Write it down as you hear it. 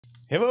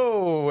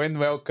Hello and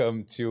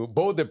welcome to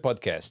Bolder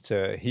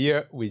Podcast.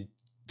 Here we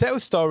tell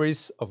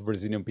stories of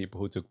Brazilian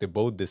people who took the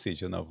bold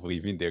decision of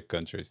leaving their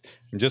countries.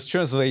 I'm just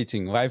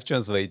translating, live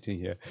translating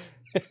here.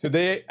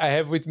 Today I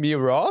have with me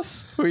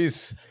Ross, who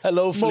is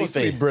Hello, Felipe.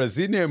 mostly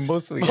Brazilian,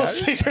 mostly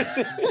Irish.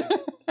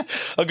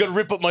 I'm going to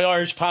rip up my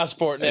Irish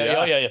passport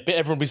now. Yeah.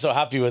 Everyone will be so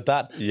happy with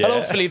that. Yeah.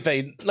 Hello,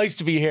 Felipe. Nice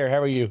to be here. How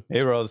are you?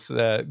 Hey Ross,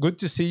 good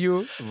to see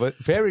you. But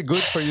very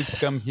good for you to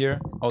come here.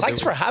 Thanks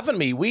for having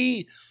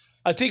me.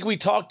 I think we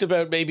talked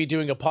about maybe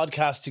doing a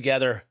podcast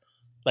together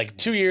like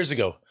 2 years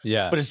ago.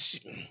 Yeah. But it's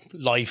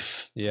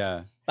life.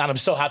 Yeah. And I'm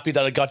so happy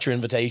that I got your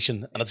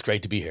invitation and it's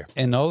great to be here.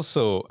 And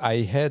also,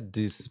 I had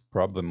this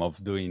problem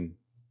of doing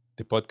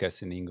the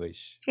podcast in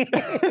English.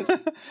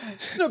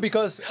 No,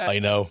 because I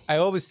know. I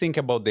always think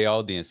about the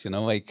audience,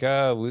 like,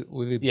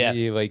 will it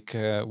be like,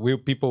 will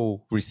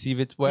people receive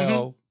it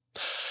well?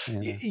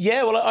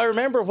 Yeah, well, I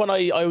remember when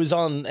I was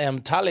on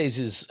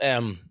Thales's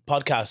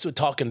podcast, with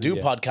Talk and Do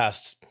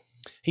podcasts,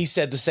 he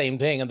said the same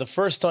thing. And the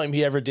first time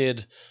he ever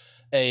did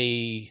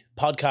a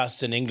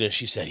podcast in English,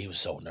 he said he was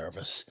so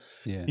nervous.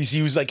 Yeah.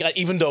 He was like,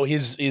 even though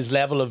his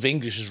level of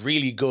English is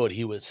really good,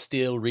 he was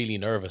still really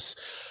nervous.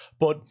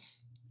 But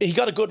he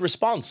got a good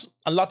response.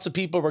 And lots of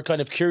people were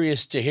kind of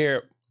curious to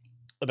hear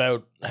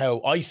about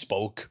how I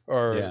spoke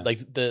or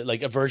like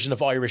a version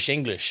of Irish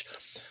English.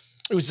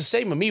 It was the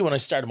same with me when I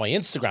started my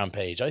Instagram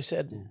page. I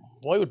said,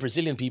 why would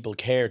Brazilian people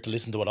care to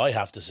listen to what I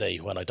have to say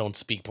when I don't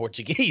speak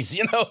Portuguese,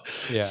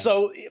 Yeah.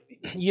 So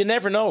you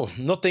never know.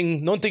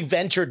 Nothing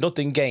ventured,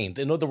 nothing gained.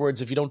 In other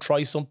words, if you don't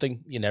try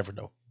something, you never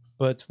know.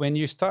 But when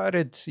you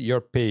started your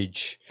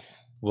page,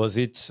 was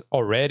it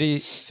already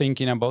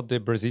thinking about the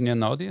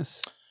Brazilian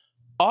audience?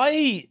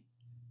 I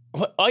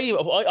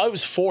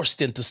was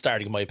forced into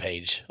starting my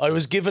page. I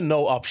was given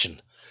no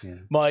option.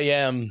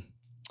 Yeah.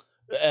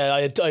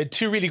 I had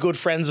two really good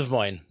friends of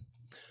mine.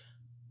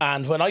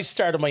 And when I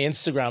started my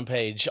Instagram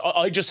page,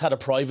 I just had a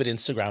private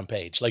Instagram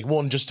page. Like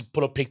one just to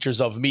put up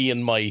pictures of me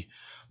and my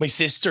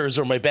sisters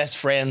or my best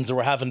friends who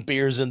were having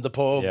beers in the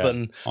pub. Yeah.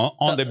 And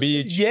on the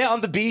beach. Yeah,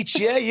 on the beach.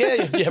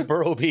 Yeah,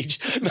 Burrow Beach.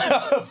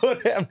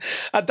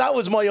 And that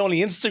was my only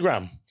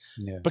Instagram.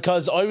 Yeah.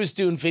 Because I was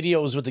doing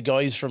videos with the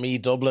guys from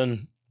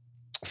Dublin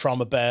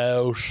from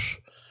about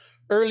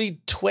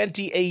early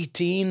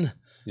 2018.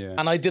 Yeah.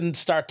 And I didn't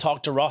start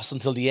Talk to Ross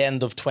until the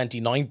end of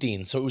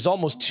 2019. So it was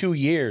almost 2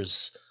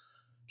 years.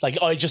 Like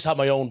I just had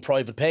my own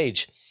private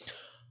page.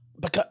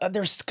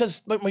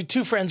 Because my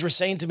two friends were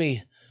saying to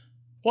me,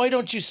 why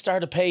don't you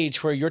start a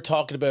page where you're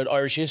talking about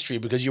Irish history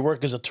because you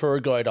work as a tour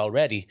guide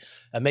already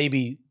and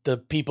maybe the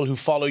people who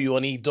follow you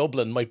on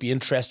Dublin might be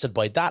interested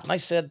by that. And I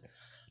said,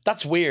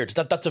 that's weird.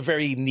 That's a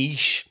very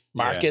niche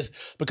market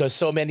because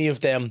so many of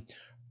them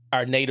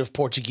are native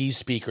Portuguese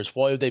speakers.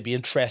 Why would they be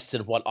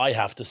interested in what I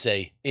have to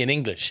say in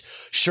English?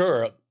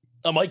 Sure,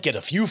 I might get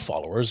a few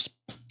followers,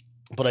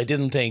 but I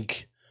didn't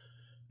think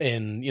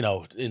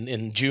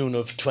in June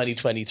of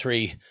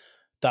 2023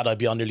 that I'd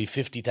be on nearly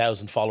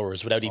 50,000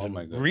 followers without even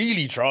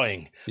really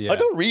trying. Yeah. I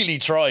don't really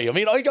try. I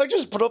mean, I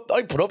just put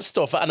up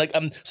stuff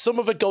and some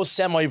of it goes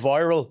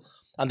semi-viral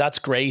and that's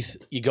great.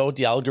 You go with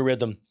the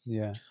algorithm.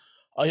 Yeah.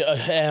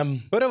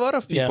 But a lot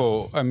of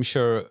people, I'm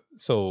sure,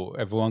 so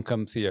everyone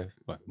comes here,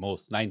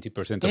 most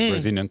 90% of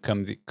Brazilians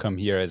come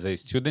here as a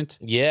student.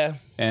 Yeah.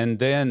 And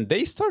then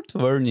they start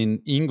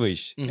learning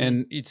English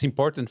and it's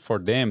important for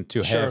them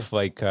to have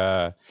like,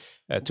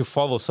 to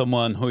follow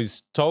someone who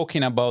is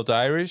talking about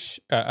Irish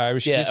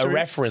history. A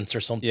reference or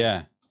something.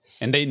 Yeah.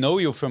 And they know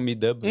you from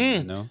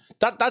Dublin,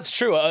 That's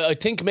true. I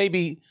think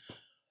maybe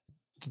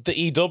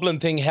the Dublin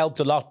thing helped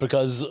a lot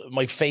because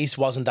my face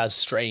wasn't as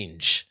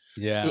strange.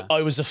 Yeah,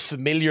 I was a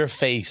familiar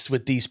face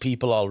with these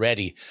people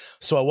already.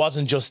 So I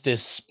wasn't just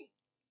this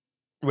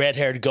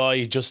red-haired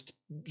guy just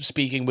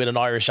speaking with an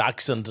Irish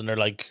accent and they're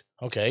like,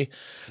 okay.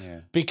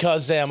 Yeah.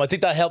 Because I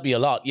think that helped me a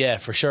lot. Yeah,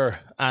 for sure.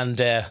 And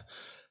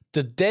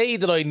the day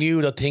that I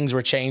knew that things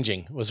were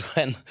changing was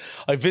when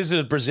I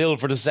visited Brazil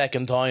for the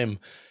second time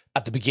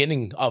at the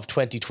beginning of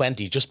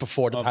 2020, just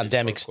before the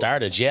pandemic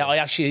started. Yeah,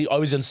 I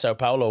was in Sao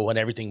Paulo when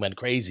everything went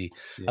crazy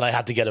and I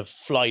had to get a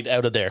flight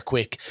out of there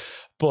quick.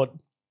 But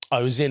I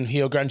was in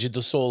Rio Grande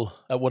do Sul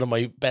at one of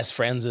my best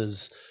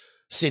friends'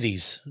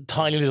 cities,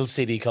 tiny little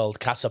city called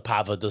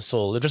Caçapava do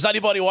Sul. If there's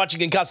anybody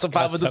watching in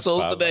Caçapava do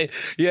Sul today,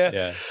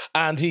 yeah.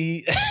 And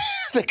the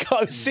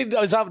guy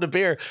I was having a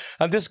beer,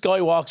 and this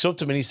guy walks up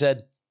to me and he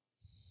said,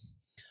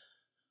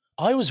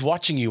 I was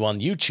watching you on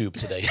YouTube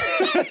today.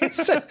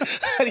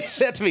 And he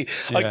said to me,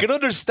 I can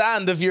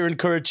understand if you're in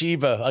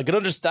Curitiba. I can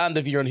understand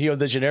if you're in Rio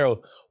de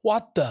Janeiro.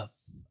 What the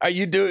are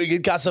you doing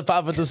in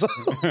Caçapava do Sul?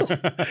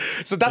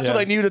 So that's when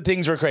I knew that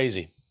things were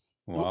crazy.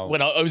 Wow.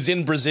 When I was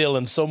in Brazil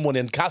and someone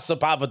in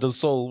Caçapava do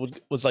Sul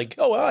was like,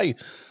 oh, hi.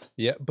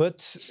 Yeah,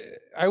 but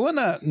I want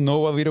to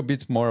know a little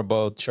bit more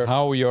about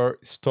how your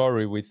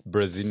story with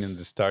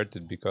Brazilians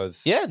started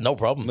because... Yeah, no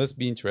problem. Must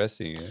be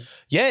interesting.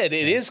 Yeah, it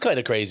is kind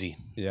of crazy.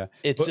 Yeah.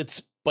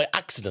 It's by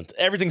accident.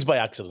 Everything's by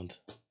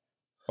accident.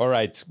 All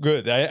right,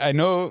 good. I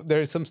know there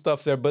is some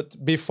stuff there, but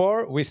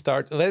before we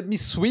start, let me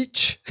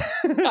switch.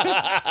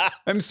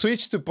 Let me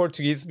switch to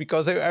Portuguese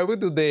because I will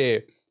do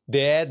the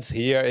ads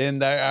here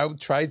and I will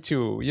try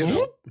to, you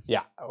know.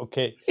 Yeah,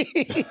 okay.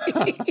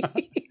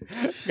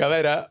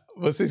 Galera,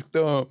 vocês que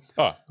estão...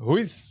 who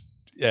is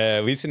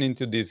listening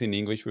to this in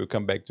English, we'll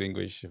come back to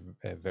English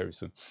very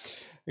soon.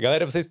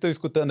 Galera, vocês estão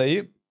escutando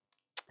aí?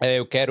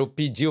 Eu quero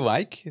pedir o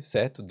like,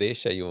 certo?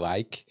 Deixa aí o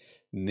like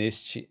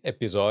neste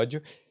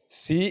episódio.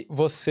 Se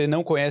você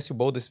não conhece o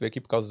Bold, você veio aqui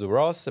por causa do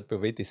Ross,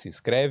 aproveita e se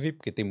inscreve,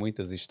 porque tem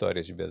muitas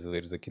histórias de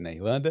brasileiros aqui na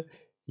Irlanda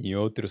e em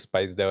outros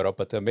países da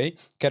Europa também.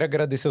 Quero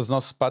agradecer os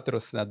nossos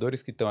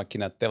patrocinadores que estão aqui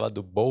na tela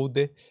do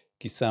Boulder,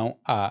 que são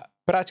a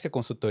Prática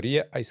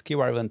Consultoria, a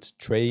Skill Ireland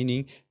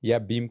Training e a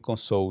BIM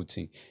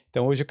Consulting.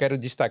 Então hoje eu quero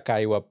destacar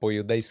aí o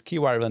apoio da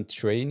Skill Ireland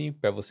Training,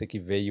 para você que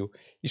veio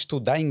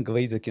estudar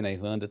inglês aqui na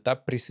Irlanda, está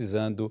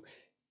precisando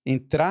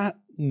entrar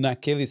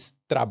naqueles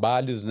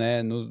trabalhos,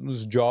 né,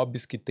 nos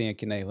jobs que tem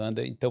aqui na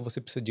Irlanda. Então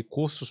você precisa de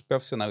cursos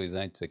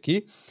profissionalizantes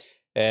aqui.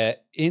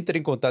 Entre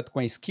em contato com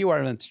a Skill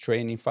Ireland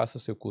Training, faça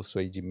o seu curso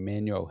aí de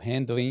Manual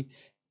Handling,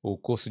 o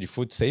curso de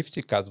Food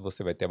Safety, caso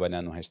você vai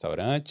trabalhar num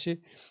restaurante.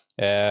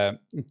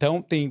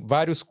 Então tem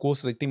vários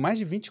cursos, aí tem mais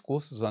de 20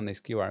 cursos lá na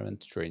Skill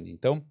Ireland Training.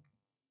 Então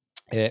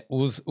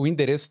o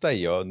endereço está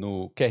aí, ó,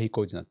 no QR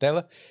Code na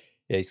tela,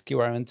 é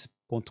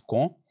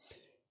skillireland.com.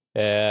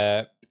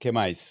 Que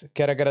mais?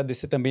 Quero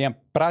agradecer também a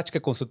Prática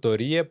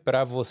Consultoria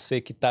para você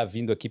que está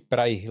vindo aqui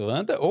para a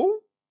Irlanda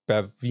ou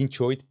para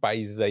 28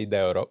 países aí da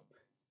Europa.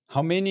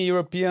 How many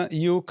European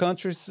EU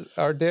countries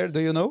are there?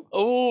 Do you know?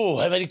 Oh,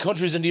 how many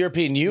countries in the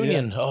European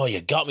Union? Yeah. Oh,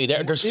 you got me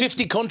there. There's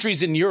 50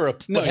 countries in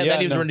Europe, but how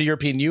many of them are in the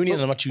European Union?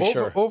 I'm not too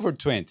sure. Over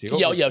 20.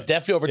 Yeah,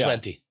 definitely over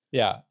 20.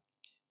 Yeah.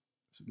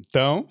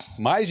 Então,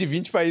 mais de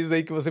 20 países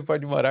aí que você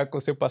pode morar com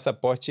seu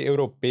passaporte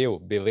europeu,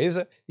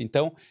 beleza?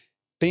 Então,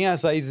 tem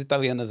as raízes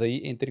italianas aí,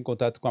 entre em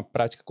contato com a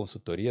Prática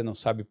Consultoria, não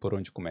sabe por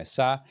onde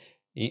começar,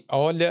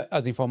 olha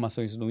as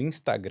informações no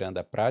Instagram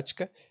da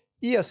Prática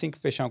e assim que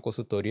fechar uma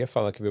consultoria,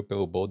 fala que veio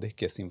pelo Boulder,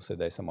 que assim você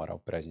dá essa moral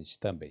pra gente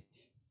também.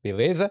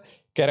 Beleza?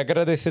 Quero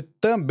agradecer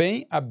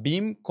também a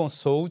BIM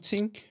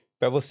Consulting,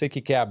 para você que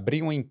quer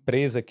abrir uma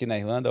empresa aqui na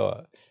Irlanda,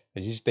 ó, a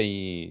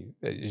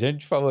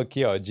gente falou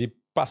aqui, ó, de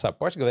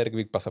passaporte, galera que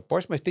vem com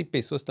passaporte, mas tem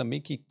pessoas também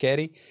que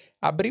querem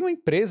abrir uma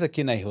empresa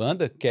aqui na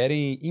Irlanda,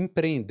 querem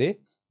empreender.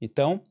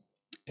 Então,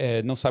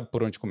 não sabe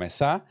por onde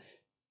começar,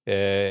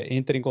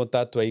 entre em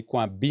contato aí com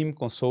a BIM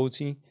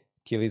Consulting,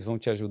 que eles vão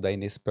te ajudar aí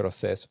nesse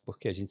processo,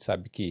 porque a gente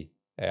sabe que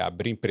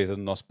abrir empresa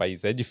no nosso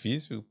país é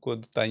difícil,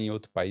 quando está em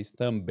outro país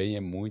também é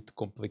muito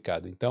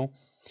complicado. Então,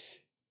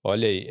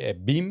 olha aí, é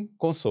BIM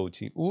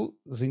Consulting.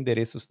 Os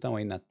endereços estão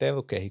aí na tela,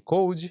 o QR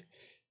Code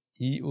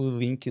e o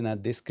link na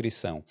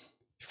descrição.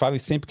 Fale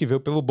sempre que veio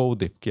pelo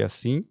Boulder, porque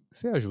assim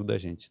você ajuda a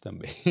gente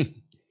também.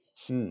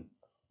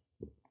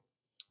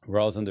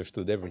 Ross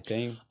understood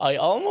everything. I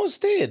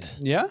almost did.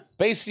 Yeah?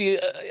 Basically,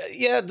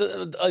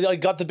 I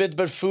got the bit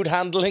about food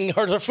handling,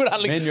 or the food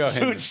handling,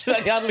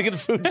 handling and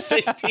food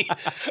safety,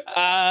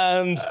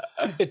 and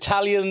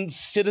Italian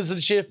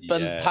citizenship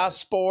and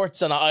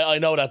passports. And I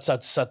know that's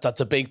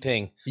a big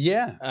thing.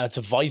 Yeah. It's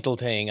a vital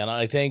thing. And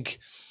I think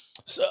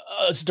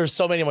there's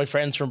so many of my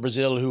friends from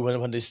Brazil who,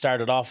 when they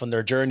started off on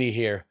their journey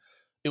here,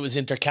 it was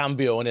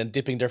intercambio and then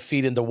dipping their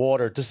feet in the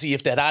water to see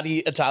if they had any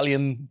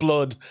Italian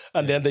blood.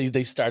 And then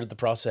they started the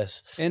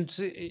process. And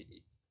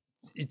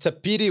it's a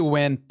pity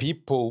when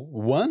people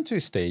want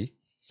to stay,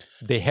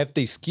 they have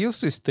the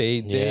skills to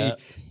stay,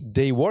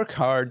 they work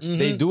hard,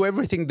 they do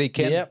everything they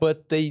can,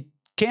 but they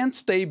can't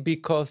stay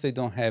because they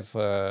don't have,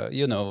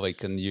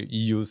 like an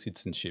EU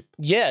citizenship.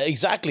 Yeah,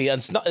 exactly.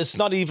 And it's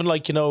not even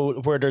like,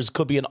 where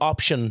could be an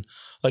option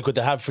like what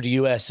they have for the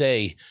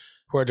USA,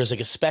 where there's like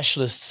a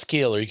specialist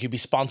skill, or you could be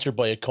sponsored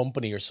by a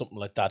company or something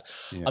like that.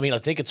 Yeah. I mean, I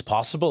think it's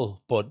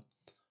possible, but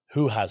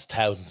who has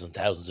thousands and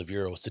thousands of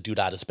euros to do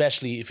that,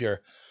 especially if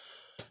you're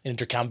an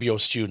intercambio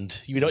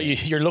student?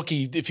 You're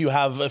lucky if you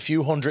have a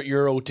few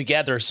 €100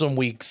 together some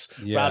weeks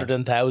rather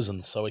than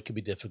thousands, so it can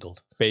be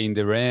difficult. Paying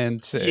the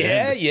rent.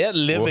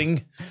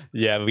 Living.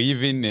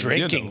 Living. And,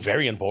 drinking,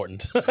 very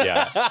important.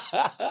 Yeah.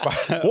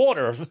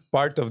 Water.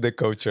 Part of the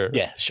culture.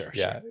 Yeah, sure.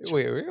 Yeah, sure.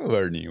 We're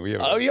learning.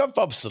 Oh, yeah,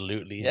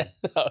 absolutely. Yeah.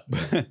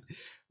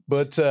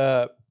 But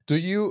do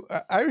you,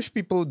 Irish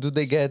people, do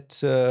they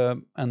get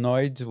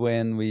annoyed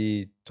when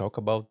we talk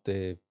about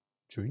the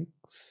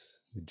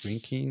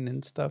drinking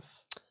and stuff?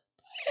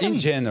 In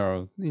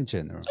general.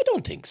 I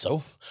don't think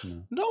so.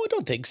 No, I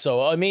don't think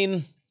so. I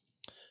mean,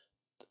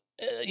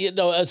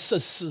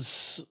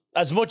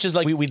 as much as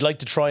like we'd like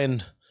to try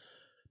and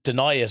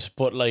deny it,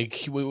 but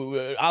like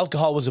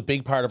alcohol was a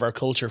big part of our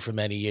culture for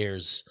many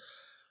years.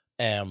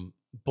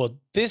 But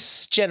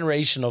this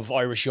generation of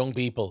Irish young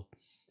people,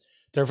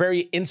 they're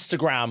very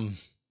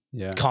Instagram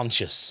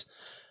conscious,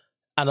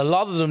 and a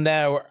lot of them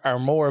now are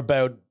more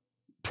about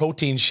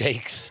protein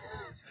shakes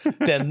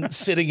than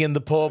sitting in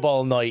the pub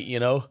all night.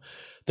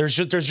 There's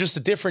just a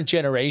different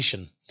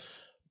generation.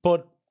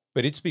 But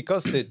But it's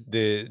because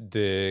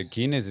the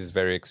Guinness is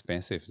very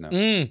expensive now.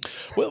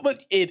 Well,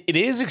 but it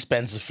is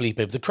expensive, Felipe.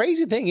 But the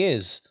crazy thing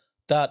is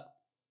that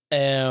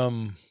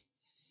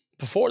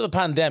before the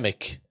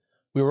pandemic,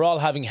 we were all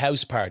having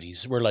house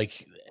parties. We're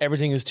like,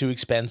 everything is too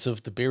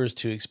expensive. The beer is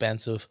too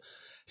expensive.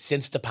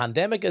 Since the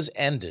pandemic has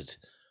ended,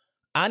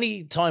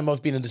 any time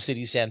I've been in the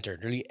city centre,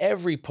 nearly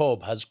every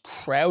pub has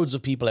crowds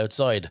of people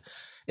outside.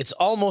 It's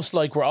almost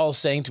like we're all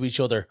saying to each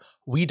other,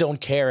 we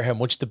don't care how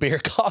much the beer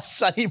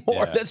costs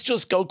anymore. Yeah. Let's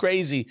just go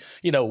crazy.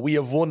 You know, we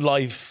have one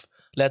life.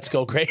 Let's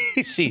go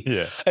crazy.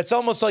 Yeah. It's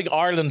almost like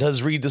Ireland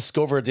has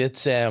rediscovered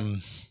its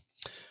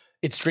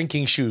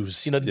drinking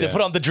shoes. You know, they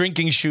put on the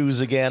drinking shoes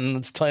again.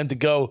 It's time to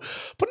go.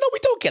 But no, we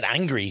don't get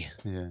angry.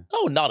 Yeah.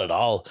 No, not at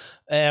all.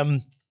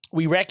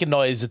 We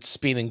recognize it's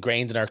been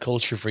ingrained in our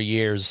culture for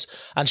years.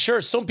 And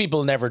sure, some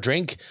people never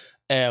drink.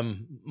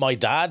 My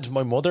dad,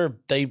 my mother,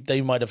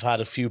 they might have had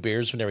a few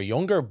beers when they were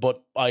younger,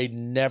 but I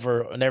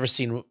never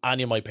seen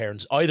any of my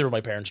parents, either of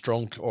my parents,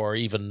 drunk or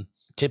even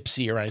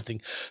tipsy or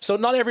anything. So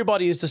not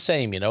everybody is the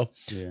same, you know.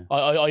 Yeah.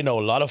 I know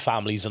a lot of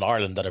families in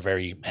Ireland that are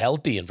very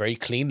healthy and very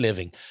clean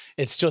living.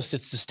 It's the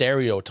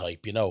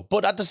stereotype, you know.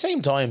 But at the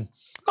same time,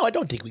 no, I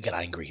don't think we get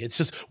angry. It's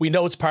just, we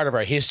know it's part of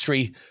our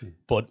history,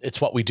 but it's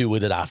what we do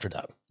with it after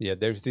that. Yeah,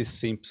 there's this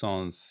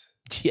Simpsons,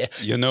 Yeah.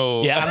 you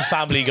know. Yeah, and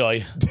Family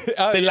Guy.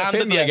 Oh, They yeah,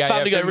 landed,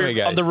 Family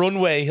Guy. on the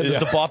runway, and there's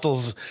the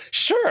bottles.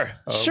 Sure,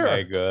 Oh sure.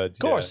 my God, Of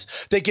course.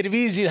 They could have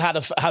easily had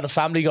a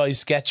Family Guy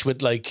sketch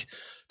with like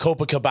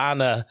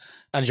Copacabana,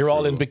 and you're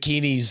all in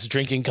bikinis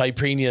drinking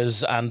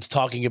caipirinhas and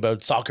talking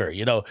about soccer.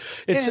 You know,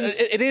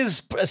 it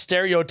is a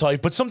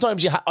stereotype, but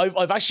sometimes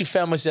I've actually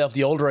found myself,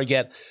 the older I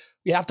get,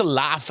 you have to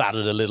laugh at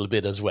it a little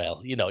bit as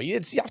well. You know, you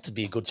have to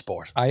be a good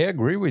sport. I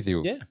agree with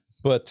you. Yeah.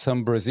 But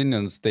some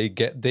Brazilians,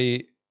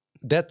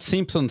 that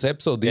Simpsons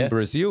episode in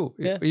Brazil,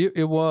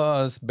 it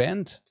was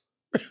banned.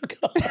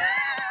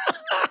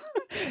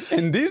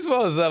 And this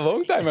was a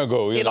long time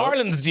ago. In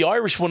Ireland, the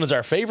Irish one is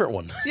our favorite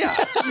one. Yeah.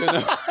 You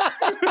know.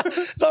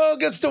 So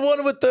it's the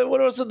one with what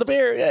was in the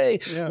beer. Hey.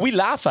 Yeah. We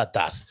laugh at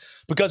that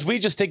because we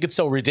just think it's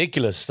so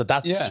ridiculous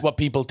that's what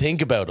people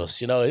think about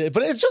us, you know.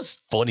 But it's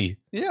just funny.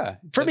 Yeah.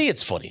 For me,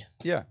 it's funny.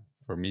 Yeah.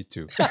 For me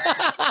too.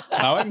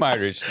 Now I'm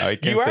Irish. Now I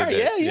can You say are?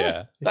 that.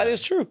 Yeah. That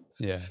is true.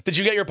 Yeah. Did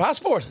you get your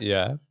passport?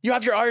 Yeah. You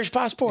have your Irish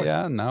passport?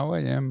 Yeah. Now I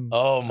am.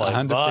 Oh my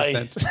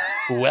 100%.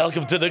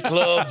 Welcome to the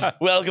club.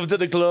 Welcome to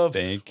the club.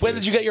 Thank you. When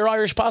did you get your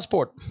Irish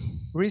passport?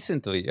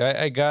 Recently,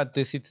 I got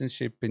the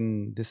citizenship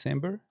in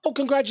December. Oh,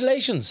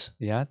 congratulations.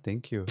 Yeah,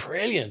 thank you.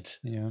 Brilliant.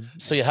 Yeah.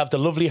 So you have the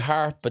lovely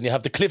harp and you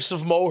have the Cliffs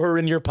of Moher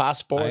in your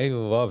passport. I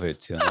love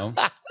it, you know.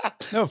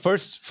 No,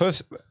 first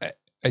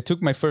I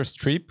took my first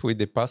trip with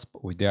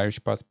the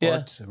Irish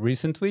passport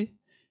recently,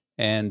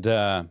 and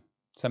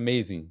it's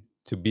amazing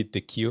to beat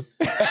the queue.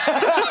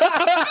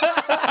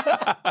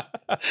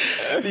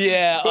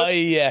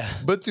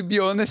 But to be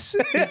honest,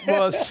 it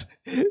was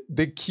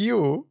the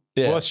queue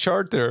was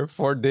shorter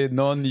for the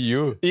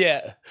non-EU.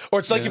 Yeah. Or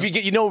it's like if you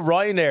get,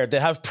 Ryanair, they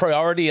have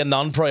priority and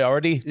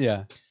non-priority.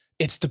 Yeah.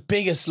 It's the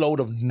biggest load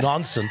of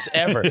nonsense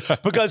ever.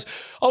 Because,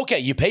 okay,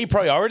 you pay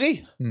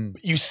priority,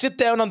 you sit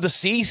down on the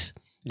seat,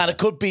 and it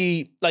could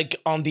be like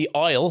on the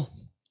aisle.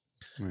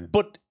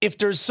 But if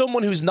there's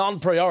someone who's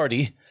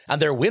non-priority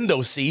and their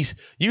window seat,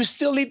 you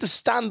still need to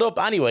stand up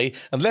anyway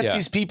and let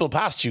these people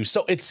past you.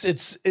 So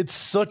it's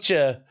such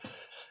a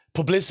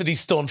publicity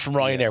stunt from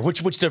Ryanair,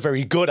 which they're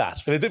very good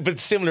at. But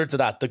it's similar to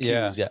that, the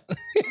queues,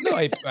 No,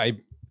 I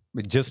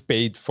just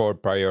paid for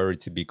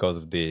priority because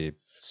of the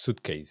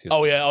suitcase.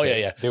 Oh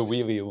yeah. The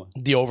wheelie one.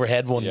 The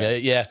overhead one,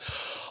 yeah.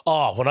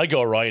 Oh, when I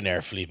go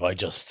Ryanair, Philippe, I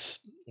just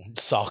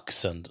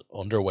socks and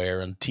underwear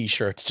and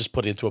t-shirts just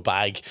put into a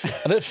bag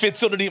and it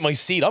fits underneath my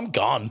seat. I'm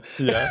gone.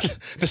 Yeah.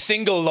 The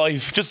single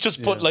life.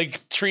 Just put like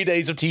 3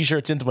 days of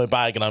t-shirts into my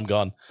bag and I'm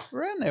gone.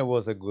 Ryanair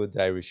was a good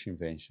Irish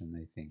invention,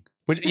 I think.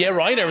 But yeah,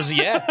 Ryanair was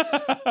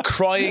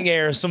crying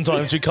air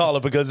sometimes we call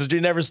it because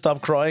you never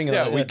stop crying.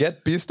 Yeah, we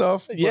get pissed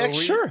off. Yeah,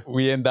 sure.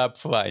 We end up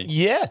flying.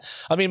 Yeah.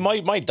 I mean,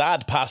 my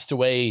dad passed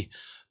away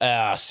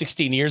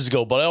 16 years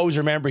ago, but I always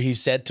remember he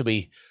said to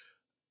me,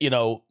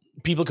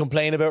 people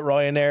complain about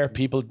Ryanair,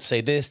 people say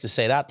this, they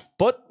say that,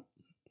 but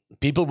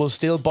people will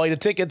still buy the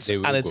tickets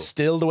and it's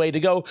still the way to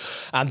go.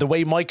 And the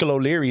way Michael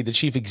O'Leary, the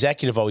chief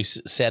executive,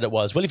 always said it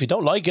was, well, if you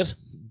don't like it,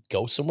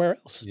 go somewhere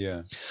else.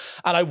 Yeah.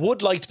 And I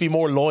would like to be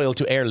more loyal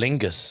to Aer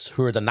Lingus,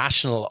 who are the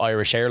national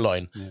Irish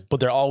airline, but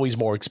they're always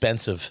more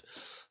expensive.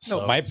 So.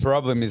 No, my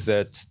problem is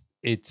that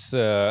it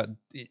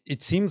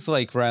seems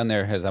like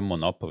Ryanair has a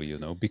monopoly,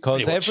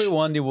 because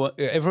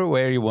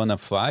everywhere you want to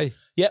fly,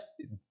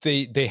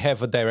 they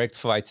have a direct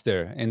flight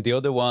there, and the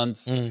other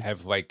ones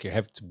have you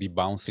have to be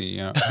bouncing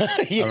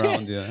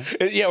around.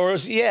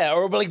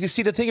 Or like you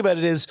see, the thing about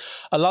it is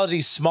a lot of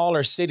these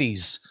smaller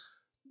cities,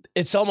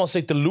 it's almost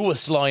like the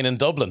Lewis line in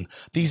Dublin.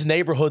 These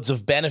neighborhoods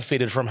have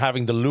benefited from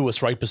having the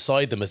Lewis right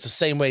beside them. It's the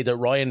same way that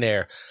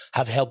Ryanair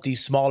have helped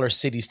these smaller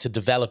cities to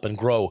develop and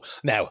grow.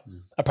 Now,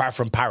 apart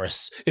from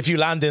Paris, if you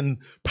land in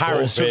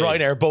Paris with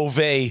Ryanair,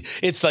 Beauvais,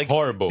 it's like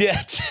horrible.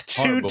 Yeah,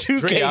 two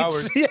 3 gates.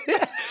 hours. Yeah.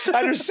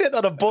 And you're sitting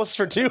on a bus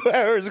for 2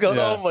 hours going,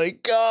 oh my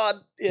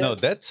God. Yeah. No,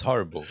 that's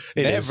horrible.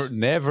 It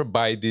never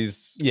buy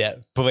this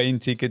plane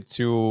ticket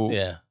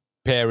to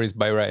Paris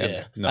by Ryanair.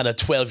 Yeah. No. And a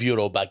 12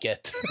 euro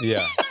baguette.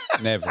 Yeah,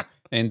 never.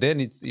 And then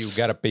you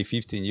gotta pay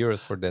 15 euros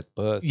for that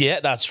bus. Yeah,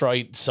 that's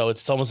right. So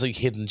it's almost like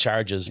hidden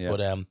charges. Yeah.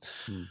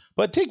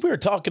 But I think we were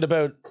talking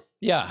about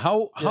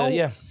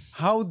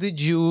how did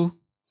you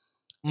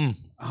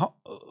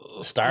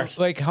start?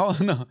 Like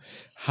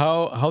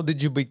how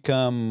did you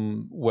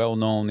become well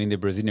known in the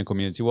Brazilian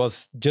community?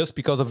 Was just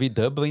because of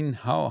Dublin?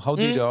 How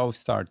did it all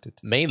started?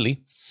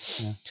 Mainly.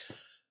 Yeah.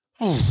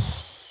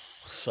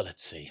 So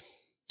let's see.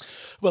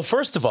 Well,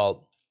 first of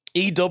all,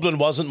 Dublin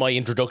wasn't my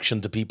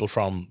introduction to people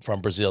from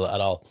Brazil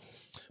at all.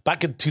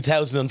 Back in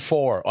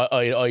 2004,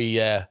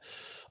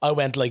 I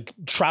went like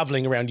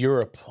traveling around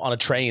Europe on a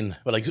train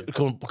with like a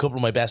couple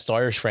of my best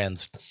Irish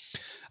friends,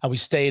 and we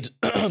stayed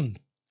in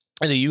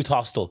a youth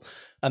hostel.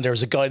 And there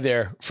was a guy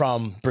there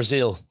from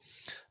Brazil,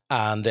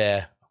 and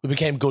we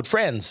became good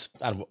friends.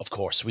 And of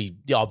course,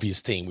 the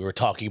obvious thing, we were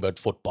talking about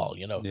football,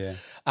 you know. Yeah.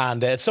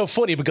 And it's so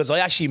funny because I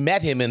actually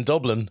met him in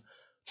Dublin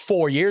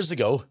 4 years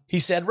ago. He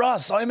said,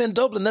 Ross, I'm in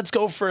Dublin. Let's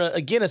go for a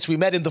Guinness. We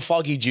met in the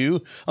Foggy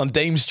Jew on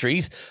Dame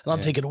Street. And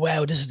I'm thinking,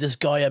 wow, this is this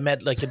guy I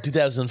met like in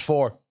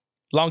 2004.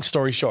 Long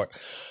story short,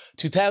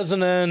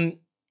 2008,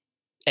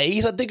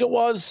 I think it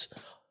was.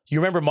 You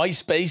remember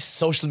MySpace,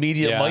 social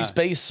media,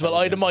 MySpace? Well,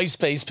 I had a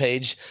MySpace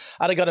page.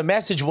 And I got a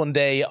message one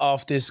day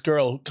off this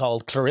girl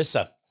called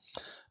Clarissa.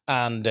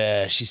 And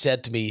she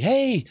said to me,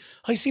 hey,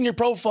 I seen your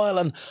profile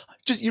and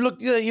you look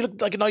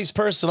like a nice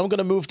person. I'm going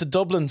to move to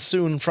Dublin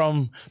soon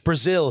from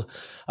Brazil.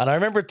 And I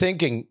remember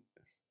thinking,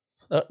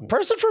 a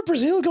person from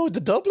Brazil going to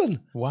Dublin?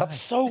 Why? That's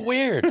so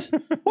weird.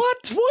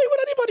 What? Why would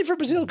anybody from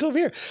Brazil come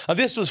here? And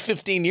this was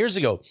 15 years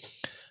ago.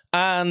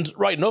 And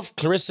right enough,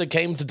 Clarissa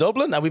came to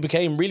Dublin and we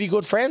became really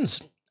good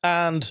friends.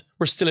 And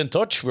we're still in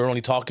touch. We were only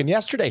talking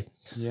yesterday.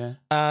 Yeah.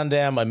 And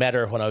I met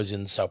her when I was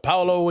in Sao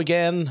Paulo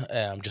again,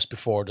 just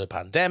before the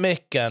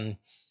pandemic. And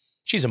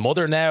she's a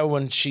mother now,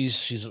 and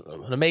she's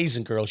an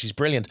amazing girl. She's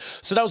brilliant.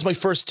 So that was my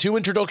first 2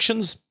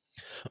 introductions.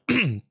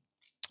 And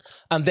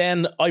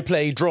then I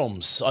play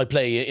drums. I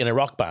play in a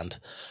rock band.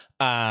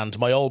 And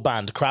my old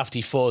band,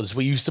 Crafty Fuzz,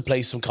 we used to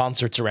play some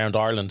concerts around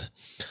Ireland.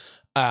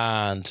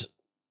 And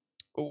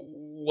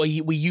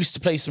we used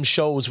to play some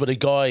shows with a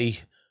guy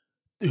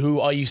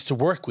who I used to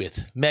work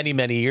with many,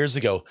 many years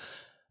ago.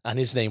 And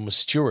his name was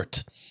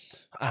Stuart.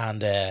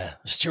 And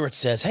Stuart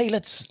says, hey,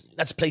 let's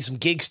play some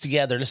gigs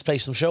together. Let's play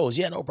some shows.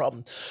 Yeah, no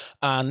problem.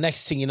 And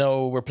next thing you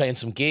know, we're playing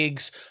some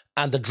gigs.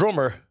 And the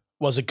drummer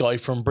was a guy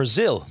from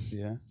Brazil.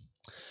 Yeah.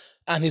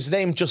 And his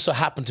name just so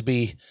happened to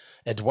be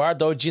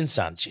Eduardo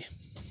Ginsanchi.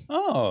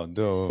 Oh,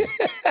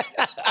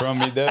 from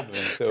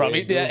Dublin. So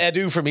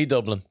Edu from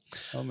Dublin.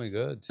 Oh my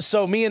God.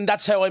 So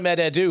that's how I met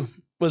Edu.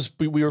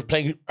 We were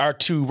playing, our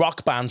 2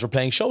 rock bands were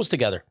playing shows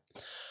together.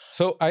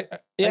 So I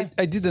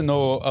didn't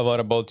know a lot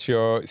about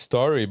your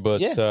story,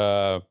 but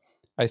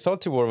I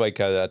thought you were like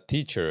a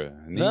teacher,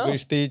 an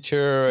English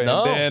teacher, and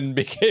then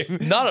became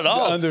not at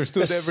all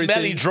understood a everything.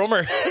 Smelly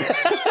drummer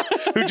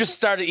who just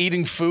started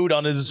eating food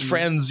on his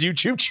friend's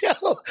YouTube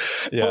channel.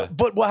 Yeah.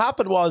 But what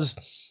happened was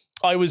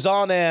I was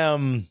on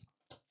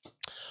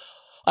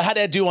I had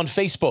Edu on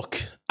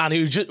Facebook, and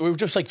we were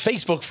just like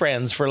Facebook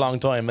friends for a long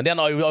time. And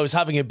then I was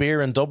having a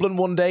beer in Dublin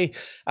one day,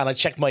 and I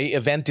checked my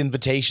event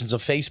invitations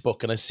of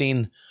Facebook, and I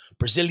seen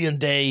Brazilian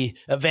Day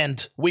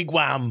event,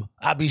 Wigwam,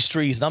 Abbey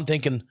Street. And I'm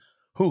thinking,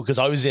 who? Because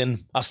I was in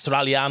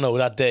Australiano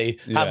that day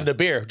having a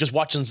beer, just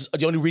watching.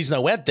 The only reason I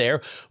went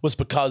there was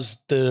because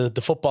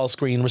the football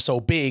screen was so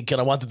big, and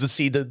I wanted to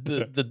see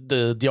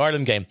the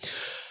Ireland game.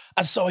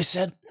 And so I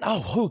said,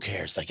 oh, who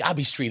cares? Like,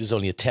 Abbey Street is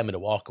only a 10-minute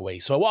walk away.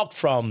 So I walked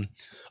from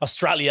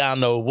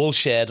Australiano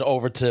Woolshed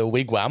over to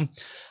Wigwam,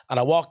 and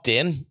I walked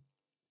in,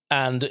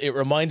 and it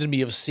reminded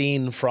me of a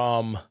scene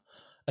from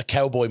a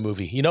cowboy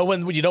movie. You know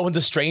when the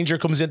stranger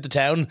comes into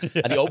town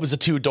and he opens the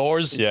 2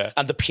 doors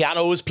and the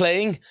piano is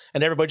playing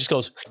and everybody just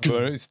goes...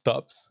 It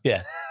stops.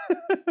 Yeah.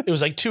 It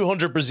was like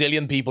 200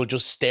 Brazilian people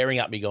just staring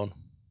at me going...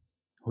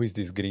 Who is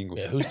this gringo?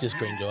 Yeah, who's this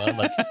gringo? And I'm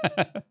like...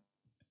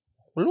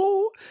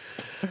 Hello?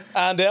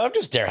 And I'm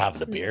just there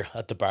having a beer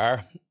at the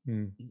bar,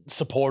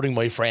 supporting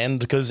my friend,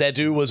 because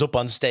Edu was up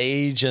on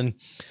stage and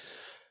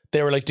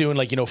they were like doing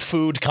like,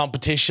 food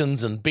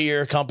competitions and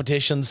beer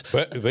competitions.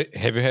 But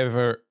have you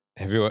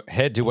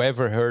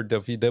ever heard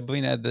of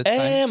Dublin at the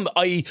time?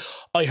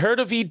 I heard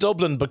of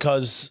Dublin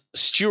because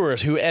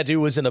Stuart, who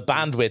Edu was in a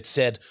band with,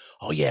 said,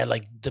 oh yeah,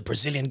 like the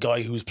Brazilian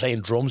guy who's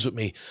playing drums with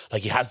me,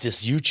 like he has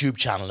this YouTube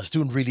channel, it's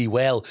doing really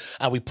well.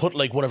 And we put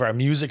like one of our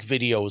music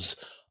videos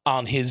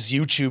on his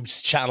YouTube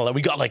channel, and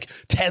we got like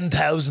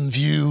 10,000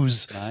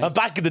 views. Nice. And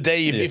back in the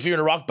day, if you're in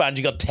a rock band,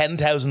 you got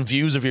 10,000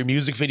 views of your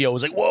music video. It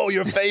was like, whoa,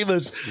 you're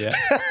famous. Yeah.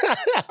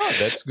 Oh,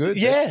 that's good.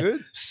 Yeah. That's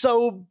good.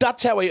 So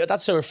that's how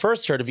I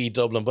first heard of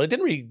E-Dublin, but I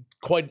didn't really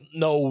quite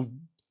know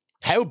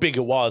how big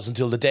it was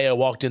until the day I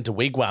walked into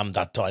Wigwam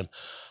that time,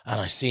 and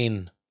I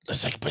seen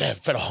there's like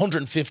about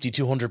 150,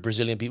 200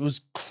 Brazilian people. It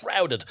was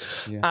crowded,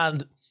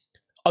 and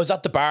I was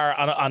at the bar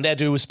and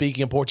Edu was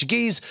speaking in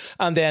Portuguese,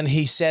 and then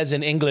he says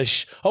in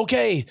English,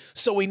 okay,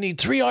 so we need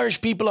 3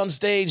 Irish people on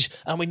stage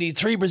and we need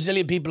 3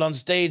 Brazilian people on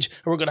stage,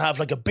 and we're going to have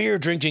like a beer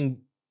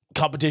drinking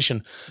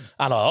competition.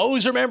 And I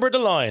always remember the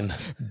line.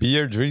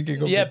 Beer drinking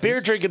competition? Yeah, beer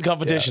drinking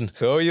competition. Yeah.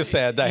 So you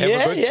said, I have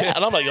a good chance.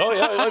 And I'm like, oh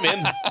yeah, I'm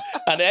in.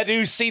 And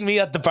Edu seen me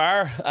at the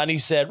bar and he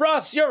said,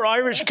 Ross, you're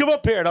Irish, come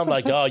up here. And I'm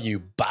like, oh,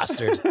 you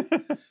bastard.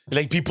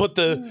 Like he put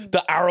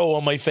the arrow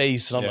on my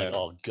face and I'm like,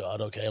 oh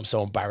God, okay, I'm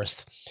so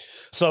embarrassed.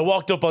 So I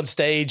walked up on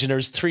stage and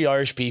there's 3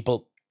 Irish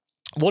people.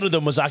 One of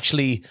them was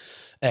actually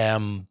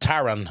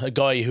Taran, a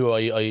guy who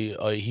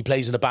he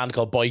plays in a band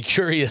called Boy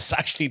Curious.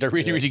 Actually, they're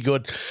really, really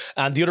good.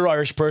 And the other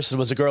Irish person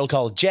was a girl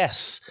called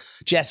Jess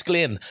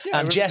Glynn. Yeah,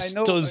 and Jess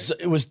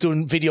was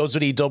doing videos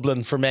with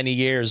E-Dublin for many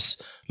years.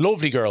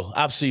 Lovely girl,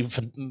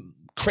 absolutely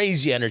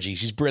crazy energy.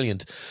 She's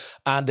brilliant.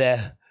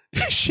 And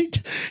she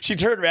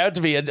turned around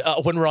to me and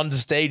when we're on the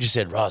stage, she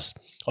said, Ross,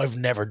 I've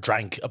never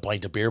drank a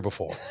pint of beer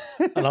before.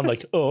 And I'm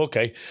like, oh,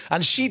 okay.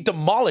 And she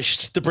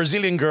demolished the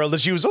Brazilian girl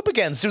that she was up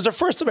against. It was her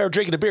first time ever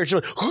drinking a beer. She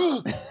went,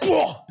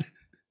 whoa.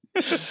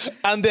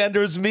 And then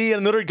there was me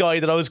and another guy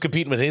that I was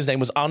competing with. His name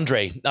was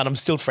Andre, and I'm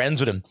still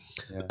friends with him.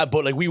 Yeah.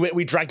 But like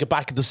we drank it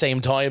back at the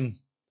same time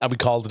and we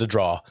called it a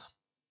draw.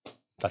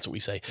 That's what we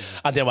say. Mm-hmm.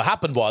 And then what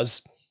happened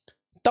was,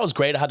 that was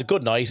great. I had a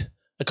good night.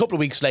 A couple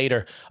of weeks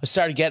later, I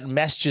started getting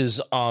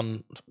messages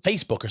on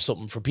Facebook or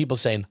something from people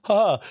saying,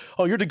 oh,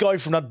 you're the guy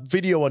from that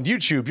video on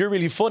YouTube. You're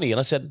really funny. And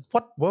I said,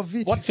 what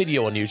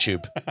video on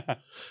YouTube?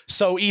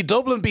 So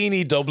E-Dublin being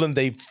E-Dublin,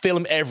 they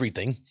film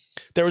everything.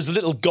 There was a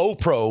little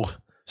GoPro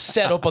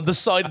set up on the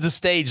side of the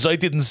stage that I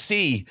didn't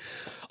see.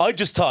 I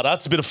just thought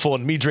that's a bit of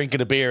fun, me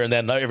drinking a beer, and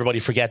then everybody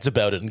forgets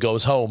about it and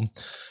goes home.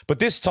 But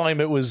this time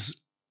it was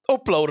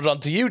uploaded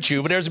onto YouTube,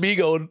 and there's me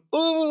going,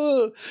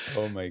 oh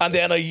my God. And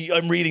then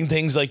I'm reading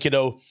things like,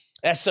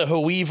 essa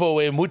huevo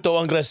é muito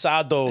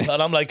engraçado,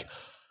 and I'm like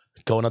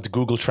going on to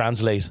Google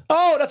Translate.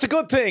 Oh, that's a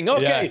good thing.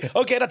 Okay,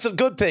 okay, that's a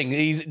good thing.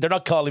 they're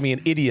not calling me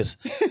an idiot.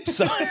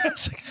 So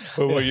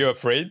were you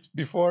afraid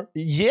before?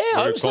 Yeah,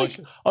 I was like,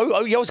 I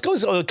was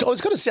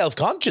kind of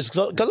self-conscious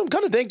because I'm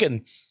kind of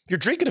thinking, you're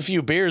drinking a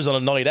few beers on a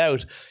night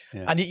out,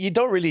 and you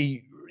don't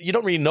really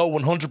know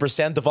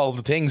 100% of all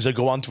the things that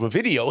go onto a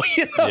video,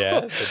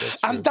 Yeah,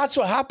 and that's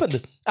what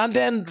happened. And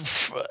then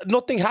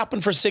nothing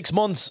happened for 6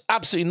 months.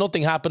 Absolutely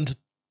nothing happened.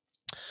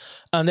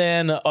 And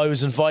then I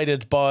was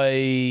invited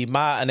by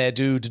Matt and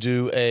Edu to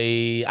do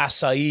a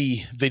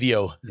acai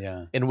video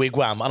in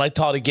Wigwam. And I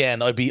thought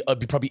again, I'd be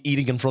probably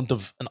eating in front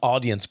of an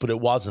audience, but it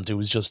wasn't. It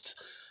was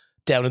just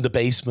down in the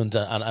basement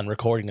and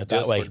recording it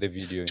that way. Just for the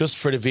video. Just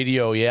for the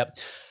video, yeah.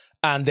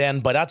 And then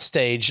by that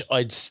stage,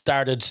 I'd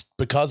started,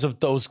 because of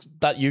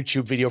that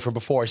YouTube video from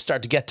before, I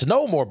started to get to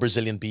know more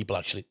Brazilian people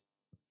actually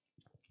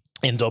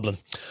in Dublin.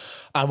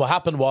 And what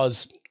happened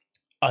was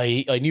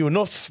I knew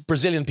enough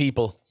Brazilian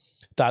people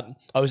that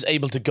I was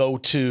able to go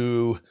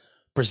to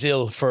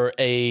Brazil for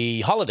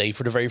a holiday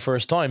for the very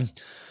first time.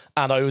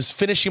 And I was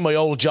finishing my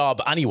old job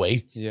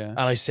anyway. Yeah. And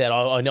I said,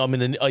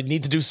 I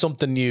need to do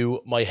something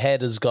new. My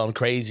head has gone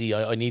crazy.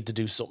 I need to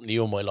do something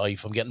new in my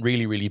life. I'm getting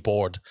really, really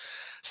bored.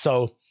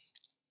 So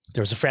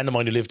there was a friend of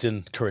mine who lived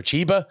in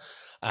Curitiba,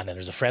 and then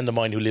there's a friend of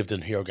mine who lived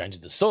in Rio Grande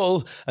do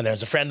Sul, and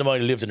there's a friend of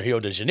mine who lived in Rio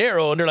de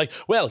Janeiro, and they're like,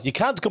 well, you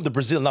can't come to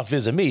Brazil and not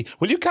visit me.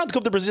 Well, you can't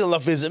come to Brazil and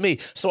not visit me.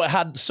 So I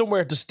had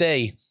somewhere to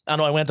stay,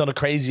 and I went on a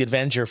crazy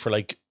adventure for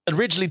like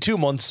originally 2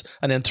 months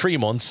and then 3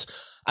 months.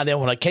 And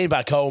then when I came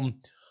back home,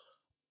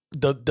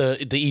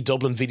 the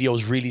E-Dublin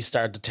videos really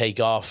started to take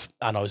off,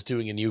 and I was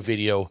doing a new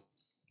video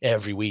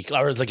every week.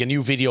 Or it was like a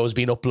new video was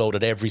being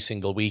uploaded every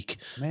single week.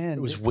 Man,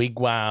 it was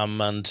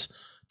Wigwam and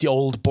the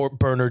old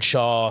Bernard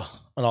Shaw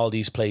and all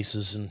these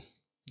places. And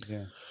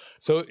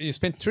so you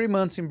spent 3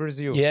 months in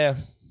Brazil. Yeah.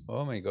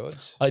 Oh my God.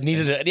 I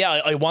needed it. Yeah,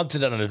 I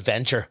wanted an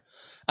adventure.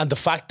 And the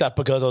fact that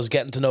because I was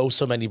getting to know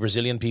so many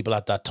Brazilian people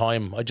at that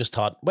time, I just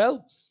thought,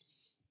 well,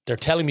 they're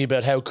telling me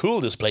about how cool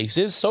this place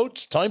is, so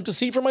it's time to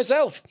see for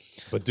myself.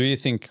 But do you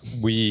think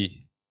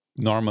we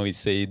normally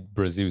say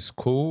Brazil's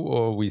cool,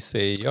 or we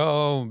say,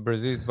 oh,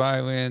 Brazil's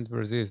violent,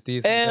 Brazil's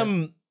this?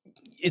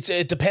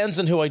 It depends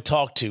on who I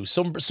talk to.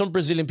 Some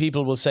Brazilian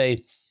people will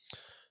say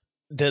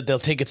they'll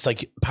think it's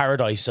like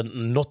paradise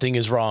and nothing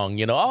is wrong.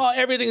 Oh,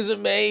 everything is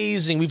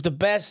amazing. We've the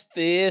best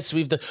this.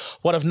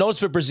 What I've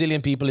noticed with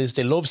Brazilian people is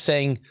they love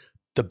saying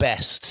the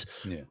best.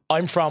 Yeah.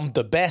 I'm from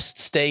the best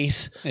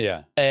state.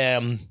 Yeah.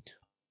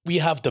 We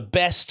have the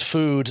best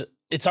food.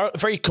 It's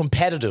very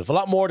competitive, a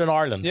lot more than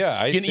Ireland.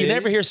 Yeah, you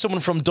never hear someone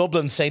from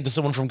Dublin saying to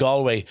someone from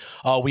Galway,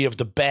 oh, we have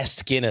the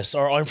best Guinness,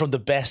 or I'm from the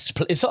best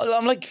place.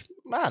 I'm like,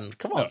 Man,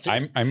 come No, on.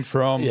 seriously. I'm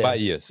from Yeah.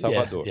 Bahia,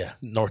 Salvador. Yeah,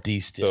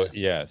 Northeast. So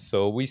Yeah.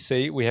 so we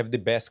say we have the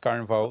best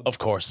carnival Of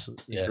course. in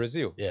Yeah.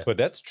 Brazil. Yeah. But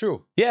that's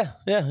true. Yeah.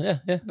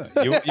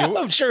 You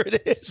I'm sure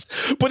it is.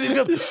 But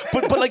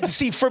like,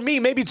 see, for me,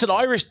 maybe it's an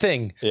Irish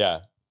thing. yeah.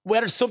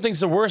 Whether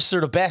something's the worst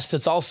or the best,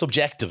 it's all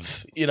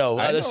subjective, you know.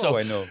 I know,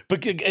 I know.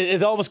 But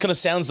it almost kind of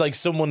sounds like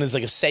someone is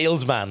like a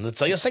salesman.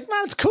 It's like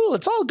man, it's cool,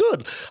 it's all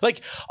good.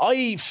 Like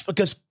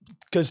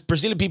because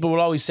Brazilian people will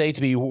always say to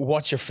me,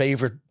 "What's your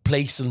favorite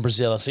place in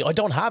Brazil?" I say, "I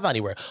don't have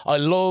anywhere. I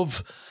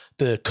love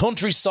the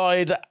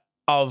countryside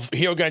of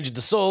Rio Grande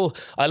do Sul.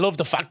 I love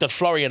the fact that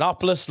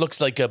Florianopolis looks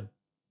like a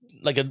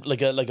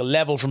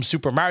level from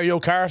Super Mario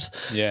Kart.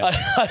 Yeah.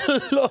 I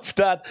love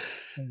that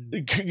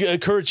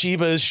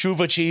Curitiba is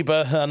Chuva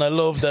Chiba, and I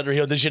love that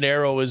Rio de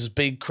Janeiro is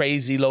big,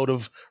 crazy load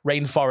of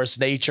rainforest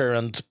nature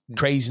and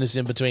craziness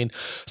in between.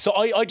 So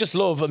I just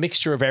love a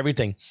mixture of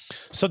everything.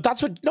 So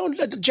that's what,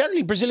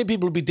 generally Brazilian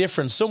people would be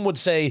different. Some would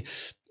say,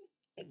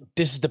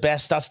 this is the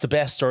best, that's the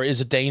best, or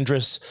is it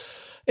dangerous?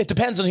 It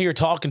depends on who you're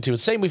talking to.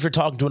 It's the same if you're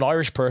talking to an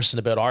Irish person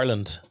about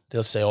Ireland.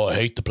 They'll say, "Oh, I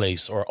hate the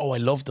place," or "Oh, I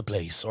love the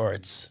place," or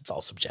it's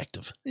all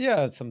subjective.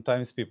 Yeah,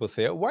 sometimes people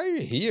say, "Why are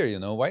you here? You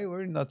know, why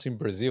we're not in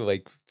Brazil?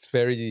 Like it's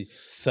very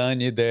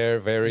sunny there,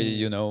 very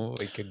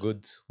like a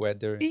good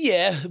weather."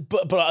 Yeah,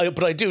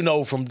 but I do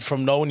know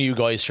from knowing you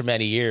guys for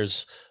many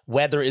years,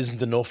 weather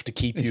isn't enough to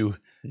keep you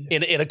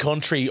in a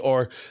country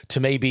or to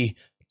maybe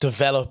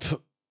develop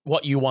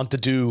what you want to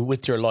do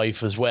with your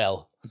life as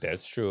well.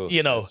 That's true.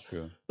 You know, that's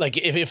true. Like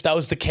if that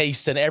was the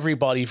case, then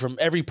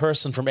every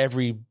person from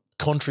every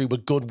country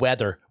with good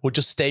weather would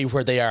just stay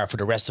where they are for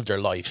the rest of their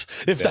life.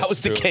 If that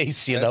was the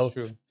case, you know.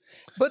 True.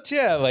 But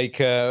yeah, like,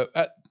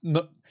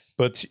 no,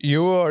 but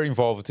you are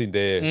involved in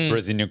the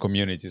Brazilian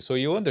community, so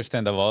you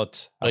understand a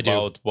lot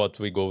about what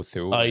we go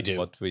through. I do.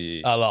 What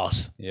we A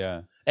lot.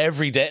 Yeah.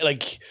 Every day,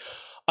 like,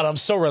 and I'm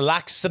so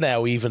relaxed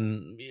now.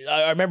 Even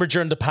I remember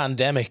during the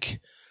pandemic,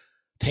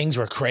 things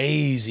were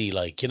crazy,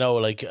 like, and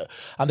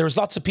there was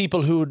lots of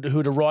people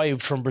who'd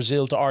arrived from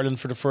Brazil to Ireland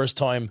for the first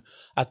time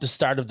at the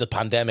start of the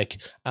pandemic,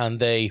 and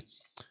they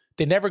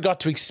never got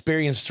to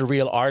experience the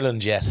real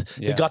Ireland yet.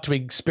 Yeah. They got to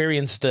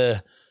experience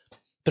the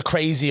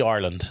crazy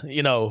Ireland,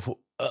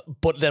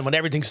 but then when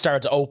everything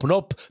started to open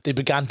up, they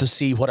began to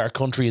see what our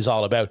country is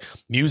all about.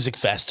 Music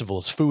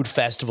festivals, food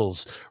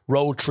festivals,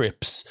 road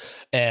trips,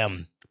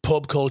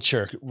 pub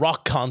culture,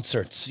 rock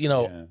concerts,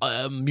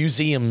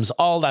 museums,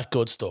 all that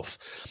good stuff.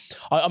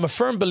 I'm a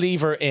firm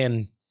believer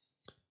in,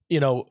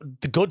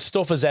 the good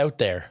stuff is out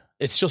there.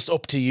 It's just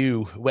up to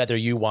you whether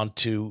you want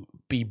to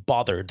be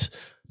bothered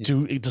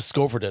to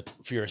discover it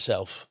for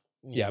yourself.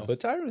 Yeah,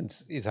 but Ireland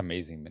is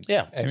amazing, man.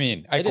 Yeah. I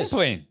mean, I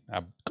complain.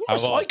 Of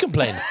course, I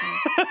complain.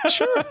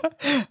 Sure.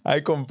 I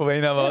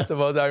complain a lot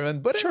about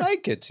Ireland, but Sure. I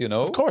like it,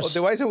 Of course.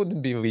 Otherwise, I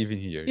wouldn't be living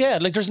here. Yeah,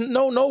 like there's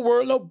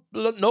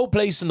no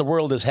place in the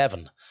world is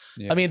heaven.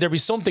 Yeah. I mean, there'd be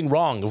something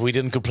wrong if we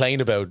didn't complain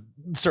about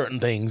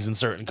certain things in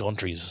certain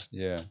countries.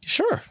 Yeah.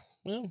 Sure.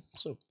 Yeah,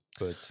 so.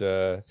 But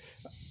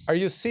are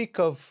you sick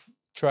of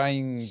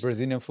trying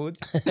Brazilian food?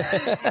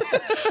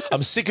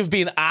 I'm sick of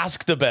being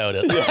asked about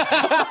it.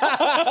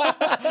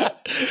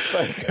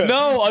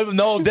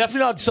 No, definitely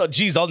not. So,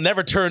 geez, I'll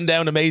never turn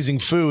down amazing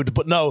food.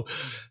 But no,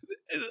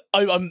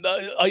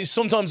 I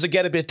sometimes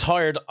get a bit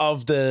tired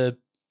of the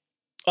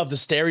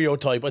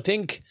stereotype. I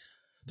think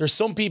there's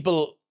some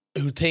people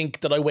who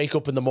think that I wake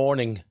up in the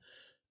morning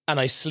and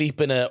I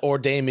sleep in a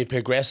Ordine Mi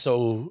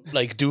Progresso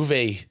like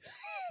duvet.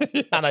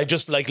 And I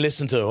just like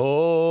listen to and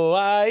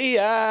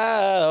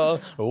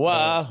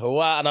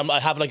I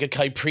have like a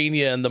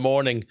caipirinha in the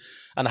morning,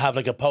 and I have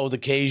like a pão de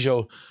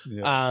queijo,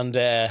 and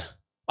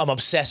I'm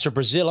obsessed with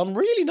Brazil. I'm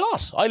really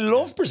not. I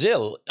love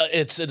Brazil.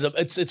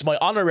 It's my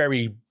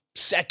honorary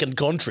second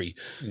country.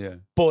 Yeah,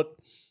 but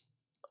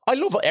I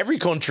love every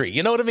country.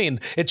 You know what I mean?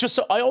 It's just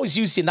I always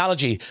use the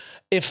analogy: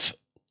 if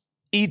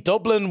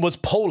Dublin was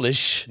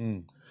Polish.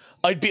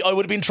 I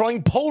would have been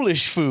trying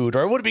Polish food,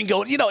 or I would have been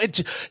going,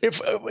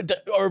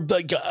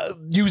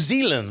 New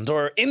Zealand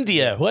or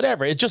India,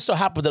 whatever. It just so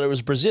happened that it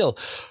was Brazil.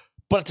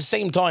 But at the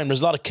same time,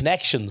 there's a lot of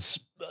connections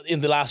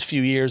in the last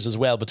few years as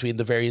well between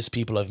the various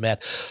people I've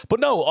met. But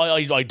no,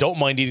 I don't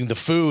mind eating the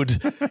food.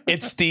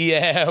 It's the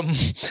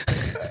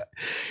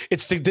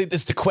it's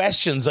the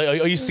questions I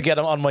used to get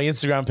on my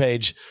Instagram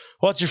page.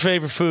 What's your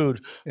favorite food?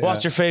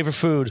 What's your favorite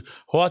food?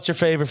 What's your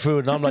favorite food?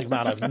 And I'm like,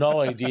 man, I have no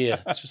idea.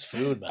 It's just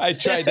food, man. I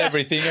tried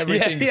everything.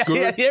 Everything's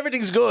good. Yeah,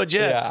 everything's good.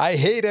 Yeah, I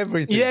hate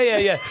everything.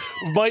 Yeah.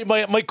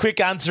 My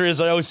quick answer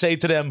is I always say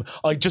to them,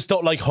 I just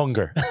don't like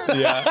hunger.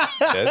 Yeah,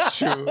 that's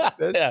true.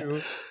 That's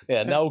true.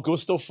 Yeah, no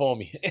gusto for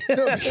me.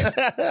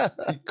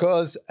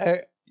 Because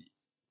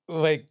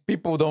like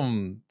people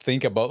don't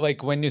think about,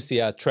 like, when you see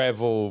a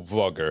travel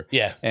vlogger,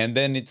 and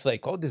then it's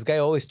like, oh, this guy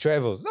always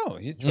travels. No,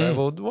 he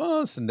traveled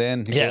once, and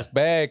then he goes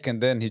back,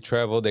 and then he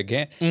traveled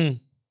again. And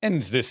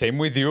it's the same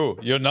with you.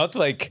 You're not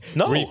like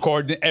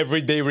recording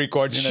every day,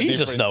 recording a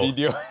different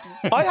video.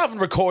 I haven't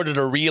recorded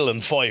a reel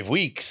in 5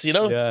 weeks.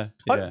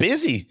 I'm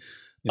busy.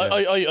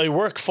 I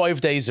work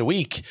 5 days a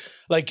week.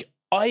 Like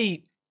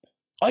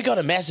I got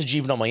a message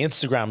even on my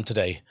Instagram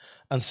today,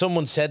 and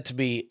someone said to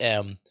me,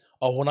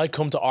 "Oh, when I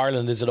come to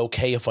Ireland, is it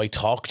okay if I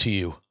talk to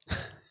you?"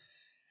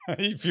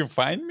 If you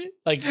find me,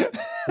 like,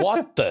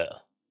 what the?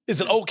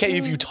 Is it okay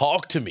if you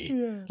talk to me?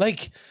 Yeah.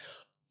 Like,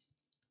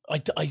 I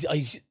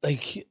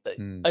think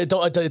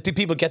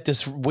people get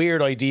this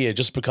weird idea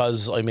just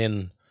because I'm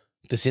in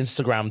this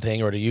Instagram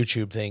thing or the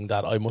YouTube thing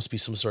that I must be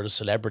some sort of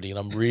celebrity, and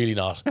I'm really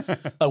not.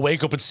 I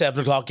wake up at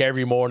 7 o'clock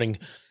every morning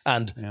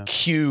and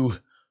queue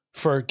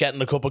for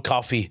getting a cup of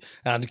coffee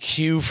and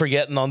queue for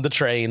getting on the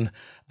train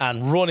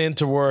and run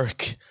into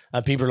work,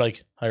 and people are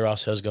like, "Hi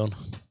Ross, how's it going?"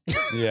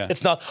 Yeah.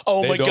 It's not,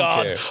 "Oh They my don't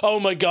God, care. oh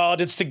my God,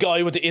 it's the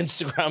guy with the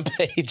Instagram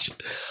page."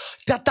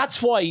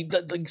 That's why,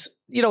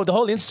 you know, the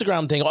whole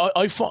Instagram thing,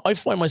 I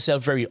find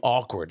myself very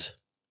awkward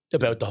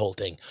about the whole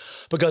thing,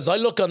 because I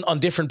look on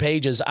different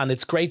pages, and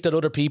it's great that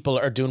other people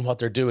are doing what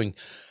they're doing,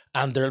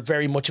 and they're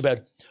very much about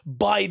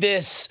buy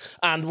this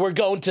and we're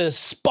going to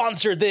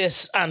sponsor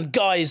this, and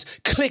guys,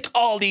 click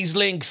all these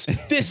links.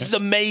 This is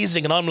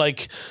amazing. And I'm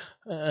like,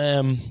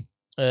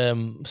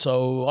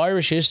 so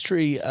Irish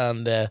history,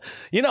 and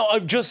you know,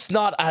 I'm just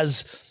not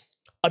as,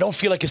 I don't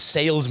feel like a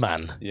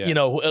salesman. Yeah. You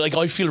know, like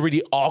I feel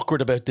really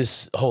awkward about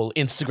this whole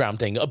Instagram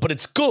thing, but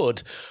it's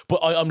good. But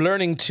I'm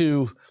learning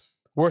to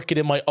work it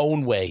in my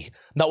own way,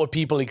 not what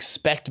people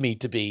expect me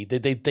to be.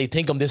 They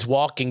think I'm this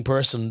walking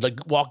person,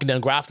 like walking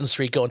down Grafton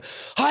Street going,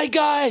 "Hi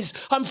guys,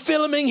 I'm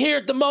filming here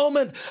at the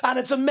moment and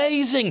it's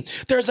amazing.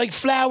 There's like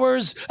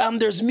flowers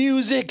and there's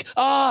music."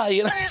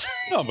 You know.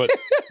 No,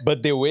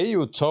 but the way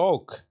you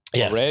talk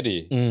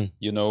already, Mm.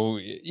 you know,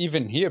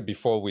 even here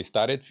before we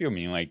started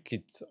filming, like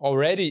it's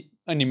already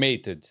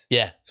animated.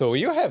 Yeah. So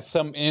you have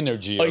some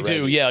energy. I already.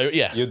 do,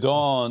 yeah. You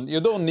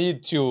don't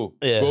need to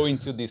go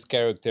into this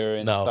character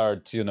and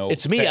start, you know,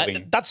 It's me.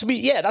 selling. That's me.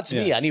 Yeah, that's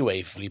me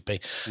anyway, Felipe.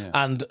 Yeah.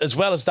 And as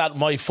well as that,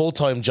 my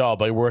full-time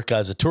job, I work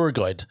as a tour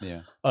guide.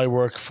 Yeah. I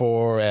work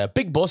for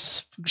Big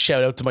Bus.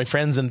 Shout out to my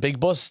friends in Big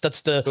Bus.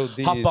 That's the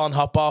hop on,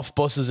 hop off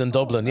buses in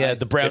Dublin. Yeah, nice.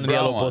 the brown and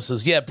yellow one.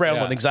 buses. Yeah, brown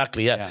one,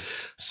 exactly. Yeah.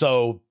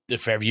 So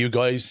if ever you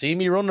guys see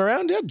me running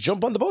around,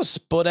 jump on the bus.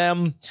 But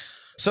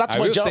so that's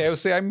my job. I will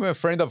say I'm a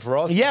friend of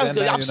Ross. Yeah,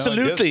 then,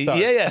 absolutely. You know,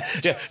 yeah.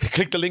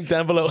 Click the link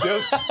down below.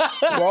 Just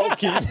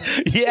walking.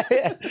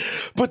 yeah.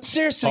 But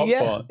seriously,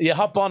 Hop on.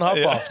 hop on, hop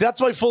off.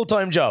 That's my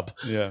full-time job.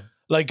 Yeah.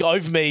 Like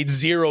I've made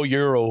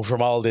 €0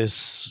 from all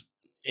this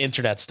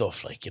internet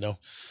stuff, like, you know.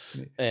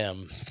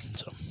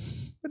 So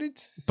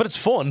but it's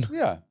fun.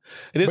 Yeah.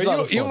 It is.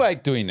 But you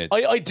like doing it.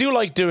 I do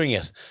like doing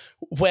it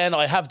when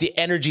I have the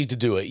energy to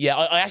do it. Yeah,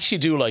 I actually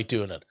do like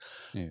doing it.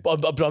 Yeah.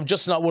 But I'm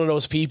just not one of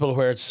those people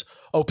where it's,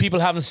 "Oh, people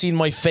haven't seen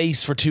my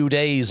face for 2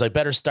 days. I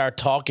better start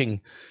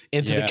talking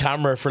into the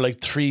camera for like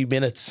 3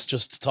 minutes,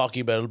 just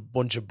talking about a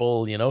bunch of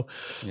bull," you know?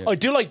 Yeah. I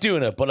do like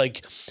doing it, but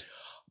like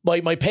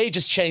my page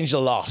has changed a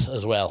lot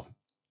as well.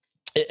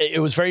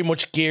 It was very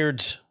much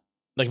geared,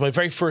 like my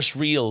very first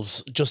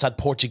reels just had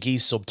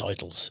Portuguese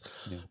subtitles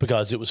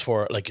because it was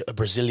for like a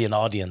Brazilian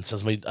audience,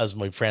 as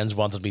my friends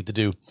wanted me to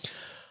do.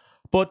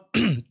 But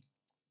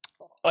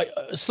I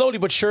slowly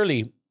but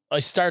surely, I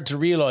started to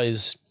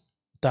realize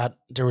that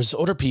there was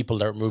other people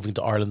that were moving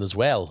to Ireland as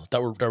well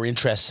that were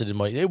interested in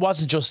it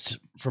wasn't just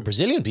for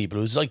Brazilian people.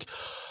 It was like,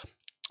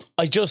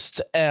 I just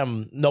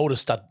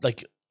noticed that,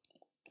 like,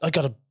 I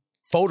got a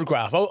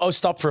photograph. I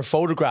stopped for a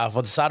photograph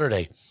on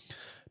Saturday.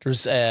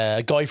 There's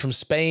a guy from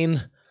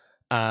Spain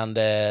and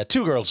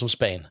 2 girls from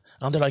Spain.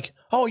 And they're like,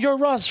 "Oh, you're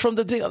Ross from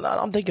the thing." And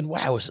I'm thinking,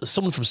 wow, is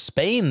someone from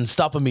Spain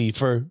stopping me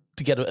to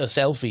get a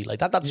selfie? Like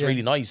that's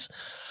really nice.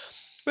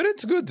 But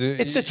it's good.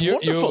 It's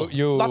wonderful.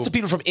 Lots of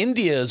people from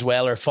India as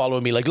well are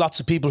following me. Like lots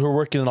of people who are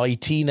working in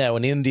IT now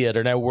in India.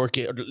 They're now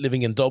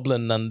living in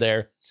Dublin, and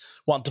they're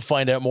wanting to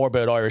find out more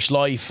about Irish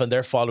life, and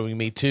they're following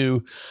me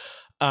too.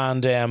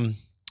 And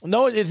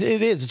no, it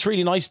is. It's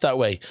really nice that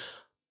way,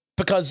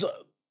 because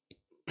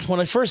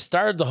when I first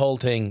started the whole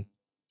thing,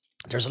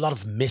 there's a lot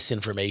of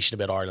misinformation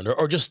about Ireland,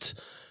 or just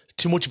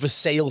too much of a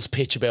sales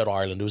pitch about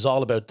Ireland. It was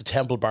all about the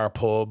Temple Bar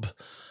pub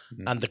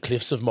and the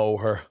Cliffs of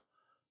Moher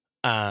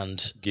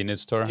and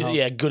Guinness Storehouse.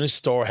 Yeah, Guinness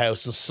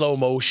Storehouse, and slow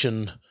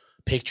motion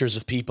pictures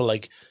of people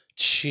like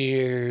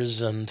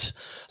cheers and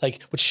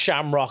like with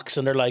shamrocks,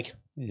 and they're like,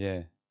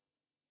 yeah.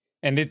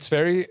 And it's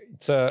a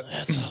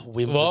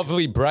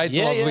lovely, bright,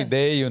 lovely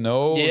day, you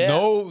know. Yeah.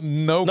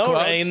 No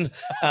clouds. Rain,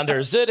 and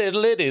there's in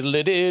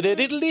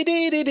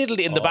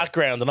the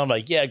background, and I'm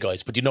like, yeah,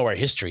 guys, but you know our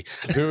history.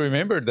 Do you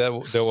remember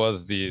that there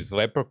was this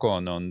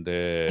leprechaun on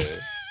the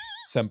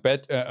in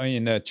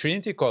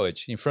Trinity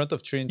College, in front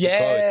of Trinity College?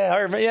 Yeah, I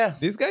remember. Yeah,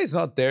 this guy is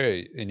not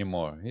there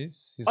anymore.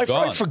 He's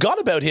gone. I forgot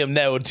about him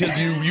now until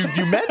you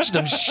mentioned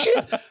him.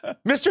 Shit,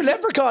 Mr.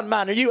 Leprechaun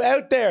Man, are you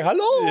out there?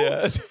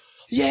 Hello.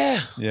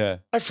 Yeah. Yeah.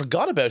 I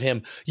forgot about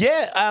him.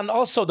 Yeah, and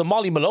also the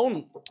Molly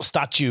Malone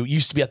statue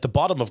used to be at the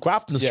bottom of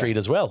Grafton Street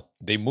as well.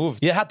 They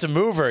moved. You had to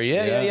move her.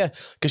 Yeah.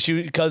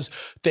 Because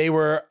they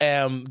were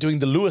doing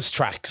the Lewis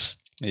tracks.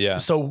 Yeah.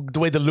 So the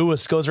way the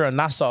Lewis goes around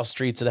Nassau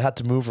Street, so they had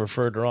to move her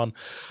further on.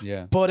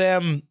 Yeah. But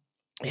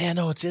Yeah,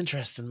 no, it's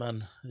interesting,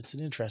 man. It's an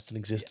interesting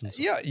existence.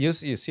 Yeah, you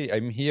see,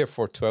 I'm here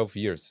for 12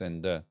 years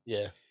and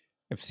Yeah.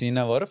 I've seen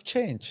a lot of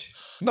change.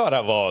 Not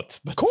a lot,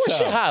 but Of course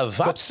you some, have.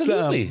 but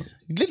Absolutely.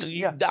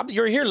 some.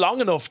 You're here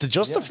long enough to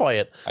justify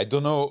it. I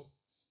don't know.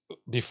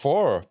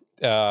 Before,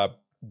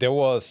 there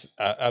was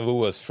a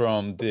was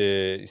from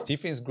the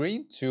Stephens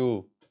Green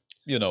to,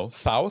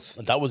 south.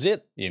 And that was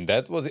it. And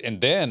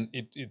then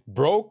it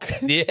broke.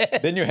 Yeah.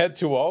 Then you had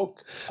to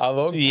walk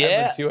along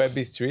until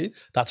Abbey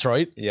Street. That's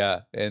right.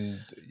 Yeah, and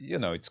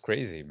it's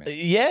crazy, man.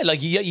 Yeah,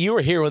 like you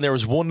were here when there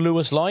was one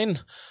Lewis line,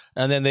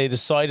 and then they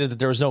decided that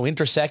there was no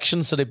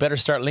intersection, so they better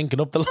start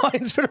linking up the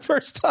lines for the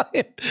first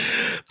time.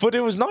 But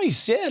it was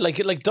nice, yeah.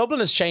 Like Dublin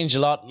has changed a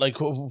lot. Like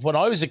when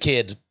I was a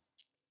kid,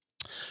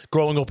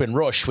 growing up in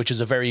Rush, which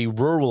is a very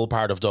rural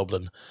part of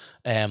Dublin,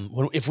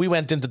 if we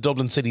went into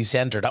Dublin city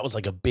centre, that was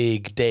like a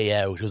big day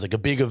out. It was like a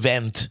big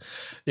event.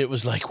 It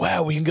was like,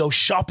 wow, we can go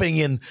shopping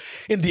in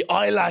the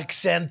ILAC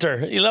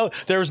centre.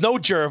 There was no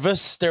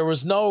Jervis. There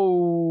was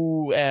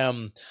no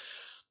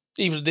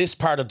even this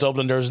part of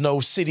Dublin. There was no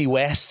City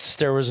West.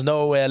 There was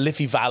no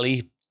Liffey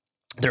Valley.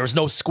 There was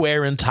no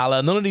Square in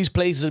Tala. None of these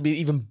places had been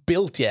even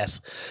built yet.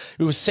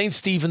 It was St.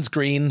 Stephen's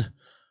Green,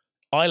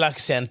 ILAC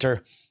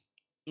centre.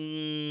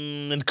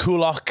 In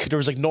Coolock, there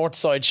was like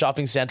Northside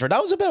Shopping Centre.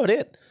 That was about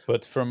it.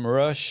 But from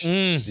Rush,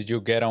 did you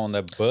get on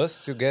a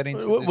bus to get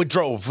into We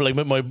drove. Like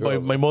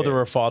my mother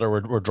or father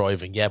were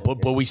driving,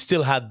 but we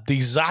still had the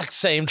exact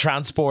same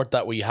transport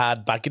that we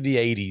had back in the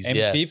 80s.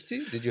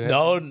 M50? Did you have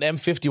No,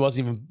 M50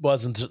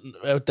 wasn't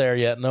out there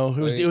yet. No, it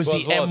was the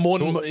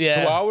M1.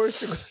 2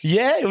 hours?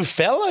 Yeah, it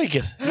felt like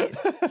it.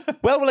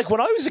 Well, like when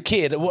I was a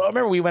kid, I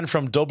remember we went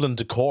from Dublin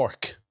to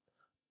Cork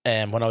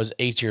when I was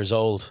 8 years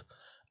old.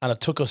 And it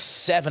took us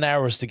 7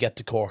 hours to get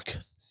to Cork.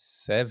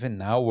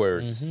 7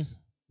 hours? Mm-hmm.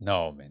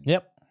 No, man.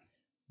 Yep.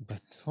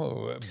 But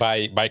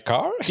by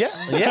car?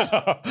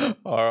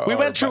 Yeah. We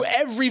went through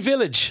every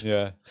village.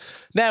 Yeah.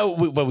 Now,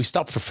 we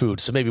stopped for food,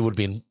 so maybe it would have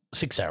been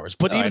 6 hours.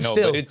 But even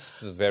still, but it's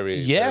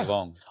very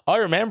long. I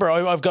remember.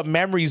 I've got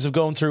memories of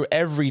going through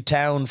every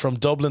town from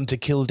Dublin to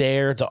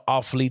Kildare to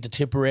Offaly to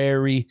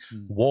Tipperary,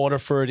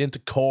 Waterford into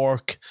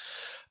Cork.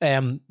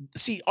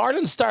 See,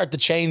 Ireland started to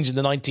change in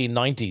the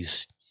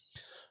 1990s.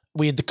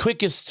 We had the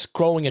quickest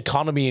growing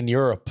economy in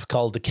Europe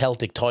called the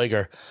Celtic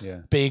Tiger.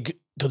 Yeah. Big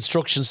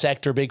construction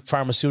sector, big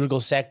pharmaceutical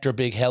sector,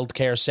 big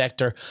healthcare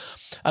sector.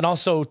 And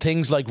also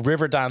things like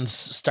Riverdance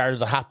started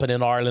to happen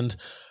in Ireland.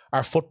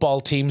 Our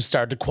football teams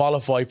started to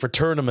qualify for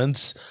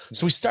tournaments.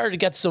 So we started to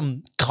get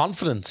some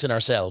confidence in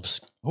ourselves.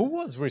 Who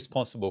was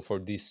responsible for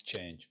this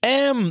change?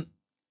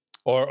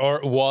 Or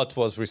what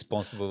was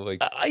responsible?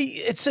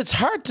 It's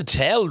hard to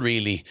tell,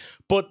 really.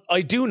 But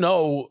I do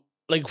know,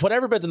 like,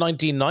 whatever about the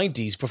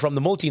 1990s, but from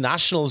the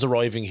multinationals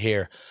arriving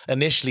here,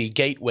 initially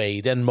Gateway,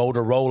 then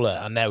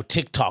Motorola, and now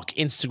TikTok,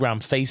 Instagram,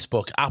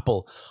 Facebook,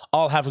 Apple,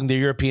 all having their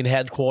European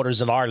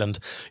headquarters in Ireland,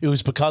 it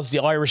was because the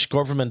Irish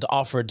government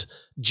offered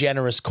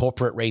generous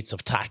corporate rates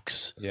of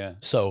tax. Yeah.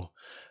 So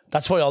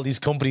that's why all these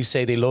companies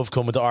say they love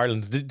coming to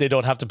Ireland. They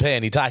don't have to pay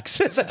any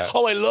tax.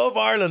 Oh, I love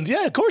Ireland.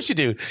 Yeah, of course you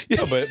do.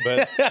 No, but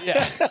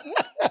yeah.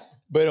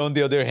 But on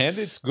the other hand,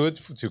 it's good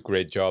to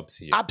create jobs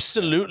here.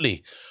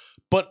 Absolutely.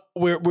 But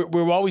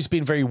we've always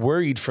been very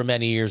worried for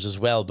many years as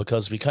well,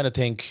 because we kind of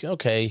think,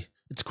 okay,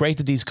 it's great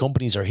that these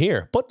companies are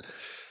here, but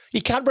you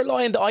can't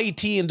rely on the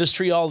IT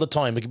industry all the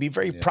time. It can be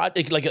very like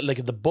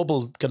the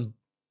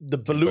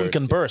balloon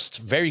can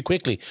burst very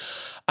quickly.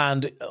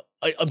 And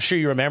I'm sure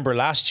you remember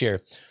last year,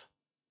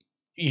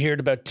 you heard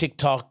about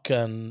TikTok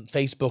and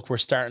Facebook were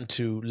starting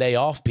to lay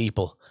off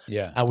people.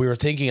 Yeah. And we were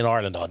thinking in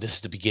Ireland, oh, this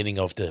is the beginning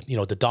of the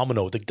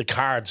domino, the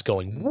cards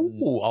going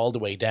all the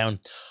way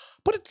down.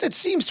 But it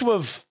seems to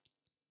have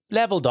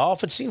leveled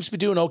off. It seems to be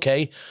doing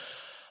okay.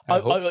 I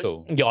hope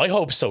so. Yeah, I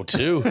hope so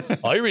too.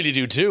 I really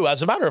do too.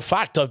 As a matter of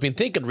fact, I've been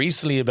thinking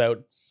recently about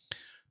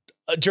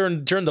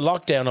during the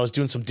lockdown, I was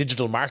doing some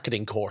digital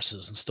marketing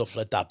courses and stuff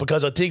like that,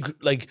 because I think,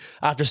 like,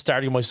 after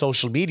starting my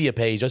social media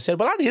page, I said,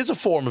 well, that is a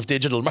form of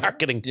digital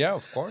marketing. Yeah,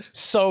 of course.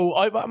 So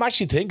I'm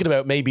actually thinking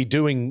about maybe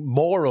doing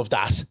more of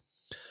that.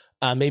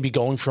 And maybe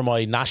going for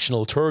my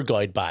national tour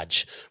guide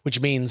badge, which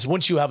means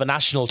once you have a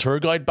national tour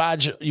guide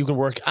badge, you can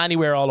work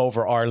anywhere all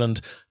over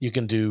Ireland. You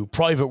can do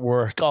private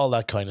work, all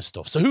that kind of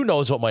stuff. So who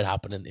knows what might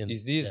happen in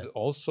is this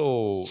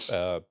also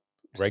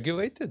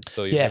regulated?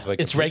 So you have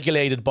it's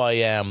regulated by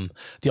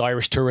the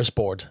Irish Tourist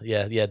Board.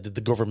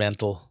 The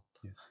governmental.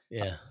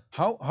 Yeah.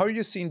 How are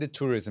you seeing the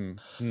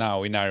tourism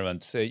now in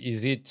Ireland? So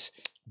is it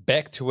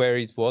back to where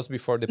it was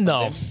before the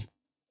pandemic?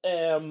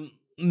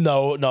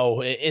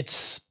 No.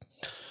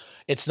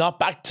 It's not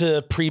back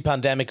to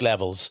pre-pandemic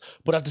levels,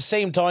 but at the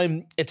same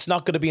time, it's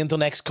not going to be until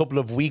the next couple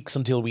of weeks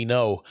until we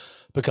know,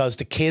 because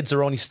the kids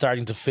are only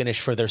starting to finish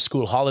for their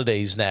school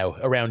holidays now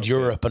around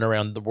Europe and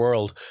around the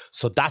world.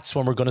 So that's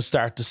when we're going to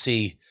start to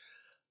see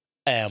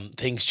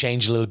things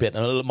change a little bit,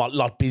 and a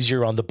lot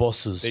busier on the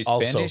buses.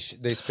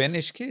 The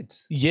Spanish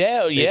kids.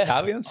 Yeah. The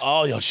Italians.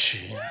 Oh, yeah.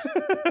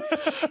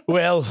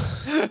 Well,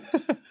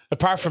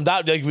 apart from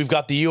that, like we've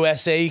got the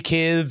USA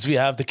kids, we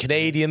have the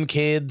Canadian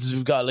kids,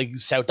 we've got like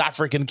South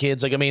African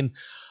kids. Like, I mean,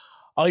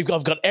 I've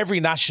got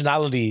every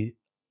nationality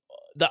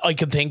that I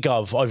can think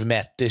of I've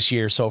met this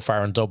year so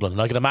far in Dublin.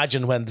 And I can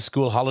imagine when the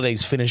school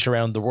holidays finish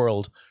around the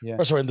world,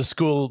 or sorry, when the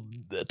school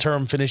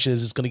term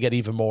finishes, it's going to get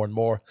even more and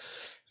more.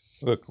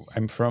 Look,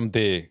 I'm from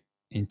the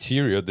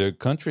interior, the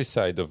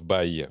countryside of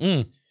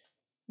Bahia.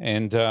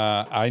 And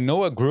I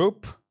know a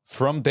group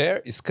from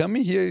there is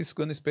coming here, is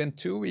going to spend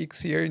 2 weeks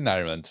here in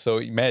Ireland. So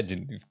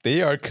imagine if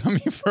they are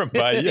coming from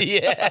Bahia.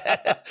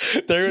 Yeah.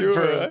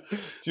 They're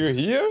to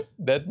here,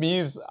 that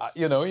means,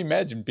 you know,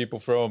 imagine people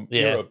from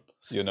Europe.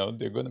 You know,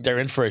 they're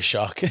in for a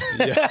shock.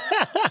 Yeah.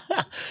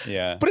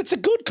 Yeah. But it's a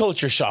good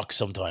culture shock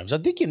sometimes. I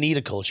think you need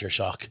a culture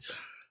shock.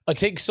 I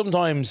think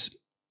sometimes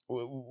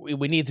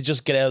we need to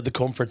just get out of the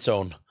comfort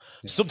zone.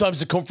 Yeah. Sometimes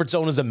the comfort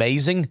zone is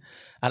amazing.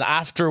 And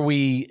after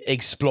we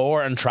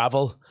explore and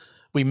travel,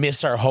 we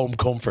miss our home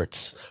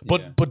comforts.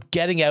 But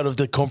getting out of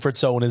the comfort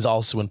zone is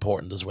also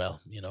important as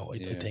well. You know,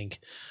 I think.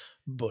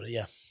 But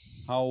yeah.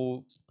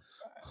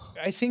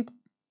 I think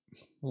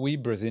we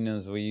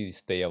Brazilians, we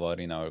stay a lot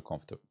in our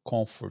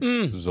comfort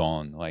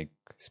zone, like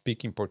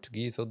speaking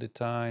Portuguese all the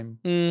time,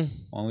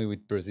 only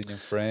with Brazilian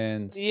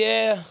friends.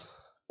 Yeah.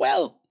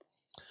 Well,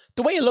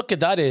 the way you look at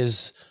that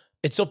is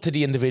it's up to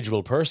the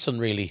individual person,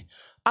 really.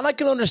 And I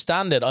can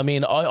understand it. I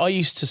mean, I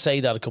used to say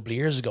that a couple of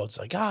years ago. It's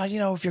like, you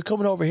know, if you're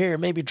coming over here,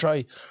 maybe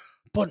try.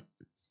 But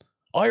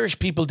Irish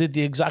people did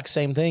the exact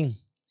same thing.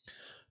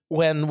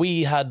 When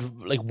we had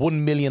like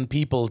 1 million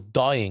people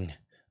dying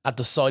at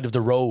the side of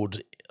the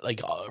road,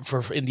 like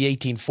in the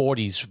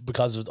 1840s,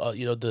 because of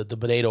you know, the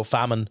potato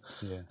famine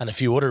and a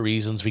few other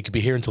reasons. We could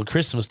be here until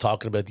Christmas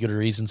talking about the other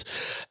reasons.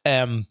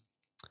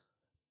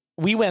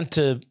 We went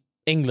to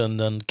England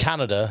and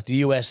Canada, the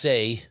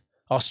USA,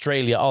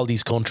 Australia, all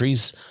these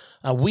countries,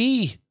 and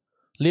we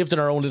lived in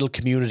our own little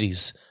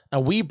communities,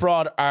 and we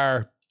brought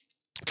our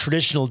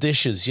traditional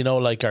dishes, you know,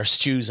 like our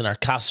stews and our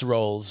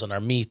casseroles and our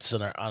meats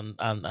and our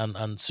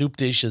and soup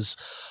dishes,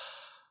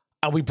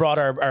 and we brought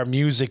our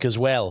music as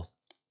well.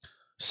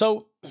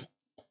 So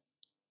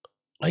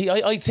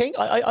I think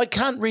I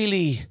can't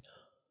really.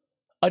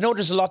 I know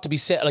there's a lot to be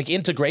said. Like,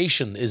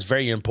 integration is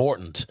very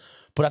important,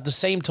 but at the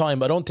same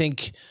time, I don't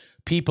think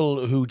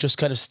people who just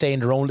kind of stay in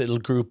their own little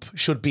group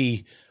should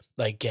be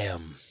like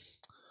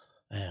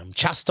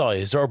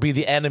chastised or be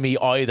the enemy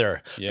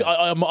either. Yeah.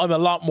 I'm a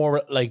lot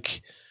more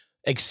like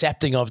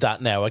accepting of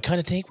that now. I kind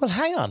of think, well,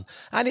 hang on,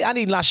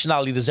 any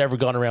nationality that's ever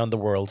gone around the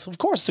world, of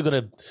course they're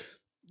going to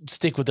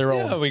stick with their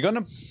own. Yeah, we're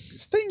gonna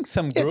stay in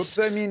some groups.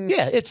 I mean,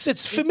 yeah,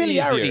 it's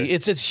familiarity.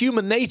 It's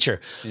human nature.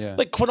 Yeah.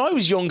 Like when I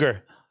was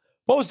younger,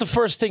 what was the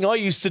first thing I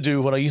used to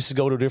do when I used to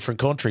go to a different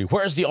country?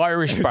 Where's the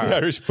Irish bar? The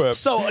Irish pub.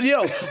 So, you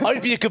know,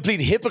 I'd be a complete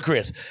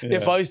hypocrite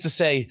if I was to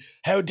say,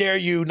 how dare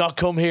you not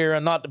come here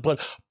and not,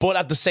 but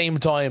at the same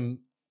time,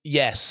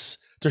 yes,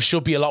 there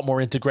should be a lot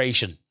more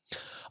integration.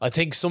 I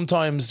think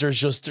sometimes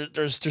there's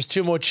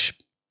too much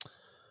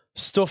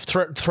stuff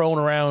thrown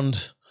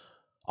around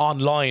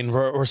online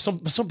where some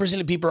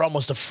Brazilian people are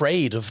almost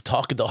afraid of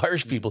talking to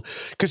Irish people,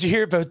 because you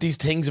hear about these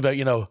things about,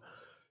 you know,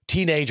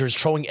 teenagers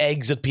throwing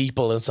eggs at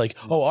people, and it's like,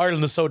 oh,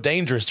 Ireland is so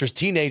dangerous, there's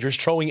teenagers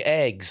throwing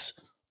eggs.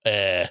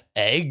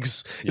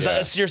 Eggs? Is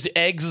that seriously,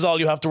 eggs is all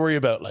you have to worry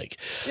about? Like,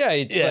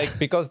 it's like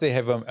because they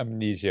have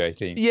amnesia, I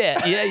think.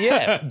 Yeah.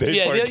 They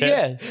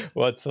forget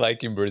what's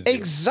like in Brazil.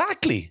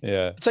 Exactly.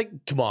 Yeah. It's like,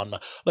 come on,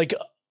 like.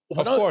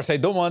 Of course, I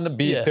don't want to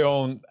be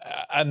thrown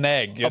an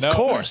egg, you know? Of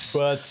course.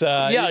 But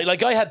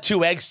like I had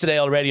 2 eggs today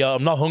already.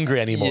 I'm not hungry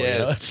anymore. Yes.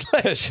 You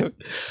know? It's like,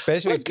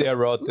 especially if they're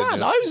rotten.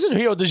 Man, I was in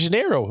Rio de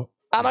Janeiro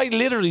and I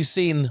literally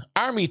seen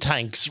army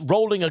tanks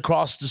rolling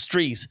across the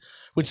street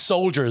with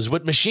soldiers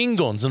with machine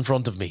guns in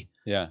front of me.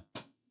 Yeah.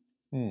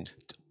 I'm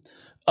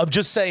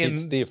just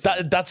saying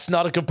that's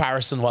not a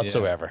comparison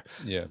whatsoever.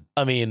 Yeah.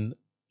 I mean,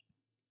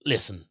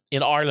 listen,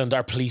 in Ireland,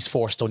 our police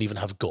force don't even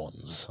have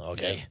guns,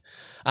 okay? Yeah.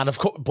 And of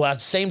course, but at the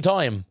same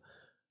time,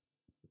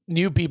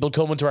 new people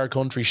coming to our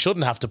country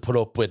shouldn't have to put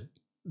up with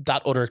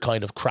that other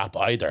kind of crap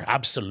either.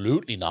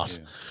 Absolutely not.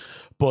 Yeah.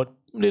 But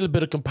a little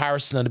bit of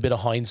comparison and a bit of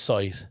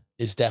hindsight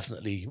is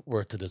definitely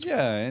worth it as well.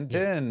 Yeah, and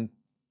then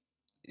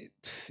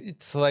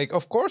it's like,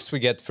 of course we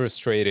get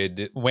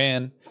frustrated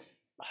when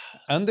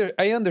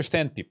I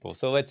understand people.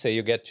 So let's say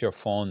you get your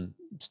phone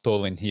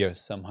stolen here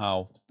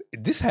somehow.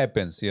 This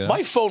happens, you know.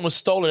 My phone was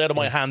stolen out of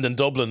my hand in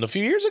Dublin a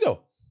few years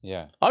ago.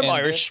 Yeah. I'm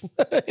Irish.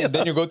 And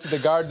then you go to the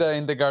Garda,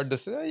 and the Garda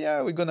says, oh,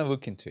 yeah, we're going to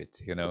look into it,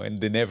 you know, and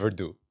they never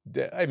do.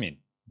 I mean,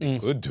 they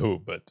could do,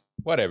 but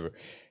whatever.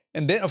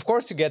 And then, of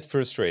course, you get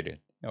frustrated.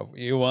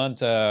 You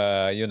want,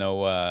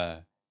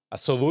 a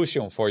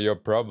solution for your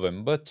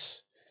problem,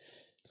 but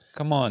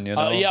come on, you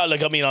know.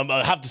 Like, I mean,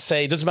 I have to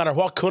say, it doesn't matter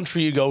what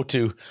country you go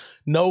to,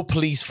 no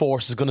police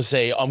force is going to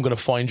say, I'm going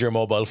to find your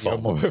mobile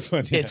phone.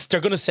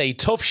 They're going to say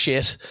tough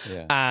shit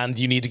and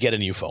you need to get a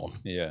new phone.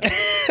 Yeah.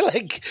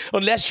 Like,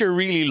 unless you're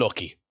really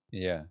lucky.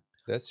 Yeah,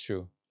 that's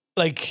true.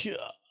 Like,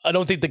 I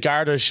don't think the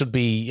Garda should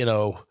be, you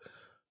know,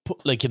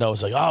 like, you know,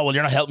 it's like, oh, well,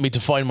 you're not helping me to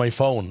find my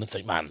phone. It's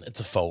like, man, it's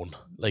a phone.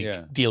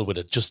 Like, deal with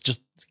it. Just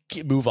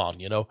move on,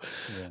 you know?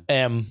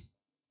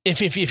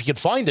 If you could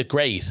find it,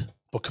 great.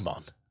 But come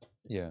on.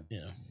 Yeah.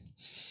 You know?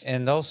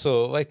 And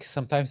also, like,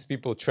 sometimes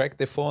people track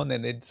the phone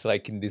and it's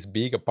like in this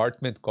big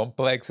apartment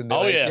complex. And they're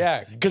like,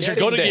 yeah. Because you're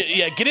going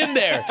to get in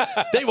there.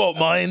 They won't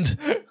mind.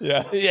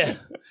 Yeah.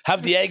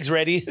 Have the eggs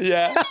ready.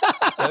 Yeah.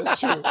 That's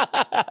true.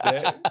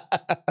 Yeah.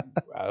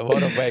 A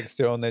lot of eggs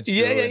thrown at you.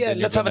 Yeah.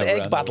 Let's have an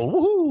egg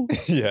battle. Woohoo.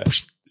 Yeah.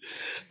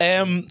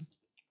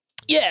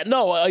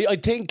 I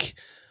think...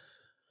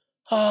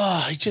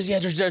 I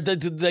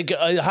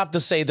have to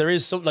say there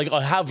is some, like,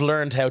 I have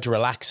learned how to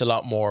relax a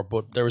lot more,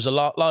 but there was a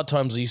lot of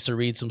times I used to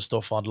read some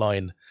stuff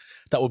online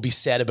that would be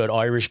said about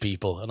Irish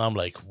people, and I'm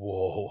like,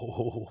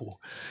 whoa.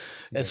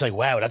 It's like,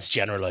 wow, that's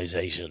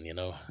generalization, you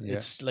know.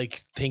 It's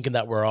like thinking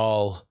that we're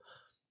all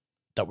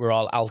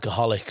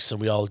alcoholics and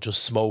we all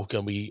just smoke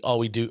and all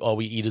we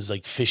eat is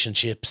like fish and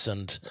chips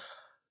and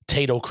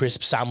Tato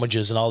crisp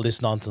sandwiches and all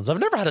this nonsense. I've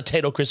never had a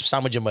Tato crisp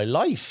sandwich in my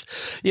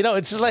life. You know,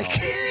 it's like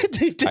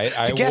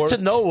to get to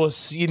know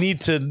us, you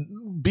need to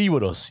be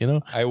with us, you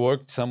know. I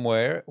worked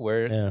somewhere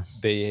where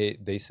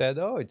they said,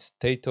 oh, it's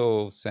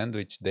Tato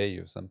sandwich day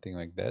or something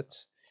like that.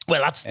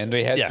 Well, and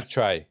we had to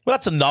try. Well,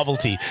 that's a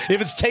novelty. If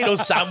it's Tato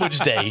sandwich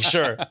day,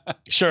 sure.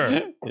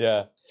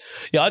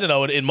 Yeah, I don't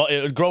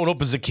know. Growing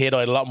up as a kid,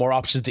 I had a lot more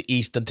options to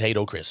eat than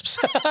Tato crisps.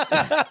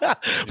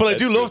 But I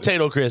do love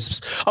Tato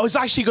crisps. I was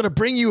actually going to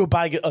bring you a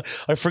bag.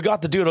 I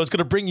forgot to do it. I was going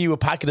to bring you a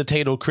packet of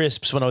Tato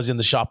crisps when I was in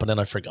the shop, and then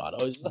I forgot.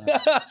 I was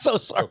so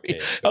sorry. Okay.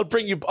 I'll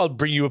bring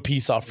you a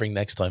peace offering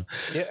next time.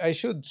 Yeah, I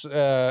should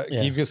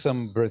give you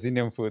some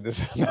Brazilian food.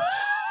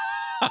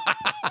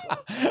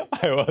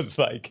 I was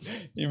like,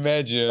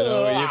 imagine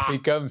if he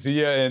comes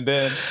here and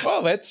then,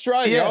 let's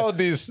try all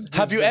these.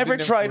 Have you ever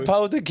tried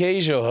pão de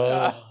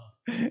queijo?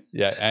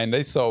 Yeah, and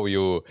I saw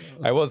you.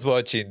 I was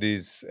watching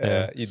these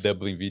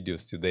e-Dublin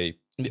videos today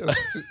to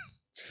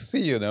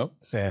see, you know.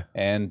 Yeah.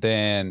 And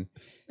then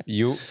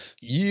you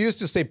used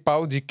to say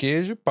pão de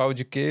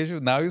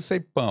queijo. Now you say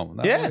pão.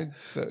 Now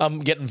I'm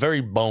getting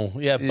very pão.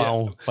 Yeah,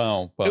 pão.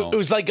 Pão. It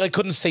was like I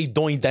couldn't say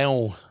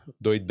doidão.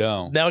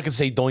 Doidão. Now I can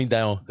say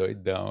doidão.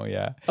 Doidão,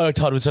 yeah. I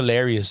thought it was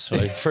hilarious.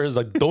 Like first,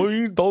 like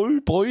doi.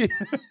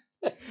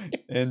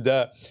 And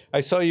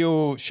I saw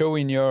you show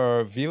in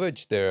your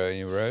village there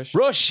in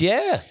Rush.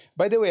 Yeah.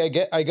 By the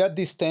way, I got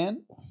this stand.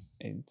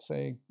 It's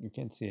like you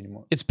can't see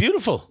anymore. It's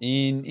beautiful.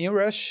 In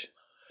Rush.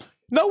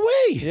 No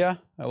way. Yeah,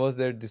 I was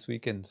there this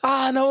weekend.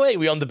 No way.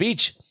 We on the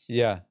beach.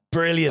 Yeah.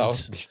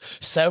 Brilliant.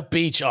 South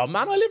Beach. Oh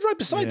man, I live right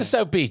beside the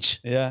South Beach.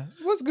 Yeah,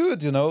 it was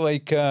good. You know,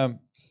 like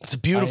it's a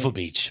beautiful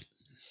beach.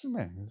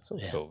 Man, so.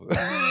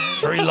 It's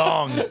very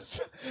long.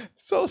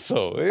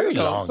 Very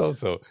long.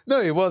 So.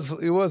 No, it was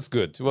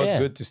good. It was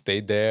good to stay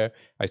there.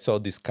 I saw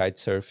this kite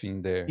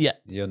surfing there. Yeah.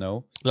 You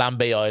know.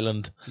 Lambay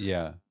Island.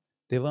 Yeah.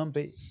 The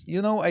Lambay.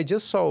 You know, I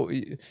just saw.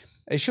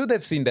 I should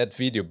have seen that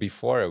video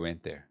before I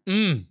went there.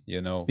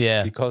 You know.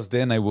 Yeah. Because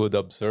then I would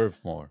observe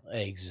more.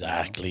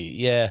 Exactly.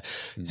 Yeah.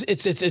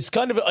 It's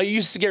kind of. I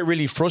used to get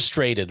really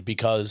frustrated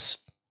because.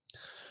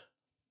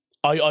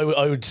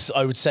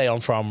 I would say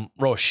I'm from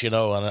Rush, you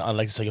know, and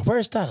like, it's like,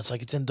 where's that? It's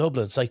like, it's in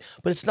Dublin. It's like,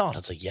 but it's not.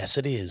 It's like, yes,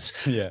 it is.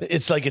 Yeah.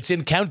 It's like, it's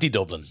in County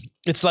Dublin.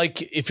 It's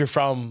like if you're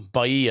from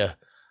Bahia,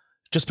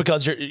 just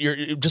because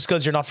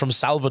you're not from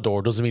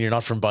Salvador doesn't mean you're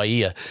not from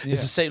Bahia. Yeah.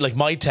 It's the same. Like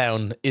my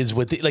town is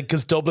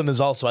because Dublin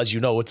is also, as you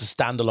know, it's a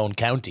standalone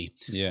county.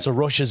 Yeah. So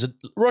Rush is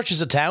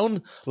a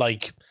town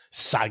like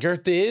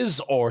Sagart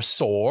is, or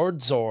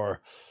Swords, or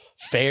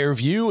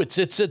Fairview. It's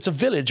a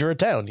village or a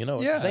town, you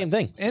know. It's the same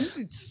thing. And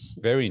it's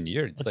very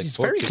near. It's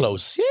very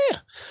close. Yeah.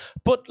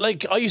 But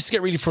like I used to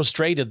get really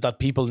frustrated that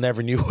people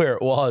never knew where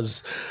it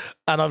was.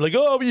 And I'm like,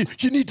 oh,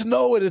 you need to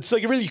know it. It's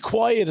like really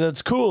quiet and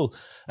it's cool.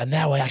 And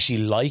now I actually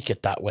like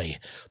it that way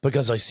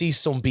because I see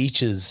some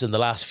beaches in the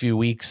last few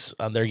weeks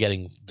and they're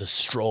getting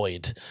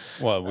destroyed.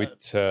 Well,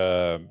 with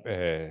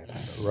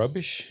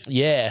rubbish?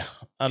 Yeah.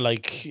 And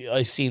like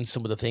I seen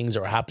some of the things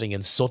that were happening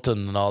in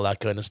Sutton and all that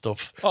kind of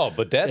stuff. Oh,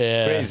 but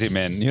that's crazy,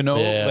 man. You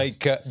know, like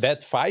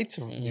that fight.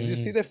 Did you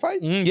see the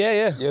fight?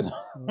 Yeah. You know,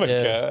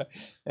 like,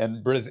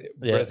 and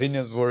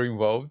Brazilians were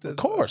involved. Of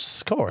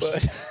course.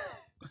 But,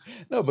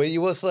 no, but it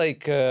was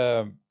like,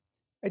 I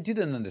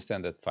didn't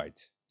understand that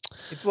fight.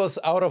 It was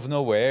out of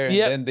nowhere. And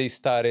then they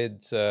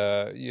started,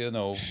 you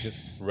know,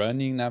 just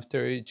running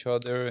after each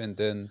other. And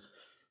then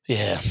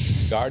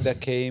Garda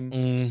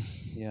came.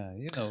 Yeah,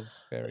 you know.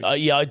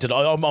 I did.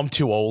 I'm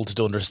too old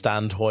to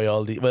understand why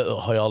all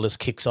this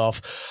kicks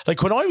off.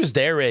 Like when I was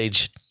their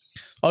age,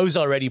 I was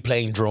already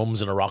playing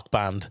drums in a rock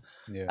band.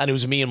 Yeah. And it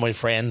was me and my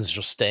friends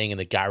just staying in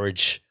the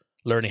garage,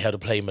 learning how to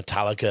play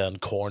Metallica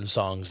and Korn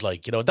songs.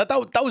 Like, you know, that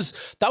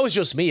was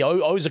just me. I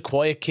was a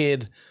quiet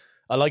kid.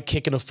 I like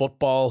kicking a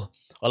football.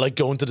 I like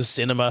going to the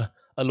cinema.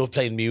 I love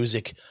playing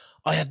music.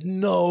 I had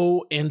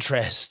no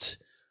interest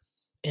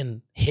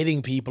in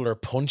hitting people or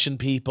punching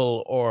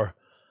people, or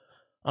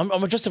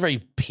I'm just a very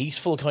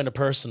peaceful kind of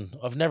person.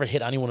 I've never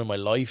hit anyone in my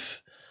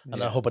life,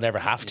 and I hope I never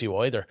have to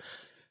either.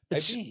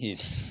 I've been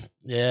hit.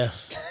 Yeah,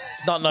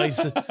 it's not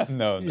nice.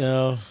 No, no.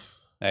 No.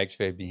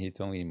 Actually, I've been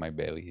hit only in my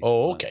belly.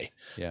 Oh, once. okay.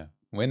 Yeah,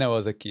 when I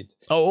was a kid.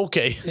 Oh,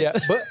 okay. Yeah,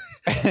 but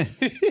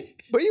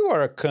but you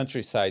are a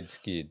countryside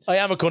kid. I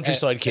am a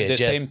countryside kid. At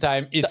the same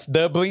time, it's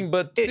Dublin,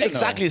 but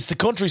exactly, it's the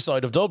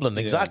countryside of Dublin.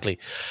 Exactly.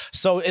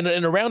 So in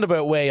a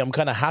roundabout way, I'm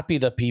kind of happy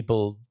that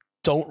people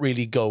don't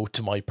really go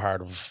to my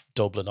part of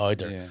Dublin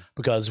either,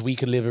 because we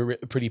can live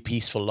a pretty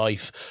peaceful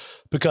life.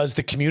 Because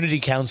the community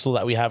council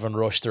that we have in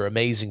Rush, they're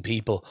amazing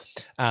people,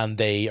 and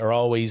they are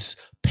always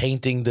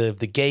painting the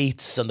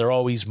gates, and they're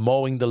always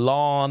mowing the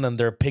lawn, and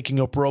they're picking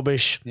up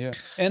rubbish. Yeah,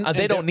 and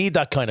they don't need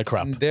that kind of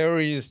crap. There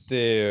is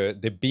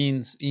the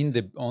bins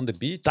on the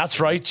beach. That's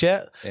right.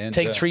 Yeah, and,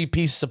 take 3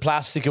 pieces of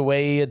plastic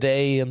away a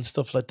day and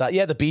stuff like that.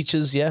 Yeah, the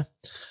beaches. Yeah.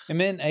 I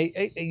mean, I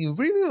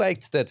really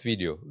liked that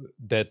video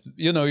that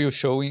you're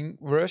showing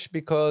Rush,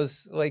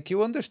 because like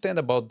you understand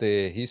about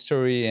the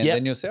history, and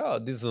then you say, oh,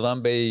 this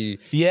Lambe.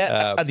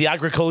 Yeah, and the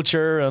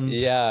agriculture, and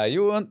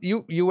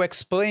you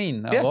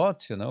explain a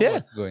lot,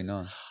 what's going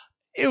on.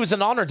 It was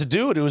an honor to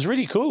do it. It was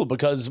really cool,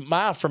 because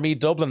Ma, for me,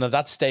 Dublin at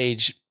that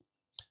stage,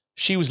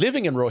 she was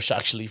living in Rush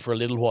actually for a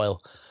little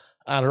while,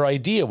 and her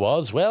idea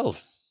was, well,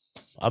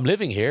 I'm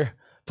living here,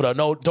 but I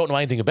don't know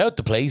anything about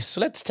the place,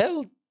 so let's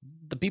tell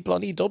the people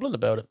on Dublin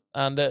about it.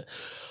 And it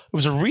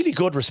was a really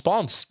good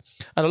response,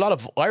 and a lot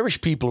of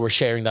Irish people were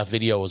sharing that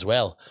video as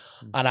well.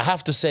 And I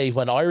have to say,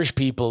 when Irish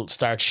people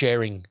start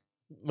sharing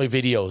my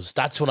videos,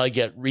 that's when I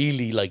get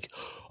really like,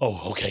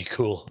 oh, okay,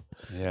 cool.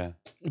 Yeah.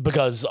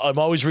 Because I'm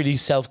always really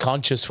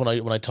self-conscious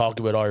when I talk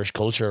about Irish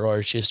culture or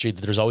Irish history,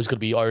 that there's always going to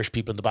be Irish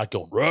people in the back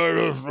going,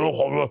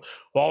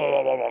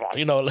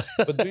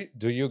 But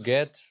do you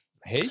get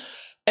hate?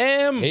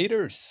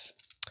 Haters?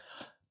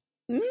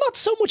 Not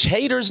so much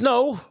haters,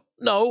 no.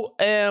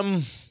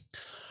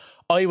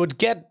 I would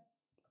get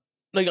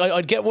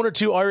I'd get 1 or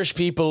 2 Irish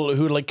people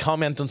who like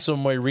comment on some of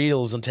my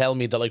reels and tell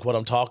me that like what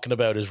I'm talking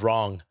about is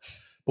wrong.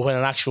 But when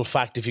in actual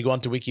fact, if you go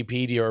onto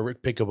Wikipedia or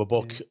pick up a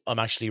book, I'm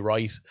actually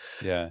right.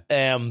 Yeah.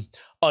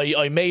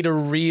 I made a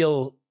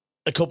reel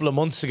a couple of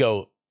months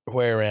ago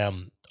where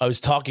I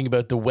was talking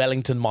about the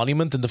Wellington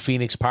Monument in the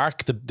Phoenix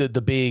Park,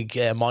 the big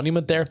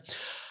monument there.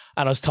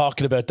 And I was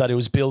talking about that it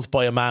was built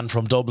by a man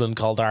from Dublin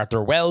called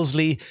Arthur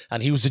Wellesley,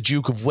 and he was the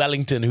Duke of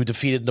Wellington who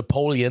defeated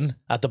Napoleon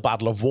at the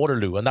Battle of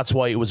Waterloo, and that's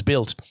why it was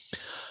built.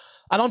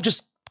 And I'm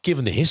just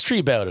giving the history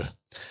about it.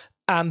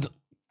 And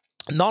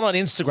not on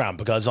Instagram,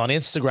 because on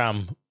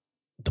Instagram,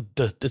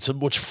 it's a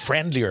much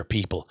friendlier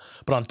people.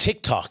 But on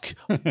TikTok,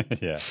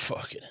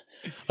 fuck it.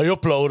 I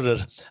uploaded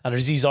it, and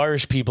there's these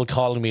Irish people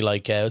calling me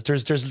like,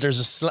 there's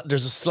a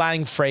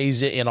slang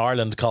phrase in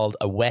Ireland called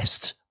a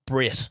West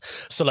Brit.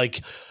 So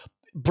like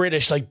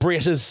British, like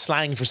Brit is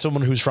slang for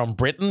someone who's from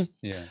Britain.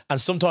 Yeah. And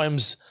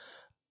sometimes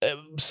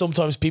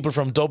people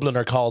from Dublin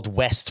are called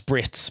West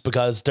Brits,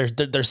 because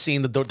they're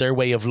seeing that their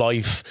way of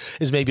life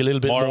is maybe a little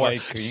bit more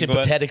like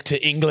sympathetic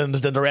to England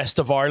than the rest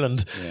of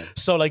Ireland. Yeah.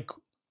 So like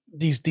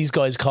these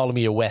guys calling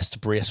me a West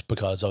Brit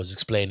because I was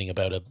explaining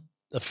about a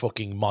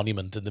fucking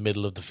monument in the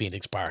middle of the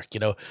Phoenix Park,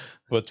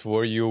 But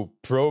were you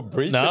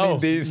pro-Britain? No, in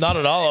this? not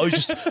at all. I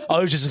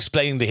was just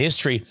explaining the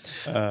history.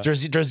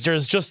 There's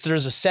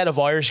a set of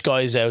Irish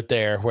guys out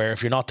there where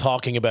if you're not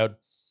talking about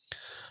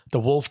the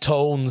Wolf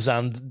Tones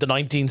and the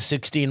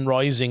 1916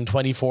 Rising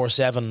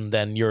 24/7,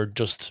 then you're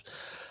just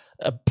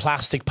a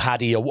plastic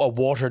paddy, a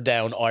watered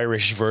down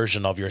Irish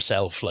version of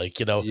yourself,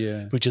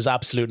 which is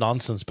absolute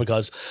nonsense,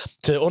 because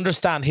to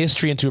understand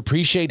history and to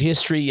appreciate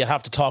history, you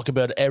have to talk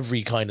about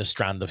every kind of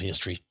strand of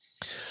history.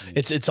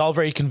 It's all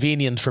very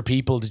convenient for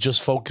people to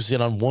just focus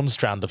in on one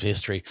strand of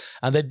history,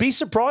 and they'd be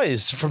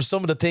surprised from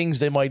some of the things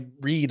they might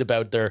read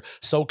about their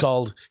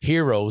so-called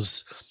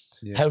heroes,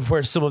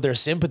 where some of their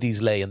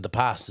sympathies lay in the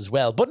past as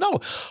well. But no,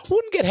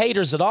 wouldn't get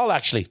haters at all,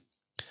 actually.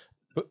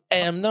 But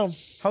no.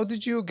 How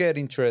did you get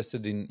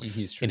interested in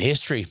history? In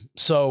history.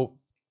 So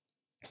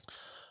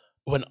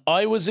when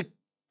I was a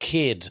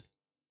kid,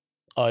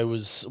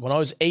 when I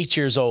was 8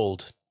 years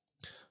old,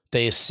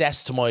 they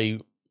assessed my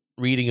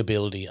reading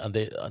ability,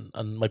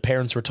 and my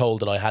parents were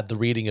told that I had the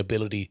reading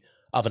ability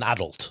of an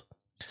adult.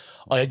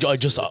 I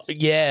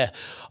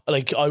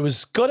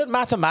was good at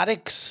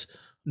mathematics,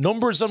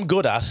 numbers I'm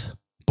good at,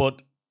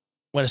 but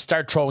when I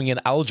start throwing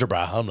in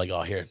algebra, I'm like,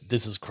 oh, here,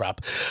 this is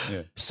crap.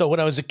 Yeah. So when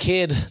I was a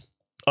kid,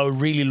 I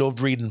really loved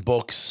reading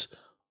books.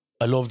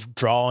 I loved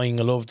drawing.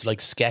 I loved like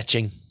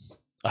sketching.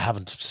 I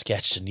haven't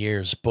sketched in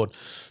years, but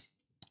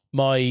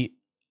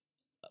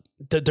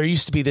there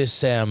used to be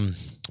this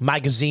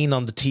magazine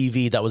on the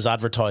TV that was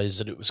advertised,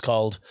 and it was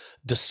called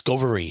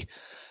Discovery.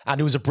 And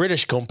it was a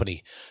British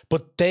company,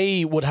 but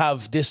they would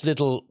have this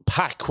little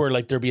pack where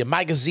like there'd be a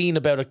magazine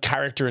about a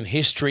character in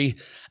history,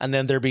 and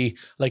then there'd be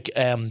like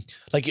if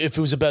it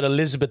was about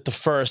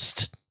Elizabeth I,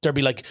 there'd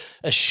be like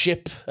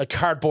a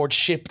cardboard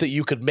ship that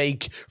you could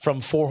make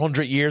from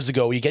 400 years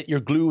ago. You get your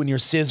glue and your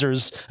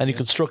scissors and you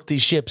construct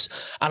these ships.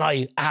 And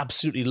I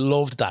absolutely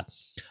loved that.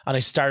 And I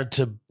started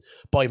to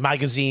buy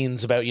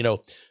magazines about,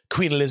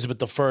 Queen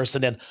Elizabeth I,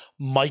 and then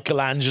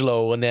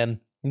Michelangelo, and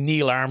then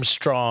Neil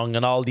Armstrong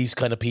and all these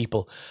kind of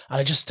people. And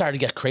I just started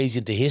to get crazy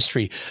into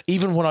history.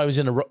 Even when I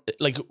was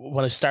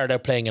when I started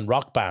out playing in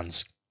rock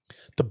bands,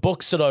 the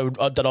books that I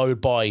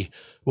would buy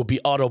would be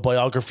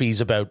autobiographies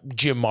about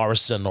Jim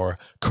Morrison or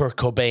Kurt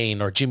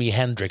Cobain or Jimi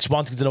Hendrix,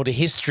 wanting to know the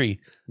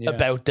history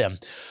about them.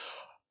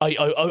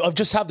 I've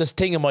just have this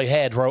thing in my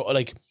head where,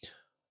 like,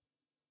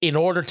 in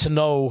order to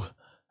know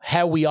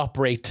how we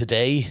operate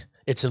today,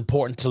 it's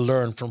important to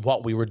learn from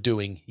what we were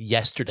doing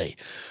yesterday.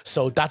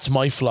 So that's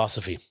my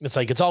philosophy. It's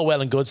like, it's all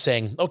well and good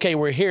saying, okay,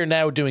 we're here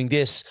now doing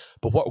this,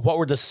 but what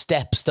were the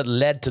steps that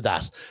led to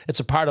that? It's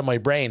a part of my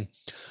brain.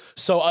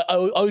 So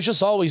I was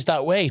just always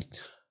that way.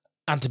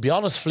 And to be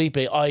honest, Felipe,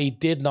 I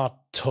did not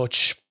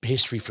touch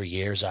history for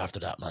years after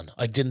that, man.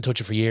 I didn't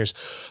touch it for years.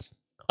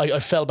 I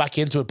fell back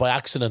into it by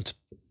accident.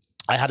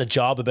 I had a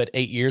job about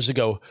 8 years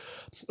ago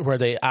where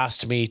they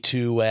asked me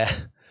to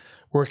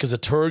work as a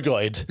tour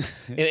guide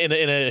in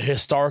a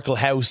historical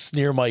house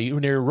near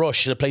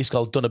Rush, in a place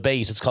called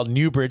Donabate. It's called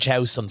Newbridge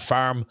House and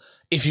Farm.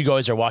 If you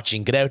guys are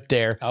watching, get out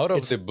there. Out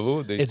of the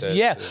blue, they said.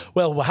 Yeah.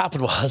 Well, what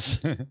happened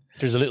was,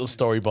 there's a little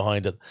story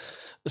behind it.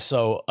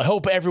 So I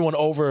hope everyone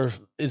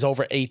is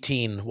over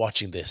 18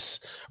 watching this.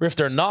 Or if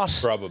they're not,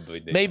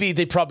 probably maybe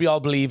they probably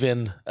all believe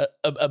in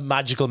a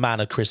magical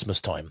man at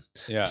Christmas time.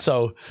 Yeah.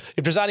 So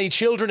if there's any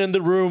children in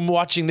the room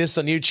watching this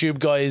on YouTube,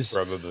 guys,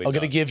 probably I'm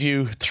going to give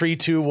you 3,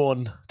 2,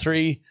 1.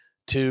 3,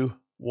 2,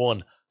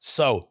 1.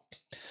 So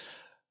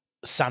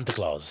Santa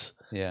Claus.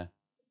 Yeah.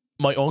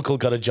 My uncle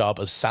got a job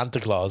as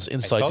Santa Claus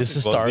inside this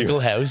historical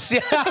house.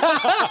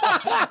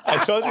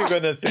 I thought you were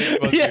going to say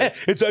it was you.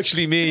 It's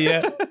actually me,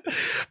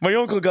 My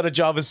uncle got a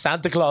job as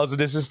Santa Claus in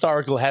this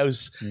historical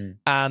house.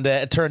 And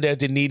it turned out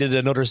they needed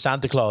another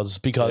Santa Claus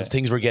because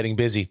things were getting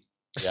busy.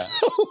 Yeah.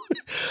 So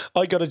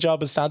I got a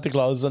job as Santa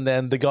Claus, and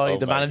then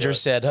the manager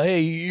said,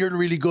 "Hey, you're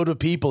really good with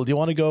people. Do you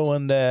want to go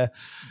and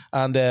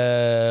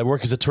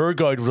work as a tour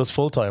guide with us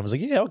full time?" I was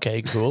like, "Yeah,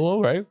 okay, cool,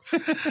 all right."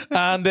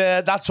 And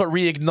that's what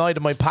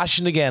reignited my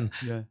passion again.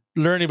 Yeah.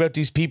 Learning about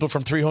these people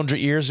from 300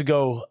 years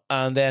ago,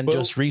 and then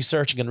just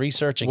researching.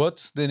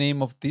 What's the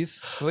name of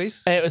this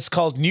place? It's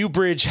called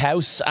Newbridge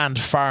House and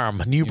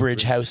Farm.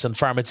 Newbridge House and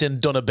Farm. It's in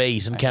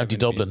Donabate in County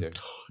Dublin.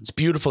 It's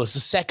beautiful. It's the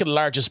second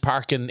largest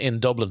park in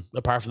Dublin,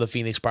 apart from the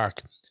Phoenix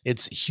Park.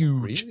 It's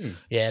huge. Really?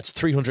 Yeah, it's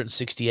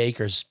 360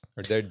 acres.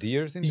 Are there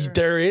deers in there?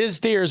 There is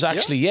deers,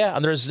 actually, yeah.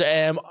 And there's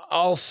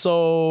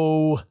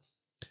also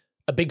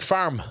a big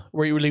farm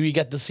where you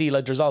get to see,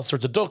 like, there's all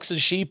sorts of ducks and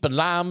sheep and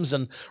lambs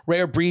and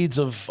rare breeds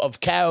of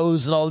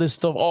cows and all this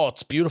stuff. Oh,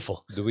 it's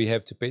beautiful. Do we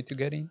have to pay to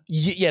get in?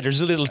 Yeah,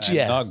 there's a little...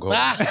 Not going.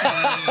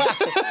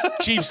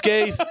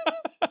 Cheapskate.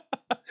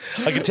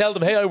 I can tell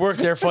them, hey, I worked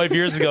there 5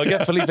 years ago.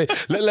 Get Felipe,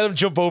 let him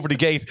jump over the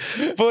gate.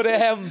 But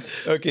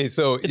okay,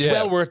 so it's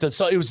well worth it.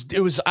 So it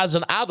was as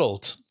an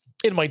adult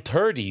in my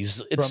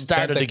 30s, it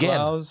started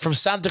again. From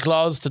Santa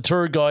Claus to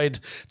tour guide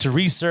to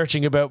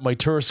researching about my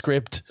tour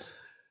script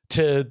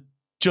to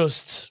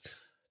just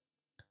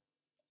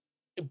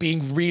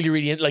being really,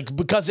 really like,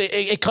 because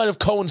it kind of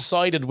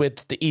coincided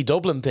with the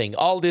E-Dublin thing.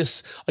 All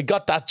this, I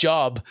got that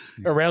job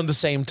around the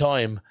same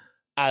time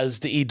as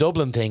the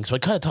E-Dublin thing. So I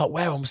kind of thought,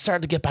 wow, I'm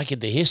starting to get back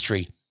into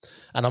history.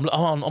 And I'm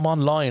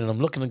online and I'm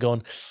looking and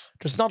going,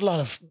 there's not a lot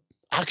of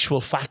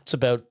actual facts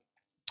about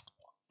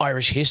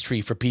Irish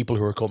history for people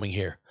who are coming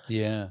here.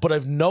 Yeah. But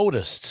I've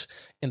noticed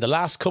in the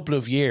last couple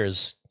of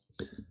years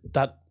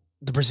that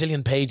the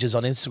Brazilian pages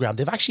on Instagram,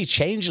 they've actually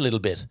changed a little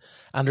bit.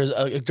 And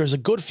there's a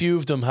good few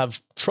of them have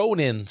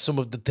thrown in some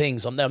of the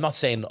things. I'm not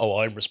saying, oh,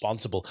 I'm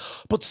responsible,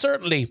 but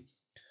certainly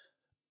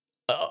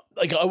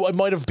like I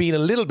might have been a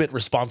little bit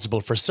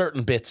responsible for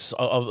certain bits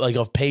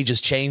of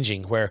pages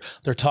changing where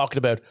they're talking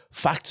about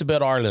facts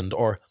about Ireland,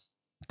 or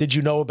did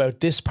you know about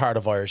this part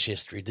of Irish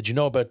history? Did you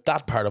know about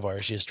that part of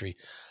Irish history?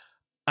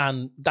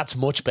 And that's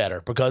much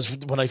better, because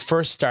when I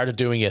first started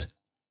doing it,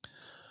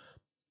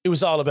 it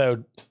was all about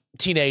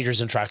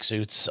teenagers in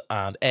tracksuits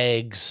and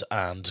eggs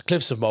and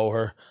Cliffs of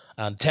Moher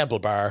and Temple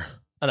Bar,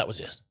 and that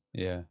was it.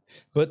 Yeah.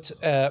 But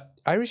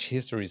Irish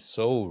history is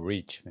so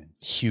rich, man.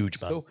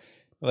 Huge, man. So,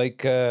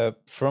 like,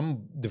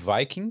 from the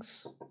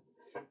Vikings,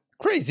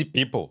 crazy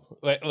people.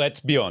 Let's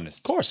be honest.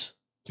 Of course.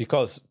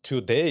 Because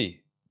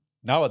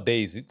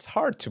nowadays, it's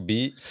hard to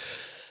be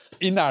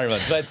in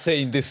Ireland. Let's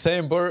say in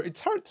December,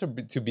 it's hard to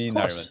be in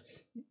Ireland.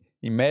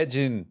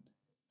 Imagine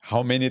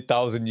how many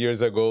thousand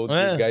years ago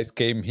these guys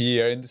came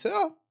here and said,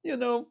 oh,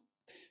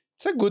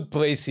 it's a good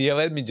place here.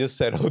 Let me just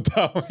settle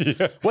down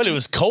here. Well, it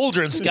was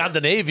colder in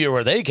Scandinavia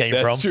where they came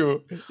from. That's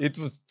true.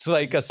 It's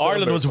like a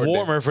Ireland was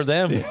warmer for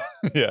them.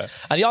 Yeah.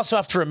 And you also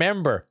have to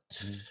remember,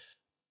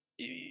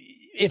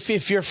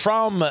 if you're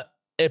from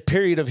a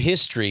period of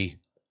history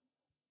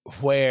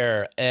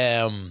where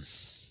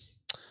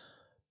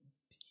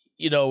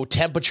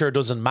temperature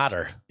doesn't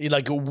matter.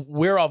 Like,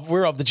 we're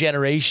of the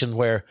generation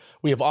where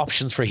we have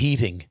options for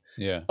heating.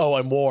 Yeah. Oh,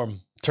 I'm warm,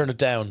 turn it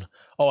down.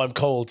 Oh, I'm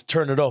cold,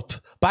 turn it up.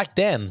 Back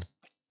then,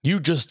 you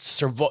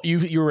just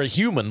you were a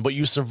human, but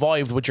you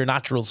survived with your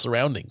natural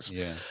surroundings.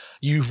 Yeah.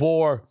 You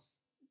wore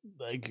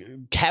like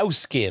cow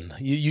skin.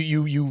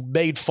 You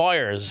made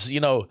fires. You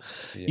know,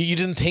 you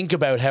didn't think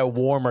about how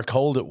warm or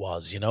cold it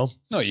was. You know.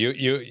 No,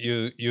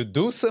 you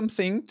do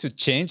something to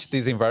change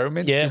this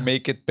environment to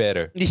make it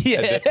better. Yeah,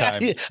 at the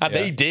time. And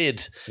they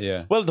did.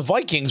 Yeah. Well, the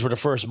Vikings were the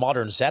first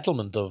modern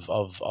settlement of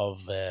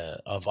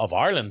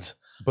Ireland.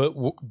 But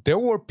there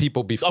were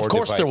people before. Of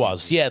course, there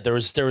was. Yeah, there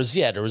was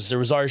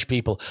Irish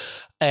people,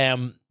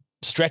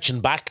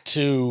 stretching back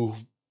to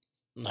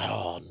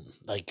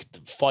like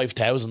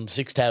 5,000,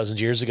 6,000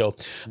 years ago.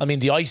 I mean,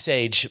 the Ice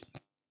Age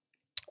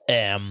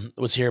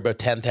was here about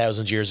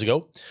 10,000 years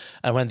ago,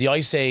 and when the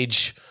Ice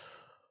Age,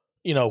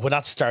 you know, when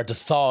that started to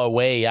thaw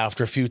away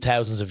after a few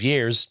thousands of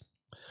years,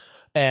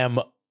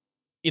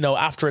 you know,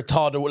 after it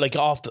thawed, like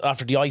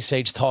after the Ice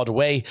Age thawed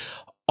away,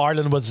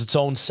 Ireland was its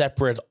own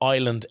separate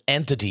island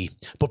entity.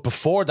 But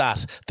before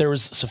that, there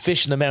was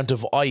sufficient amount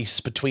of ice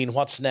between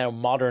what's now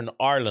modern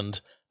Ireland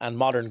and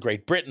modern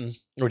Great Britain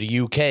or the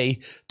UK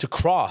to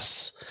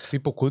cross.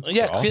 People could cross.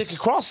 Yeah, they could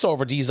cross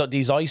over these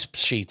ice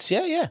sheets.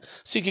 Yeah.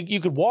 So you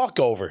could walk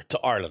over to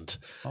Ireland.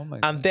 Oh my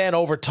God. And then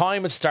over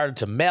time it started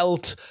to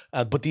melt.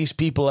 But these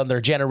people and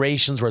their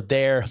generations were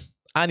there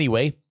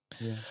anyway.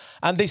 Yeah.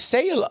 And they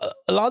say a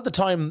lot of the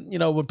time, you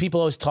know, when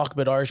people always talk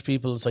about Irish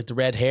people, it's like the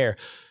red hair.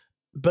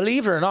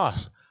 Believe it or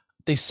not,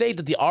 they say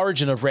that the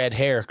origin of red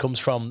hair comes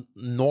from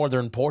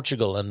northern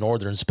Portugal and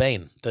northern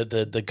Spain,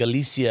 the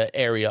Galicia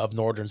area of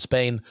northern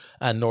Spain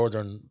and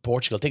northern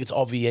Portugal. I think it's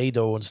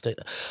Oviedo and state.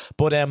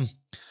 But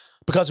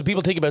because when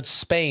people think about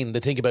Spain, they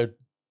think about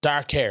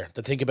dark hair,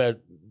 they think about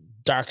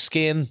dark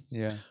skin.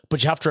 Yeah.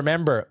 But you have to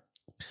remember,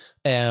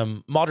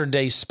 modern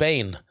day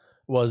Spain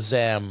was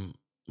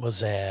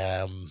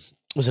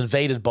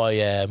invaded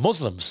by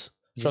Muslims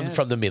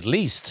from the Middle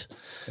East.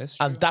 That's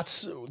true. And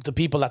that's the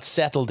people that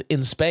settled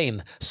in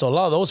Spain. So a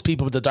lot of those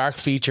people with the dark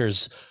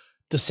features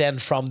descend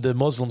from the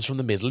Muslims from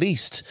the Middle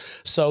East.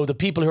 So the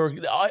people who are,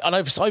 and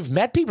I've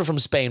met people from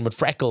Spain with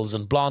freckles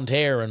and blonde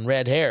hair and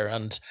red hair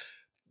and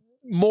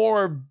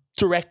more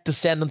direct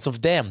descendants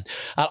of them.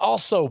 And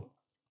also,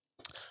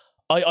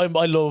 I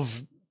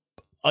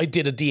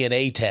did a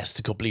DNA test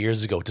a couple of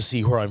years ago to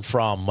see where I'm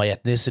from, my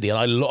ethnicity,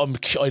 and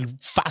I'm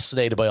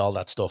fascinated by all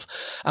that stuff.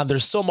 And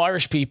there's some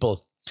Irish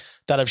people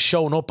that have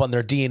shown up on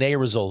their DNA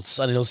results,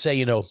 and it'll say,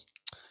 you know,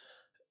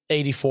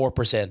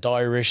 84%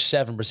 Irish,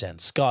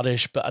 7%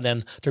 Scottish, and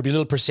then there'll be a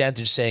little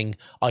percentage saying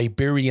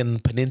Iberian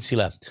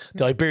Peninsula.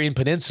 The Iberian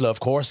Peninsula,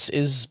 of course,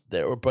 is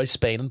there by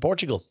Spain and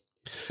Portugal.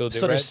 So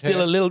there's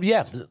still a little,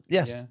 yeah.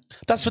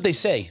 That's what they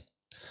say.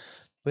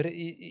 But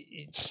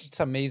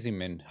it's amazing,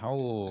 man,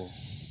 how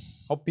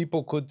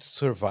people could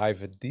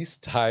survive at this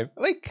time.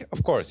 Like,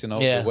 of course, you know,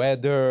 the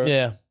weather.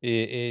 Yeah.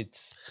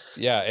 It's,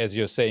 as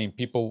you're saying,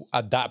 people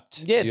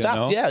adapt. Yeah,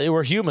 adapt. Yeah, they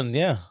were human.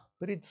 Yeah.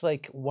 But it's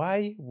like,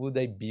 why would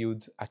I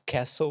build a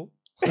castle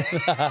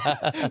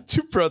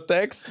to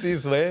protect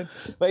this land?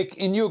 Like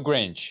in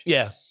Newgrange.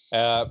 Yeah.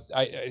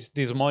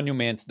 This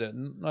monument,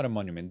 not a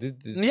monument,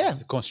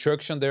 this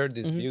construction there,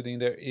 this building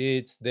there,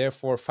 it's there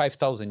for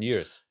 5,000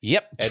 years.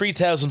 Yep,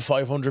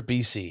 3,500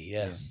 BC.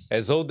 Yeah,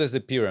 as old as the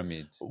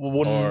pyramids.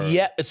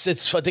 I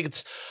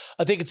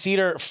think it's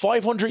either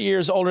 500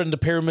 years older than the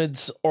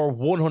pyramids or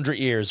 100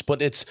 years,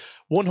 but it's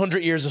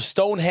 100 years of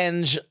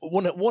Stonehenge.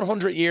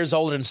 100 years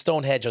older than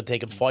Stonehenge. I'd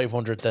take it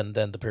 500 than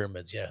the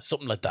pyramids. Yeah,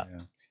 something like that.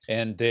 Yeah.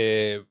 And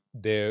the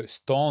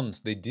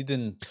stones, they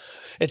didn't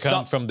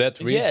come from that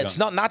region. Yeah, it's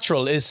not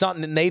natural. It's not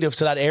native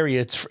to that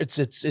area.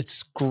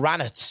 It's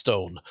granite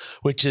stone,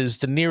 which is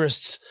the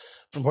nearest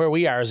from where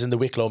we are is in the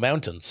Wicklow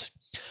Mountains.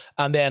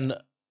 And then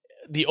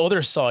the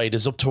other side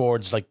is up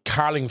towards like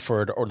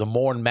Carlingford or the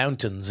Mourne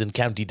Mountains in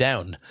County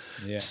Down.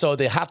 Yeah. So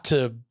they had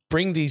to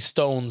bring these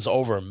stones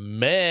over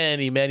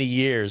many, many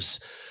years.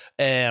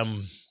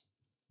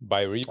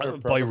 By river?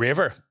 By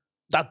river.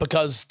 That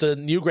because the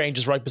Newgrange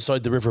is right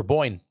beside the River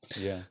Boyne.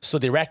 Yeah. So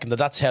they reckon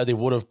that's how they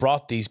would have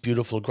brought these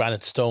beautiful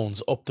granite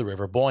stones up the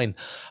River Boyne.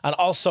 And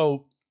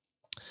also,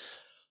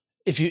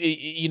 if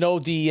you know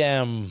the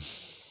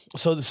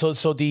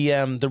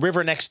the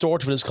river next door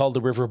to it is called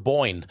the River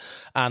Boyne,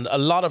 and a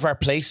lot of our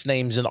place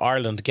names in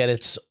Ireland get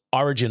its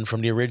origin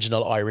from the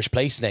original Irish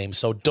place name.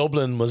 So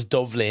Dublin was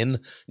Dublin,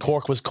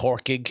 Cork was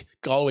Corkig,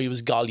 Galway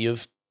was Galway,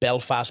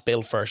 Belfast,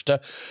 Belfast.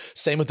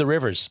 Same with the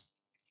rivers.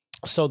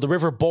 So the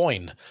River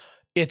Boyne,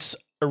 its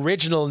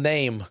original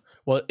name,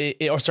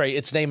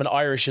 its name in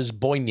Irish is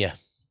Boyne,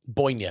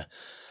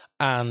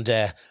 and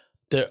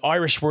the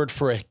Irish word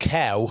for a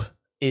cow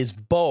is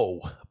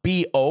bow,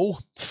 B-O,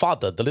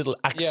 fada, the little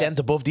accent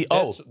above the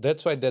O.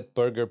 That's why that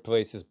burger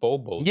place is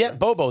Bobo's. Yeah, right?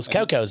 Bobo's,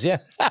 cows, yeah.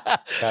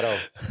 Carol.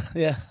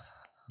 Yeah.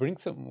 Bring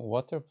some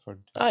water for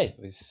Aye.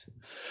 Please.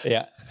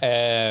 Yeah.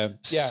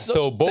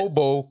 So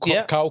Bobo,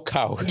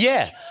 cow.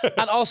 Yeah.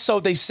 And also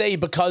they say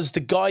because the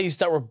guys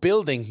that were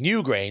building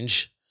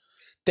Newgrange,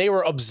 they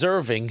were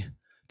observing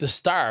the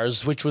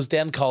stars, which was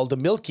then called the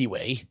Milky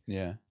Way.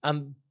 Yeah.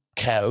 And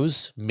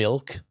cows,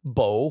 milk,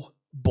 bow,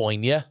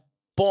 boyne.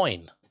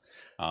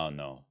 Oh,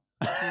 no.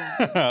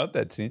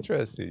 That's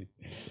interesting.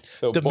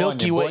 So the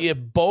Milky Way,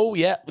 bow,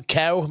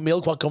 cow,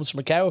 milk, what comes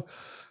from a cow?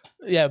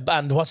 Yeah,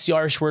 and what's the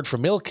Irish word for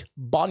milk?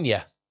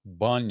 Bonya.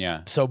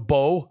 Bonya. So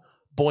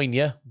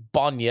Bonya,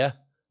 Bonya,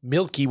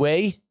 Milky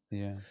Way.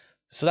 Yeah.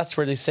 So that's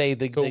where they say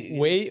So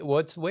way,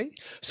 what's way?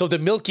 So the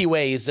Milky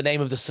Way is the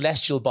name of the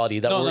celestial body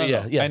that No, we're.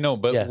 no, no. Yeah, I know,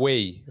 but yeah.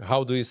 way.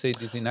 How do you say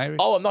this in Irish?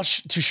 Oh, I'm not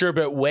too sure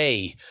about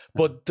way,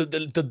 but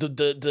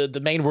the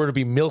main word would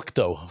be milk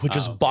though, which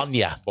is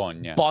bonya.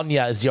 Bonya.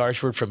 Bonya is the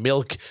Irish word for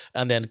milk,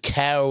 and then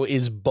cow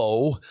is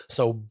bo,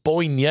 so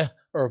bonya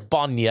or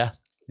bonya,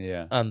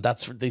 Yeah. and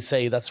that's what they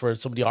say. That's where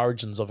some of the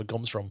origins of it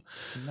comes from.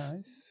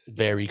 Nice.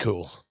 Very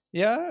cool.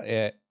 Yeah.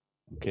 Yeah.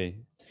 Okay.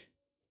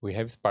 We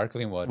have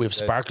sparkling water. We have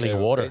sparkling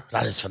water. Okay.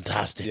 That is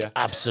fantastic. Yeah.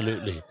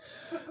 Absolutely.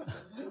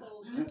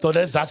 So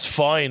that's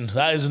fine.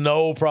 That is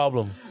no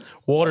problem.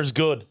 Water's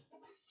good.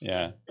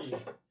 Yeah.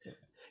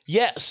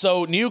 Yeah,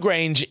 so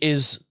Newgrange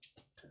is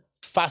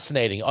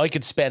fascinating. I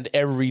could spend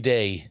every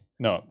day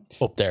No.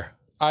 up there.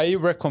 I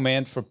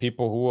recommend for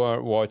people who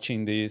are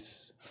watching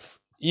this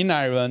in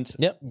Ireland,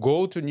 Yep.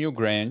 go to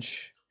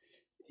Newgrange.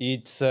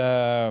 It's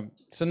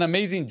an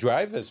amazing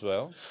drive as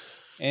well.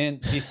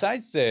 And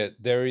besides that,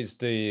 there is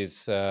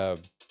this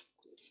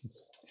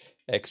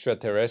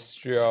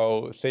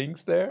extraterrestrial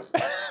things there.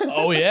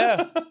 Oh,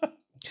 yeah.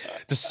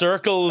 The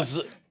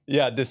circles.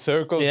 Yeah, the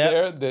circles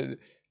Yeah. there.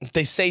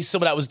 They say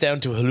some of that was down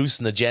to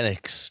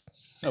hallucinogenics.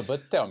 No,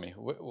 but tell me,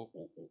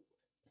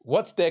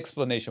 what's the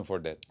explanation for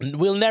that?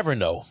 We'll never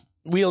know.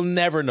 We'll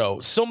never know.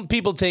 Some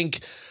people think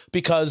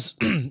because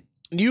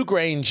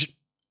Newgrange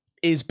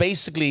is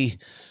basically...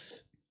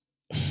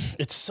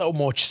 It's so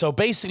much. So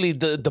basically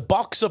the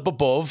box up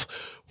above,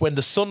 when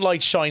the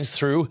sunlight shines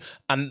through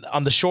and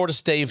on the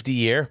shortest day of the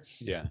year,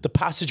 the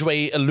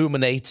passageway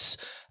illuminates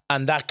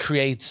and that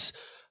creates...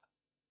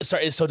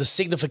 Sorry, so the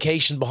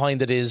signification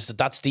behind it is that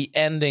that's the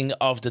ending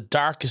of the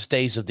darkest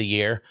days of the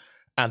year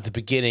and the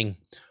beginning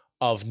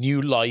of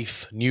new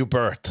life, new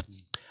birth.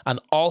 And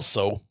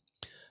also,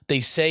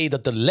 they say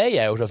that the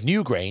layout of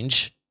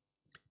Newgrange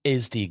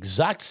is the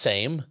exact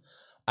same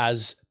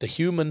as the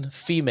human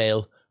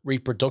female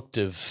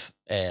reproductive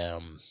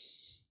Layout?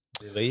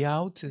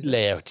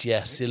 layout.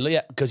 Yes,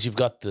 because you've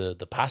got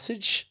the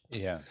passage.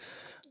 Yeah.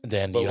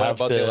 Then But you what have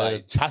about the the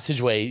light?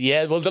 passageway.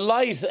 Yeah, well, the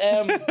light.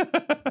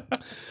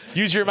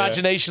 Use your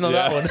imagination on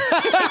that one.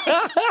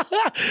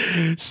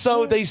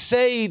 So they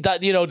say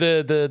that, you know,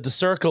 the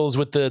circles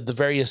with the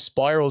various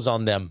spirals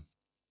on them,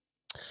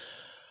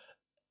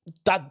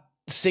 that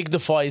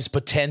signifies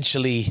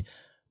potentially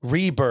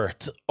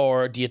rebirth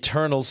or the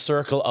eternal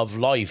circle of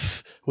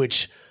life,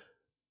 which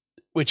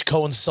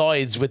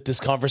coincides with this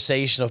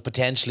conversation of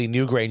potentially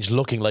Newgrange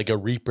looking like a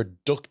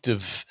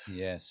reproductive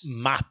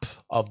map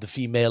of the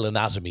female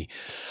anatomy.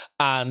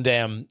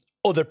 And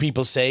other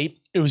people say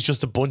it was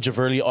just a bunch of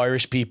early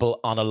Irish people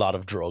on a lot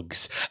of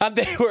drugs. And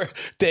they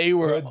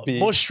were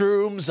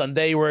mushrooms and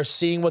they were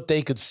seeing what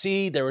they could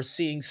see. They were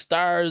seeing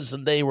stars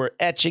and they were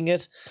etching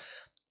it.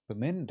 But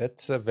man,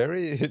 that's a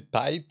very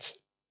tight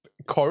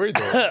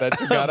corridor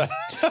that you gotta...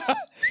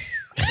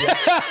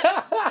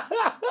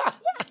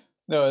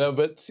 No,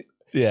 but...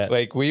 Yeah,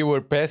 like we were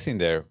passing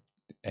there,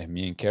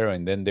 me and Carol,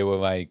 and then they were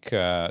like,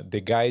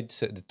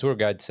 the tour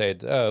guide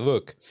said,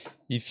 look,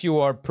 if you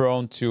are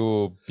prone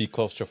to be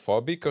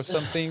claustrophobic or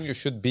something, you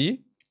should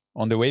be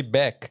on the way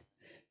back.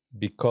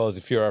 Because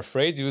if you're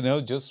afraid,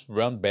 just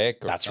run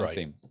back or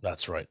something.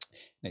 That's right.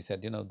 And I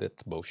said,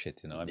 that's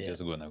bullshit, I'm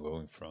just gonna go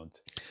in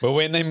front. But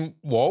when I'm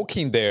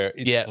walking there,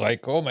 it's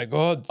like, oh my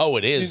God. Oh,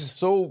 it is. It's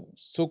so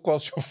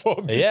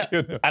claustrophobic. Yeah,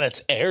 and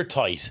it's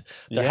airtight.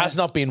 There has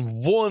not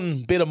been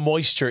one bit of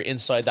moisture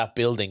inside that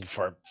building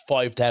for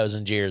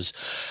 5,000 years.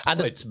 And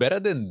it's better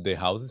than the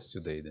houses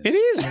today then. It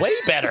is way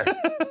better.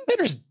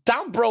 There's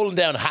damp rolling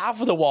down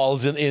half of the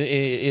walls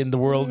in the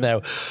world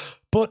now.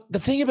 But the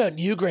thing about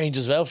Newgrange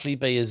as well,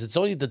 Felipe, is it's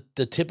only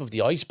the tip of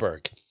the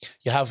iceberg.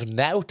 You have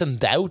Nout and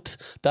Doubt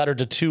that are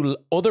the two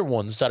other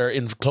ones that are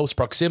in close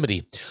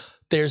proximity.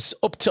 There's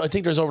up to, I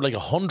think there's over like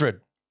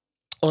 100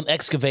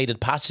 unexcavated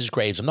passage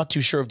graves. I'm not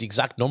too sure of the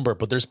exact number,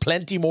 but there's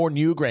plenty more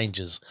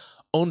Newgranges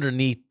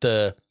underneath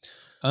the...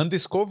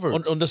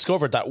 Undiscovered.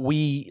 Undiscovered that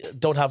we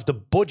don't have the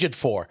budget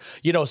for.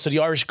 So the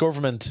Irish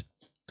government,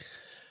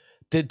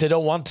 they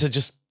don't want to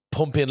just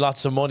pump in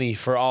lots of money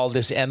for all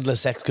this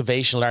endless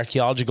excavational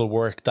archaeological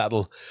work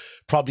that'll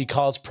probably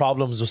cause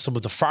problems with some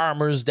of the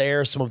farmers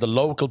there, some of the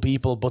local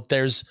people, but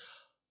there's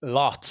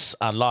lots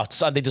and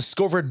lots. And they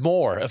discovered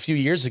more a few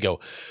years ago.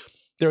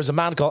 There was a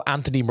man called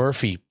Anthony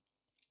Murphy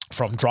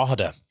from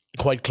Drogheda,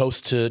 quite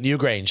close to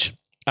Newgrange,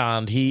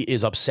 and he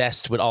is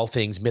obsessed with all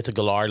things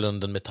mythical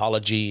Ireland and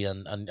mythology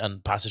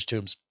and passage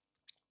tombs.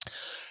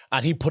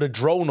 And he put a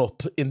drone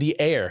up in the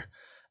air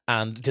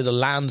and did a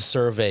land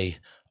survey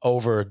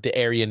over the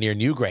area near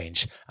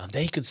Newgrange, and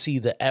they could see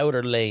the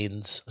outer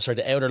lines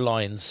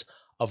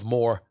of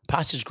more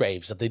passage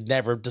graves that they'd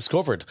never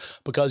discovered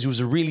because it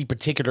was a really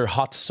particular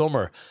hot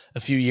summer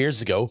a few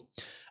years ago,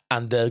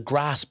 and the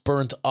grass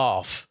burnt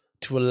off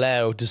to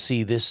allow to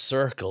see this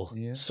circle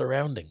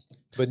surrounding.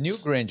 But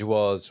Newgrange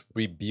was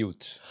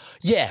rebuilt.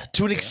 Yeah,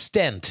 to an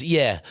extent,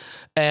 yeah.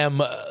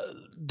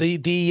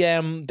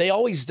 they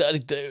always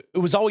it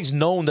was always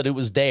known that it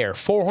was there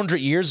 400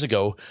 years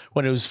ago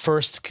when it was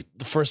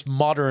the first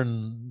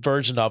modern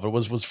version of it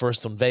was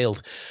first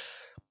unveiled.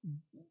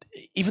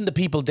 Even the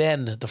people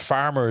then, the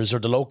farmers or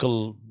the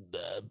local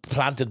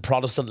planted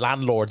Protestant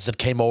landlords that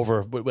came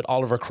over with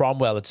Oliver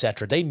Cromwell,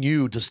 etc., they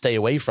knew to stay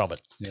away from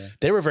it. Yeah.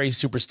 They were very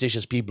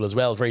superstitious people as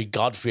well, very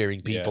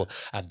God-fearing people,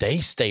 and they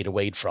stayed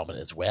away from it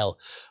as well.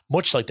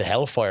 Much like the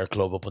Hellfire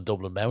Club up in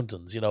Dublin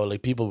Mountains, you know,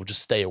 like people would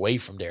just stay away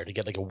from there to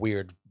get like a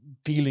weird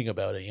feeling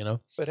about it, you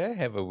know? But I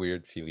have a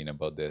weird feeling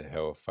about the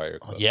Hellfire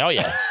Club. Yeah,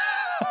 yeah.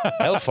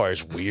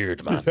 Hellfire's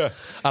weird, man. Yeah.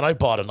 And I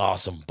bought an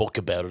awesome book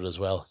about it as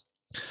well.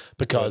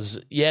 Because,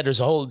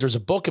 there's a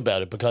book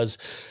about it because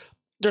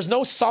there's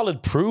no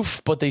solid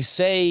proof, but they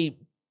say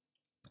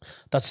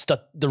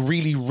that the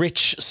really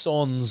rich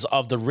sons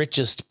of the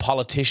richest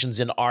politicians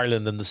in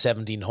Ireland in the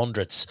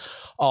 1700s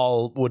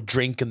all would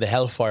drink in the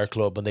Hellfire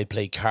Club and they'd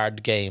play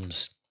card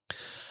games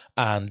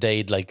and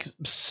they'd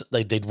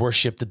they'd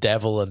worship the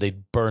devil and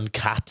they'd burn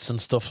cats and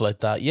stuff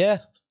like that. Yeah.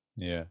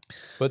 Yeah,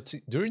 but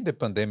during the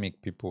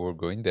pandemic, people were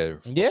going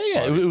there.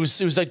 Yeah. It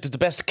was like the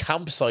best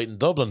campsite in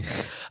Dublin,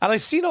 and I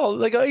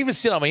even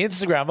seen on my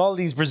Instagram all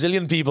these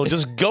Brazilian people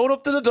just going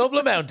up to the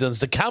Dublin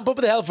mountains to camp up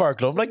at the Hellfire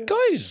Club. I'm like,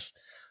 guys,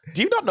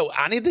 do you not know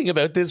anything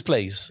about this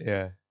place?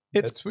 Yeah,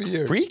 it's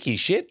weird, freaky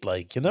shit,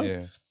 like, you know.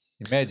 Yeah.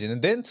 Imagine,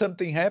 and then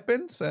something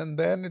happens, and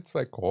then it's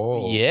like,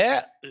 oh,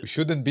 yeah, we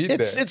shouldn't be there.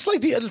 It's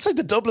like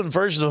the Dublin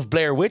version of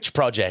Blair Witch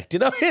Project, you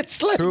know.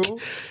 It's like true.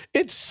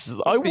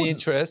 I would be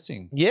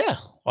interesting. Yeah,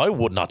 I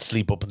would not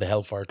sleep up in the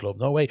Hellfire Club,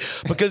 no way,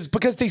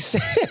 because they say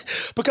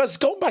because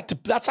going back to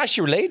that's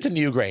actually related to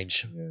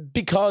Newgrange,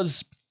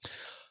 because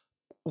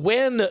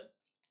when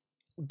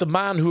the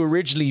man who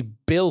originally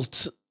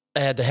built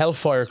the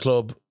Hellfire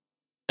Club,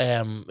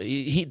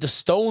 the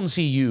stones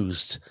he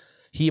used.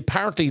 He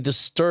apparently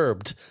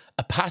disturbed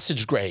a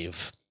passage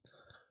grave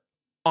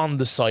on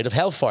the site of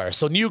Hellfire.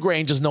 So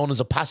Newgrange is known as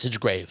a passage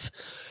grave.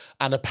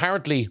 And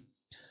apparently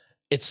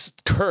it's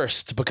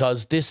cursed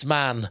because this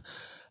man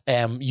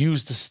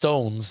used the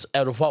stones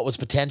out of what was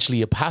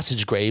potentially a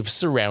passage grave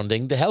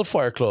surrounding the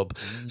Hellfire Club.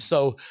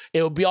 So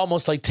it would be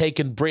almost like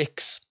taking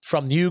bricks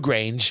from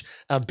Newgrange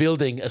and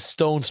building a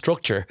stone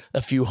structure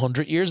a few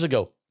hundred years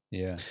ago.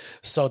 Yeah.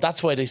 So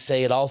that's why they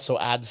say it also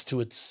adds to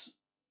its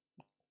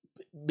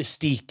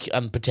mystique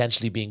and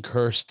potentially being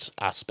cursed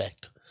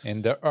aspect.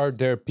 And are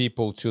there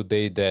people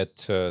today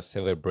that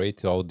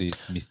celebrate all these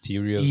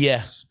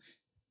mysterious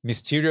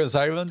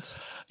island?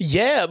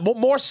 Yeah,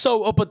 more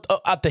so up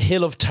at the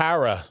Hill of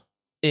Tara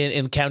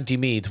in County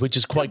Meath, which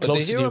is quite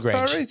close to Newgrange. The Hill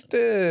of Tara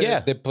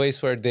is the place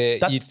where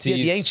the ETs...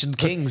 the ancient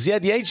kings. Yeah,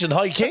 the ancient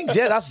high kings.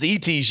 Yeah, that's the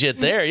ET shit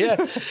there. Yeah,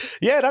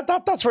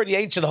 that's where the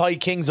ancient high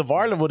kings of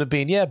Ireland would have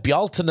been. Yeah,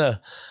 Bealtaine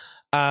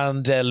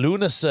and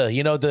Lunasa,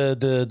 you know,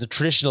 the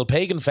traditional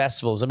pagan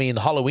festivals. I mean,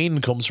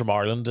 Halloween comes from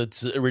Ireland.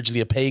 It's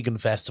originally a pagan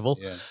festival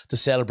to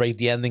celebrate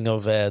the ending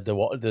of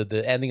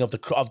the ending of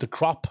the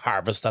crop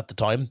harvest at the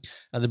time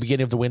and the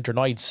beginning of the winter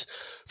nights.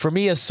 For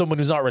me, as someone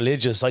who's not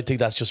religious, I think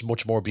that's just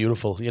much more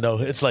beautiful. You know,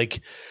 it's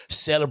like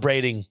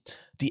celebrating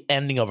the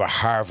ending of a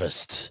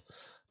harvest,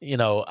 you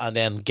know, and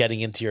then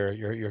getting into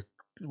your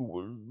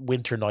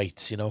winter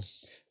nights. You know,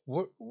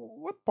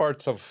 what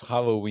parts of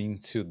Halloween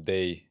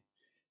today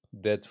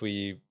that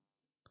we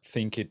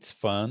think it's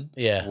fun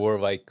were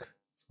like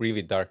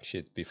really dark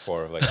shit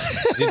before? Like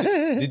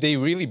did they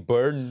really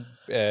burn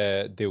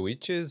the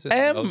witches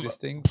and all these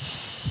things?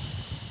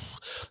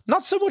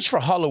 Not so much for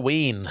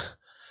Halloween.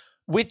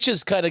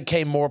 Witches kind of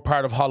came more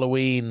part of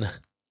Halloween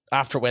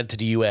after it went to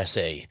the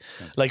USA.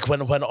 Like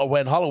when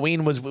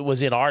Halloween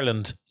was in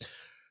Ireland,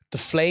 the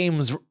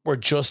flames were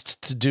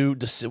just to do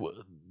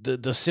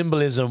the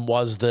symbolism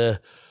was the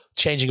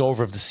changing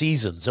over of the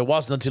seasons. It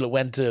wasn't until it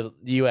went to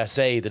the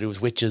USA that it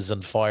was witches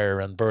and fire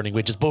and burning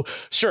witches. But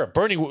sure,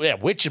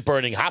 witch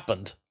burning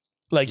happened.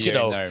 Like, you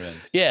know,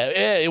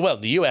 well,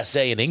 the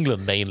USA and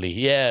England mainly.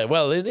 Yeah,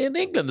 well, in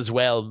England as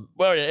well.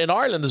 Well, in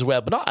Ireland as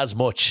well, but not as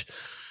much.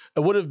 It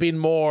would have been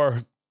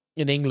more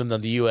in England than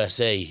the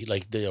USA.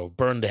 Like, you know,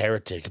 burn the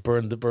heretic,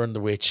 burn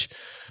the witch.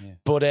 Yeah.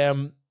 But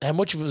how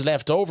much of it was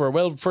left over?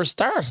 Well, for a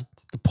start,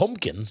 the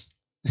pumpkin.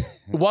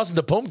 It wasn't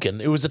a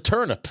pumpkin. It was a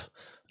turnip.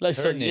 Like,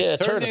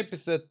 turnip. Turnip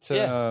is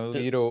that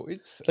little.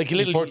 It's like a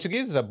little. In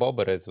Portuguese is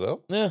abóbora as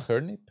well. Yeah,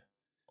 turnip.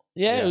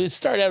 Yeah, it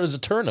started out as a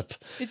turnip.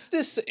 It's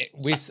this.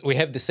 We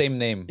have the same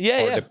name for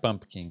the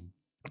pumpkin.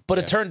 But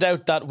it turned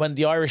out that when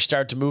the Irish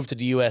started to move to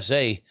the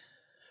USA,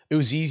 it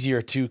was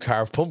easier to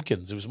carve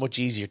pumpkins. It was much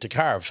easier to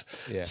carve.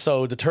 Yeah.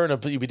 So the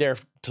turnip, you'd be there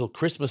till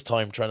Christmas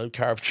time trying to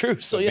carve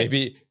through. So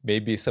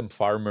maybe some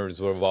farmers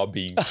were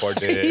lobbying for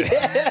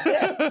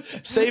the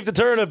save the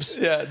turnips.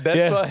 Yeah,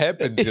 that's what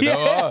happened. You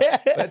know,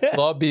 let's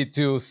lobby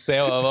to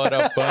sell a lot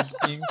of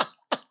pumpkins.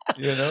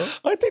 You know,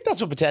 I think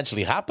that's what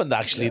potentially happened.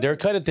 Actually, they're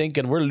kind of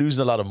thinking we're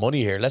losing a lot of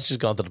money here. Let's just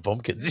go on to the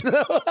pumpkins. You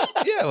know?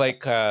 Yeah,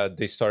 like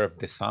the story of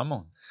the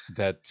salmon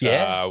that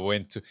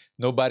went to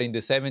nobody in the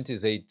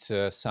 70s ate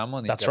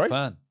salmon in Japan.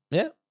 Right.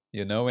 Yeah,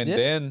 you know, and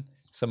then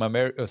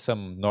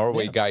some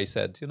Norway guy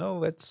said,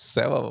 let's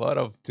sell a lot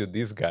of to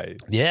this guy.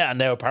 Yeah, and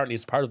now apparently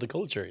it's part of the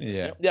culture.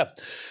 Yeah.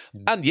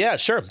 And yeah,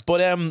 sure.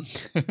 But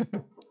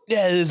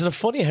yeah, isn't it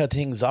funny how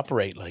things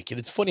operate? Like,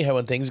 it's funny how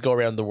when things go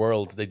around the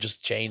world, they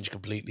just change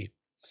completely.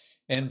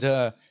 And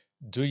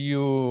do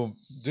you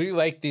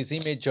like this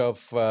image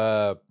of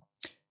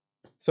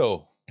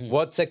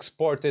what's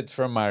exported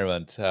from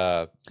Ireland?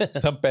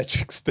 St.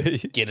 Patrick's Day,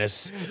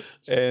 Guinness,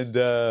 and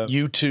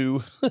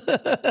U2.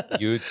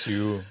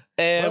 U2.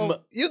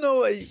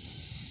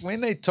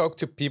 When I talk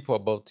to people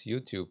about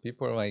U2,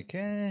 people are like,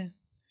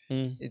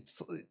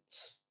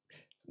 it's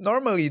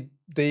normally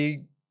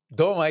they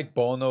don't like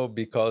Bono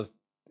because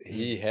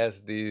he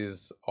has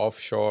this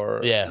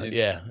offshore in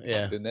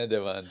the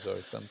Netherlands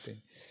or something.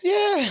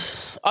 Yeah,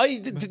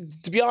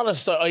 to be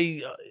honest,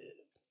 a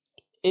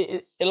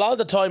lot of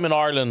the time in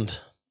Ireland,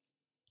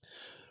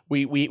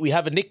 we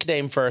have a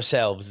nickname for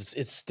ourselves.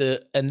 It's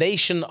a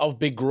nation of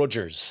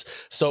begrudgers.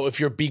 So if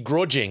you're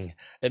begrudging,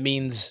 it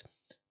means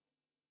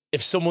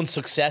if someone's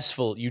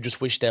successful, you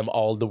just wish them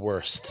all the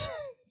worst.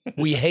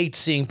 We hate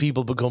seeing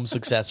people become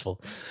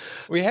successful.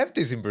 We have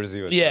this in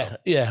Brazil. Yeah.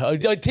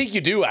 I think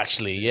you do,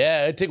 actually.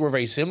 Yeah, I think we're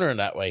very similar in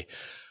that way.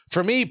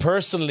 For me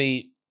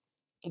personally,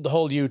 the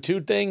whole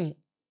U2 thing,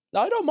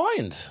 I don't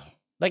mind.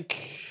 Like,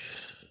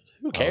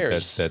 who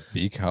cares? That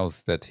big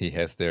house that he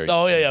has there.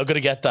 Oh yeah, I'm gonna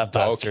get that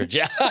bastard.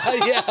 Yeah. I'm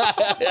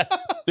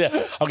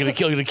gonna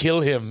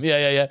kill him.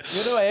 Yeah.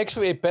 I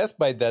actually passed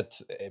by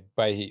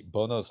by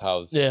Bono's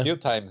house a few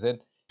times,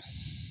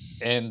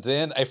 and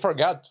then I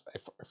forgot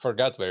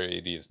where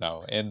it is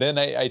now. And then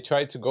I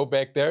tried to go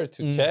back there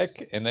to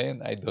check, and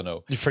then I don't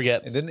know. You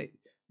forget. And then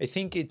I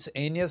think it's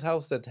Anya's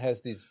house that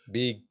has this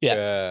big. She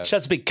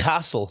has a big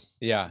castle.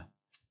 Yeah.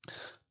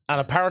 And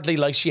apparently,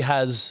 like, she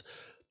has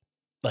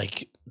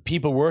like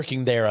people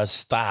working there as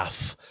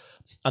staff,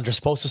 and they're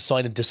supposed to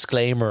sign a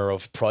disclaimer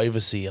of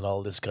privacy and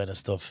all this kind of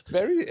stuff. It's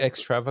very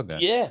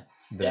extravagant. Yeah.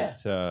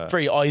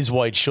 Very eyes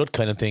wide shut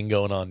kind of thing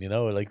going on,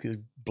 like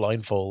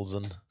blindfolds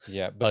and.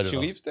 Yeah, but she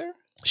lives there?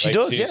 She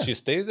does, yeah. She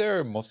stays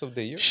there most of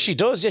the year? She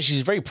does, yeah.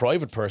 She's a very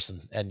private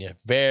person, Enya.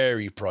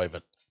 Very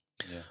private.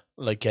 Yeah.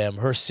 Like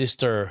her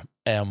sister,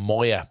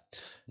 Moya,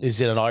 is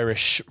in an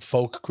Irish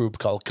folk group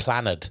called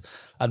Clannad.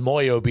 And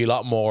Moya would be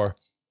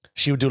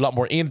she would do a lot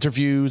more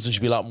interviews and she'd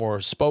be a lot more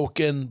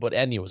spoken, but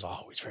Enya was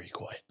always very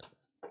quiet.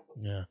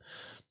 Yeah.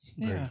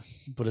 Yeah.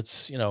 But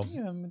it's,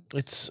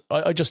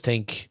 I just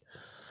think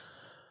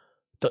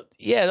that,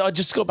 I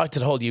just go back to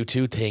the whole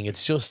U2 thing.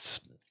 It's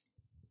just,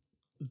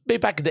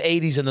 back in the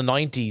 80s and the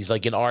 90s,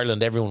 like in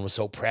Ireland, everyone was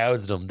so proud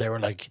of them. They were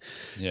like,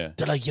 they're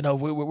like,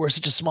 we're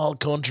such a small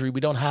country.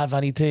 We don't have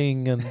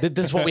anything. And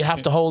this is what we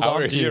have to hold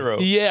on to. Our hero.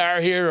 Yeah,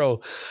 our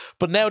hero.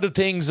 But now that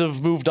things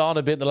have moved on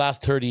a bit in the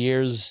last 30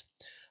 years,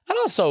 and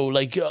also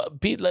like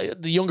the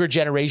younger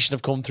generation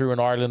have come through in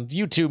Ireland,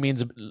 U2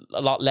 means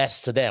a lot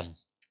less to them.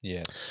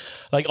 Yeah.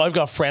 Like, I've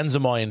got friends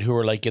of mine who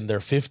are like in their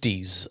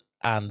 50s,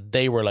 and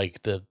they were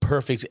like the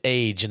perfect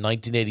age in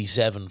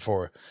 1987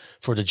 for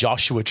the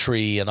Joshua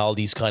Tree and all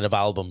these kind of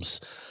albums,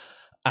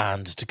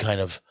 and to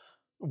kind of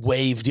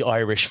wave the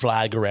Irish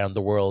flag around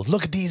the world.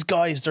 Look at these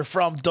guys, they're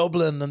from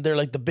Dublin and they're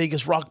like the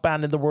biggest rock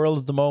band in the world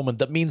at the moment.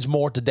 That means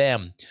more to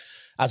them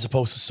as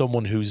opposed to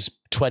someone who's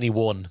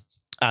 21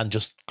 and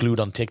just glued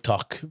on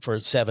TikTok for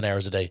 7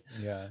 hours a day.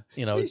 Yeah.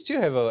 We still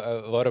have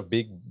a lot of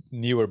big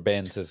newer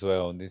bands as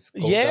well.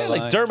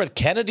 Like Dermot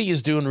Kennedy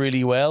is doing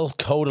really well.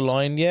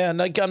 Codaline, yeah. And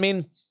like, I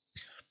mean,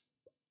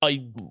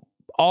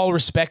 all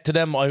respect to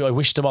them. I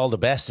wish them all the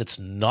best. It's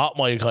not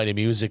my kind of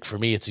music. For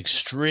me, it's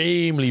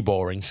extremely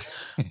boring.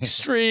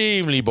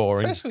 Extremely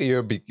boring. Especially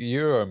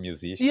you're a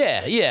musician.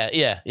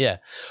 Yeah.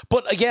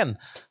 But again,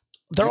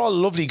 they're all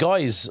lovely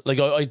guys. Like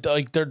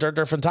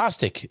they're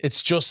fantastic. It's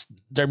just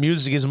their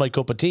music isn't my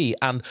cup of tea.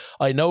 And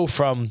I know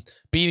from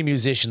being a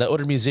musician that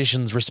other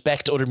musicians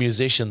respect other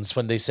musicians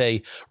when they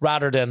say,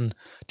 rather than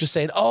just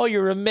saying, "Oh,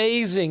 you're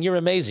amazing.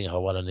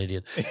 Oh, what an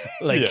idiot!"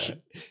 Like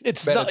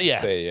it's better not.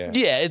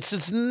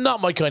 It's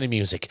not my kind of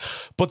music.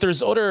 But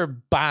there's other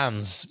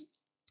bands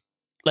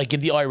like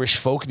in the Irish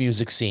folk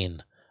music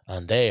scene,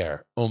 and they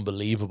are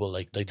unbelievable.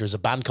 Like there's a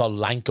band called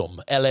Lankum,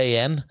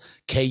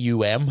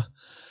 Lankum.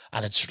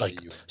 And it's like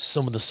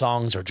some of the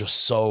songs are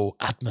just so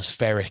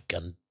atmospheric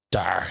and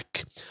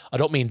dark. I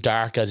don't mean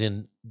dark as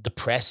in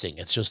depressing.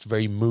 It's just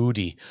very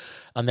moody.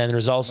 And then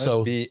there's also...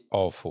 Must be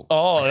awful.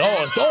 Oh,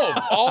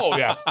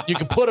 yeah. You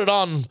can put it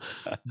on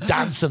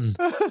dancing.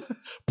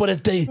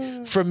 But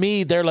for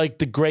me, they're like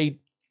the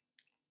great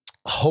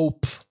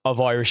hope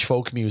of Irish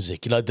folk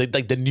music.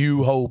 Like the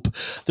new hope.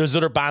 There's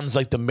other bands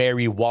like the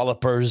Mary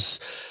Wallopers.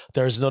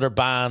 There's another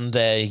band,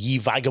 Ye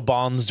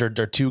Vagabonds.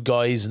 They're two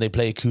guys and they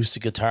play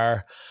acoustic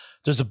guitar.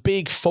 There's a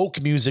big folk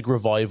music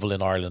revival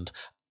in Ireland.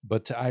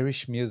 But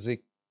Irish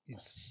music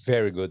it's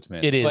very good,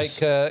 man. It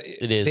is. Like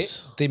It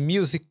is. the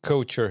music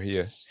culture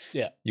here.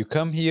 Yeah. You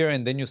come here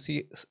and then you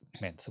see,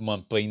 man,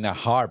 someone playing a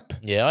harp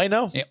Yeah, I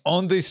know.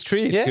 on the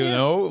street. Yeah, you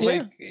know, yeah.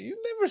 like you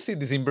never see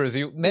this in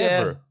Brazil.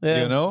 Never.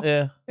 Yeah, you know.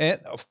 Yeah. And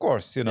of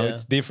course, you know, Yeah.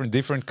 it's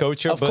different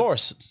culture. Of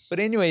course. But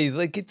anyways,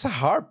 like it's a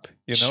harp.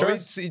 You know, Sure.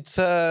 it's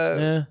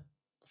a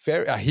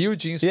Yeah. a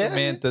huge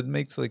instrument that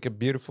makes like a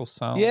beautiful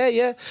sound.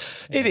 Yeah.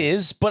 It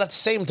is. But at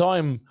the same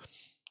time,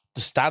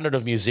 the standard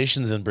of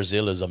musicians in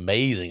Brazil is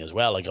amazing as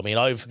well. Like, I mean,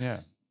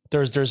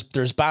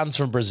 there's bands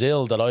from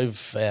Brazil that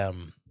I've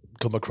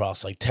come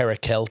across, like Terra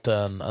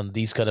Celta and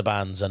these kind of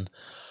bands, and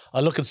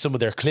I look at some of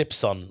their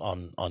clips on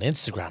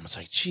Instagram. It's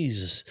like,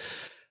 Jesus,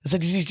 it's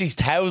like these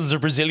thousands of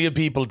Brazilian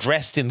people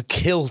dressed in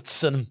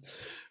kilts and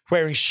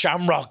wearing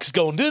shamrocks,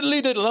 going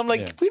diddly diddle. I'm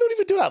like, we don't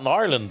even do that in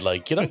Ireland,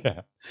 like, you know.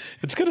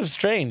 It's kind of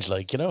strange,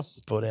 like, you know.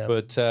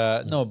 But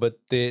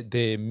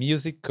the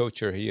music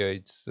culture here,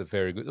 it's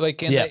very good.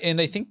 Like, and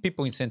I think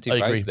people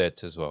incentivize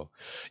that as well.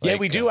 Yeah,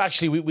 like, we do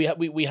actually.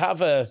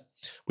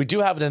 We do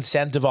have an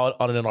incentive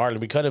on it in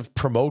Ireland. We kind of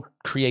promote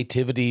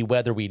creativity,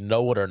 whether we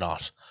know it or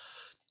not.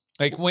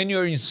 Like when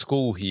you're in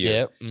school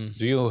here,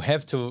 do you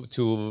have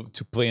to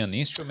play an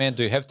instrument?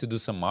 Do you have to do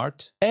some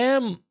art?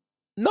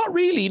 Not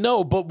really,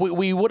 no. But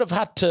we would have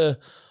had to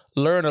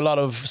learn a lot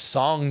of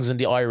songs in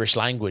the Irish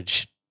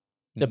language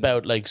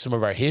about like some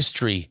of our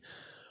history,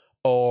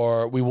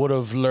 or we would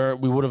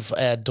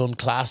have done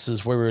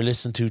classes where we were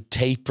listening to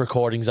tape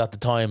recordings at the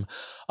time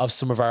of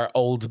some of our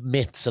old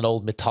myths and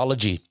old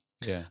mythology.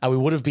 Yeah. And we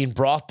would have been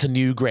brought to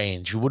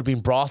Newgrange. We would have been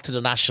brought to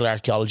the National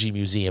Archaeology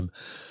Museum.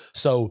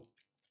 So,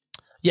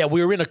 yeah,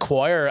 we were in a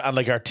choir and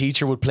like our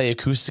teacher would play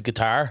acoustic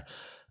guitar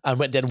and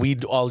then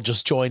we'd all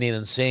just join in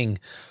and sing.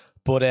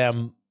 But,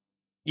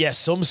 yeah,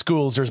 some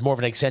schools, there's more of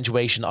an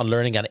accentuation on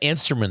learning an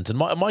instrument. And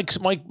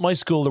my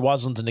school, there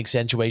wasn't an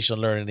accentuation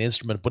on learning an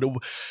instrument, but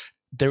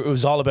it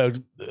was all about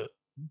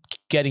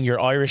getting your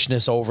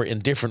Irishness over in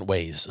different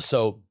ways.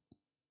 So,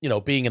 you know,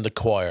 being in the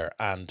choir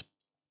and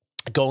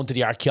going to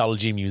the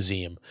archaeology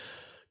museum,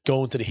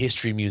 going to the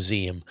history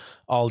museum,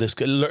 all this,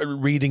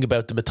 reading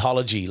about the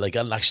mythology, like,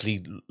 and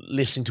actually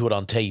listening to it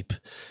on tape.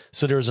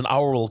 So there's an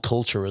oral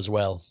culture as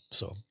well.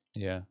 So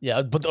yeah,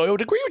 but I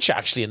would agree with you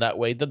actually in that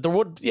way that there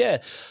would,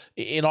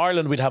 in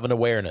Ireland we'd have an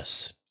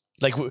awareness.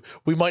 Like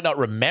we might not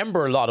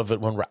remember a lot of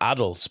it when we're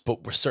adults,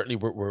 but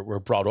we're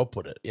brought up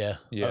with it. Yeah.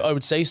 I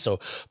would say so,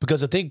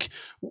 because I think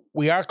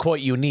we are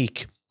quite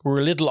unique. We're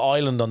a little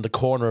island on the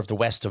corner of the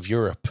west of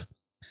Europe.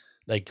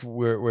 Like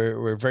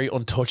we're very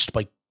untouched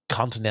by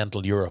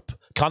continental Europe.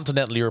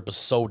 Continental Europe is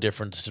so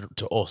different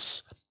to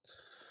us.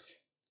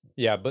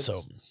 Yeah, but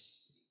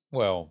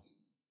well,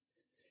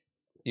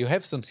 you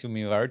have some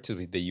similarities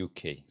with the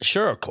UK.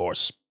 Sure, of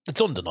course,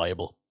 it's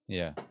undeniable.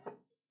 Yeah,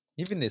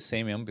 even the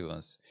same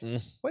ambulance.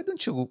 Why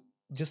don't you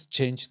just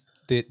change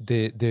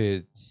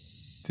the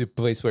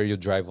place where you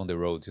drive on the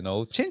road? You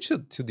know, change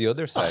it to the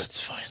other side.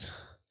 It's fine.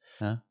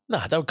 Huh?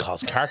 Nah, that would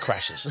cause car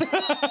crashes.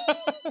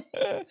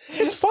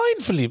 It's fine,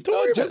 Philippe. Don't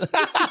worry just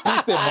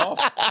piss them off.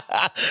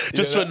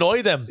 Just to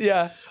annoy them.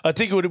 Yeah. I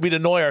think we'd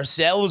annoy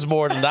ourselves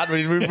more than that.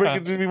 We'd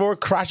be more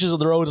crashes on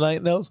the road than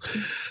anything else.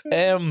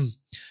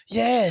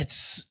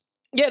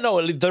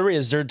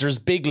 There's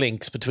big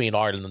links between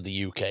Ireland and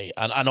the UK,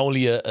 and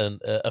only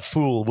a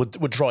fool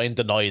would try and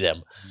deny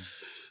them.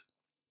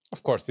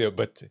 Of course, yeah,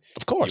 but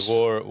of course, you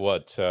were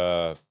what?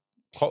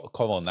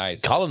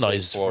 Colonized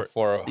for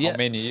how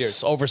many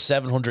years? Over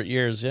 700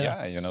 years.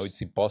 Yeah, you know,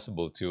 it's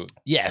impossible to.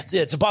 Yeah,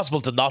 it's impossible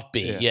to not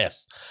be. Yeah.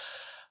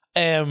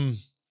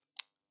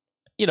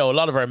 You know, a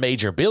lot of our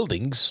major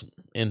buildings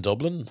in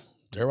Dublin,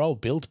 they're all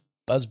built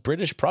as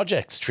British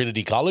projects.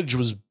 Trinity College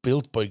was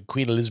built by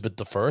Queen Elizabeth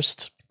I.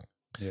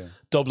 Yeah.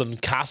 Dublin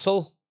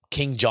Castle,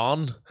 King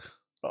John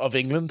of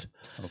England.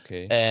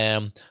 Okay.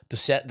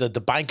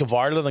 The Bank of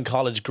Ireland and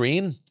College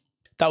Green,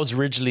 that was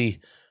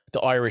originally the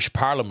Irish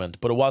Parliament,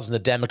 but it wasn't a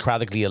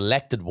democratically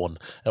elected one.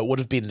 It would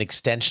have been an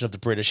extension of the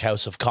British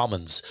House of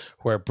Commons,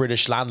 where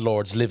British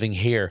landlords living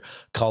here,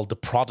 called the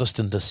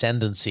Protestant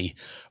Ascendancy,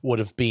 would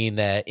have been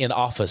in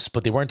office,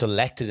 but they weren't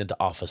elected into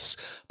office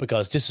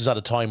because this was at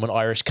a time when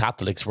Irish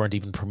Catholics weren't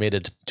even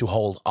permitted to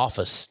hold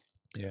office.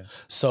 Yeah.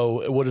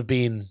 So it would have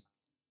been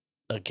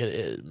like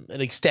an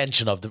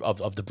extension of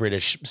the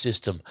British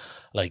system.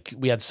 Like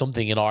we had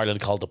something in Ireland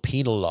called the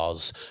penal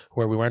laws,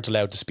 where we weren't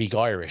allowed to speak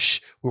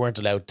Irish, we weren't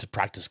allowed to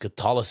practice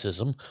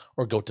Catholicism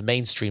or go to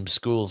mainstream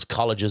schools,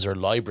 colleges, or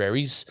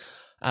libraries,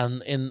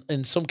 and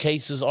in some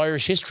cases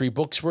Irish history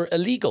books were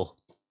illegal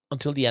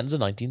until the end of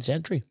the 19th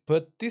century.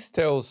 But this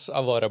tells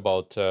a lot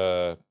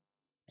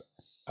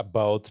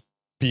about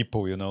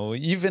people, you know.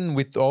 Even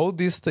with all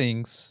these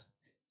things,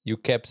 you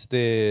kept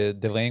the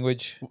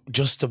language.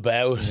 Just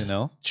about. You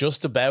know?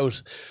 Just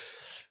about.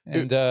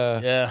 And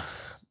yeah.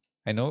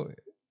 I know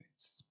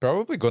it's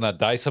probably gonna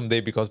die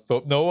someday because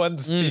no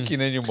one's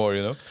speaking anymore,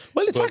 you know?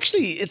 Well, it's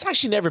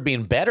actually never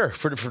been better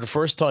for the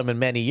first time in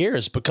many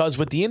years, because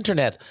with the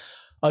internet,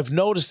 I've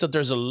noticed that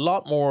there's a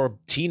lot more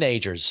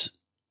teenagers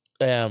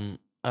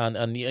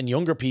and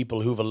younger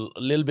people who've a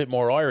little bit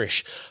more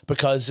Irish,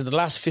 because in the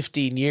last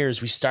 15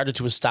 years we started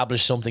to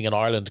establish something in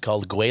Ireland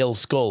called Gael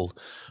School,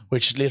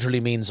 which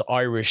literally means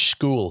Irish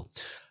school,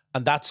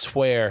 and that's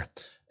where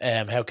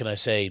how can I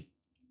say,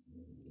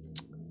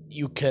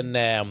 you can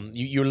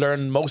you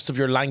learn most of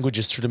your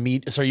languages through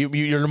the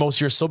you learn most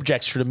of your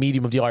subjects through the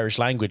medium of the Irish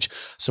language.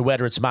 So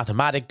whether it's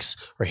mathematics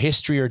or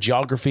history or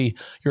geography,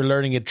 you're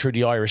learning it through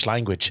the Irish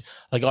language.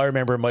 Like I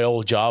remember in my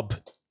old job,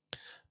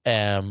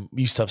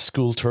 we used to have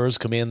school tours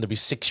come in. There'd be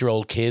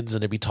 6-year-old kids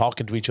and they'd be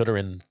talking to each other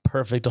in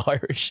perfect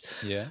Irish.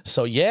 Yeah.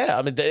 So yeah,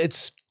 I mean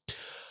it's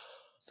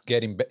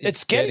getting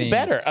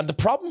better. And the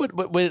problem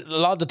with a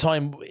lot of the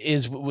time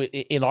is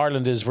in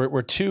Ireland is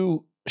we're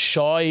too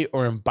shy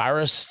or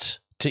embarrassed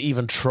to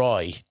even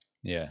try.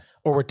 Yeah.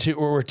 Or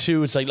we're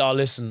too, it's like, oh,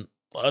 listen,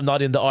 I'm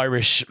not in the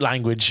Irish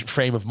language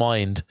frame of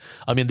mind.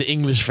 I'm in the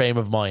English frame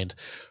of mind.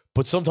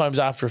 But sometimes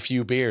after a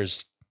few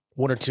beers,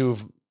 one or two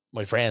of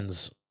my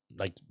friends,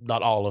 like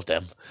not all of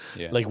them,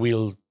 like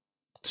we'll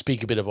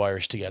speak a bit of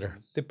Irish together.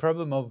 The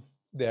problem of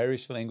the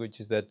Irish language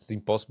is that it's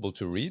impossible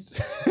to read.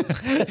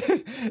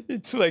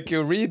 It's like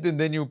you read and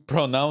then you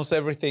pronounce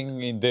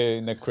everything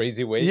in a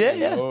crazy way.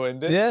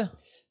 And then,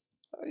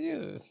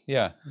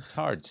 it's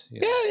hard.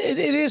 It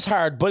is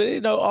hard,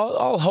 but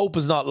all hope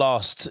is not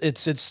lost.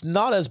 It's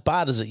not as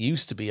bad as it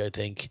used to be. I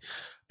think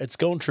it's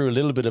going through a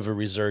little bit of a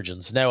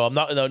resurgence now.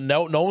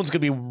 No one's gonna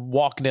be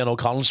walking down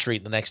O'Connell Street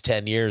in the next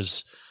 10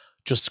 years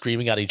just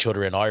screaming at each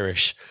other in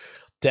Irish.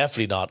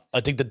 Definitely not. I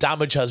think the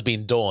damage has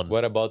been done.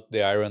 What about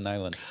the Aran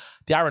Islands?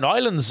 The Aran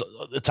Islands,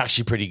 it's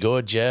actually pretty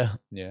good. Yeah.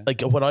 Like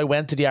when I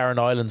went to the Aran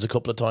Islands a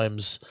couple of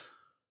times,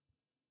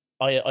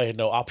 I had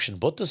no option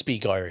but to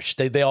speak Irish.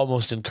 They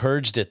almost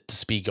encouraged it to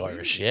speak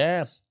Irish.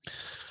 Yeah.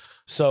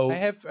 So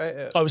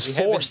I was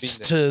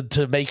forced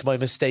to make my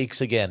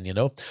mistakes again,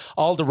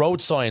 all the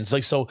road signs,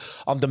 like, so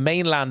on the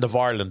mainland of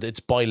Ireland,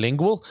 it's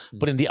bilingual,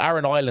 but in the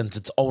Aran Islands,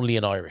 it's only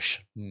in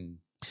Irish.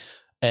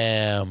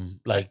 I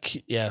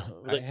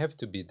have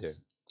to be there.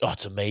 Oh,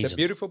 it's amazing. It's a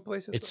beautiful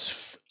place.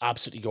 It's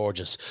absolutely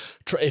gorgeous.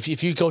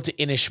 If you go to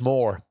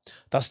Inishmore,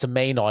 that's the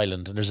main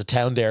island, and there's a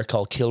town there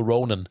called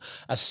Kilronan.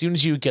 As soon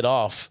as you get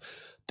off,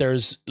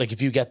 there's like,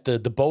 if you get the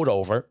boat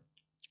over,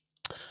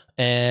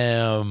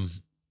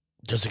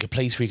 there's like a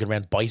place where you can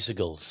rent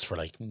bicycles for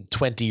like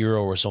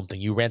 €20 or something.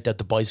 You rent out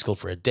the bicycle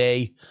for a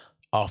day,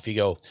 off you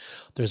go.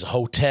 There's a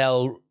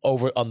hotel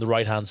over on the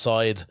right hand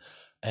side.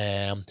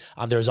 And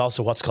there's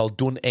also what's called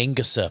Dun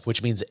Engasa,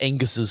 which means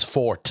Engus's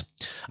Fort,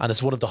 and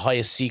it's one of the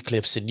highest sea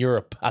cliffs in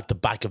Europe at the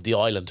back of the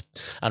island.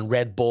 And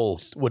Red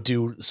Bull would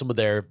do some of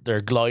their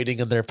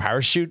gliding and their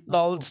parachute and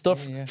all that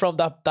stuff from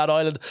that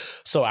island.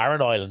 So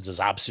Aran Islands is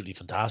absolutely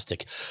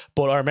fantastic.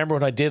 But I remember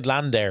when I did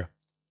land there,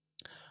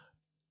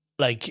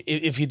 like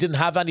if you didn't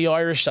have any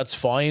Irish, that's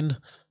fine.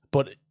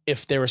 But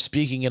if they were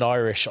speaking in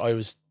Irish, I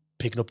was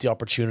picking up the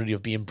opportunity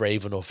of being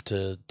brave enough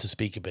to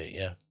speak a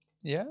bit.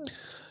 Yeah.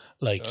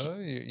 Like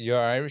your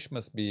Irish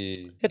must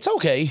be. It's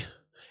okay.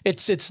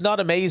 It's not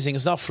amazing.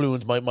 It's not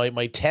fluent.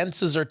 My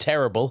tenses are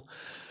terrible,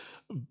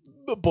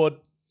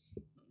 but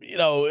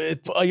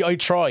I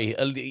try.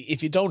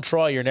 If you don't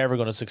try, you're never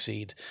going to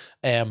succeed.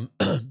 Like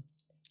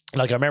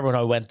I remember when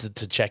I went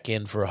to check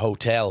in for a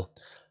hotel,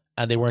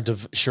 and they weren't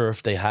sure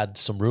if they had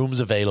some rooms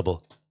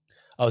available.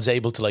 I was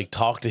able to like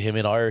talk to him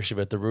in Irish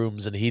about the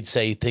rooms, and he'd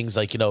say things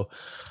like,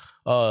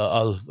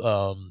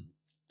 I'll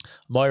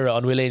Myra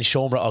an Willain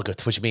Shomra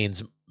Agat, which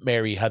means,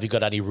 Mary, have you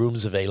got any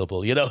rooms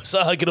available?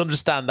 So I can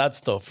understand that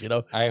stuff,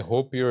 I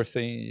hope you're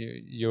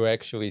saying you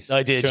actually.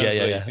 I did,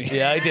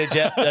 yeah, I did,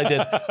 I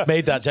did.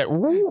 Made that,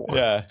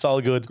 it's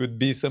all good. Could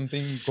be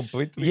something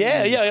completely.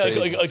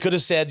 I could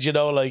have said,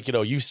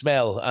 you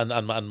smell,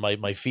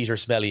 and my feet are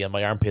smelly, and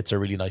my armpits are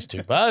really nice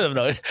too. But I don't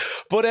know.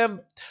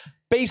 But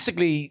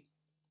basically,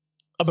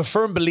 I'm a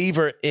firm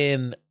believer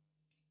in,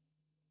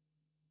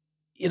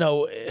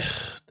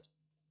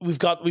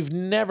 we've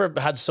never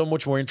had so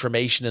much more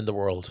information in the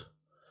world.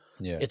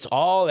 Yeah. It's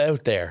all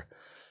out there.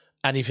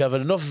 And if you have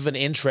enough of an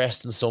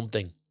interest in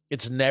something,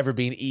 it's never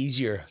been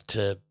easier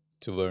to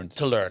learn.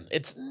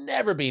 It's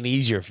never been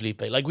easier,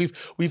 Felipe. Like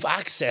we've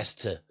access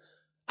to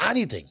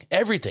anything,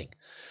 everything.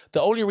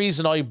 The only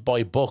reason I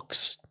buy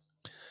books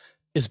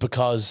is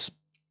because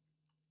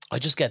I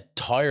just get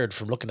tired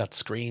from looking at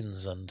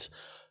screens, and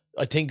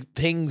I think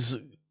things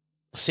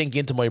sink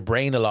into my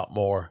brain a lot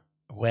more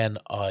when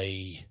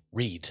I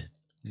read.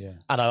 Yeah.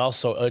 And I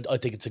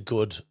think it's a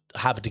good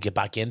habit to get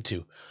back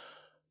into.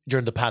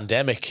 During the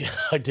pandemic,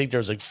 I think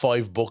there's like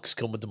 5 books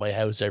coming to my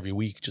house every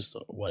week, just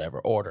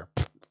whatever, order.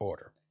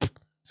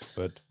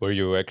 But were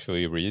you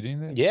actually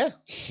reading it? Yeah,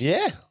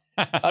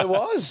 I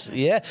was,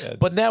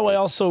 But now I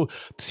also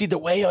see the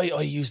way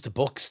I use the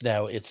books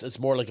now, it's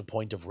more like a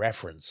point of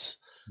reference,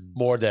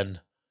 more than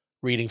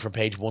reading from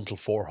page 1 till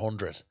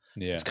 400.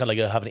 Yeah. It's kind of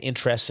like I have an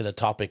interest in a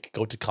topic,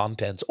 go to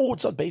contents. Oh,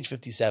 it's on page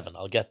 57.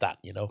 I'll get that,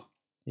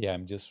 Yeah,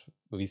 I'm just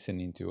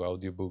listening to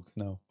audiobooks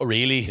now. Oh,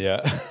 really?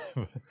 Yeah.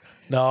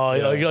 No,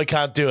 I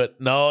can't do it.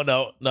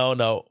 No.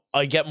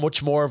 I get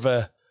much more of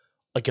I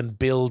can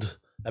build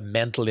a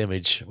mental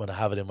image when I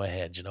have it in my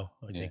head, you know.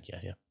 I think,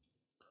 yeah.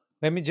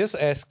 Let me just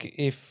ask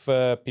if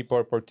people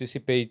are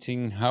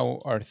participating.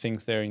 How are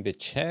things there in the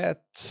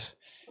chat?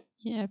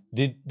 Yeah.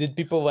 Did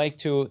people like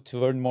to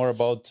learn more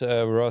about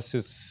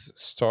Ross's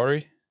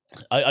story?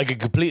 I can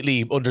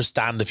completely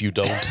understand if you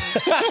don't.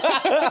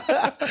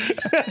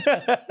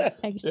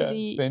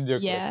 Actually, send your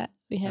question.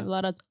 we have a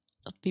lot of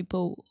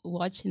people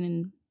watching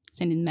and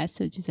sending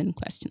messages and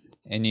questions.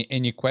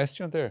 Any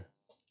question there?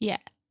 Yeah.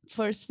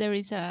 First, there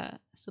is a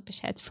super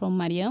chat from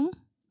Mariam.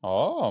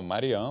 Oh,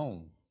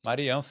 Marião.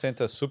 Marião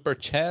sent a super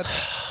chat.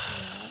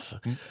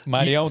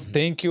 Marião,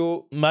 thank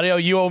you. Mario,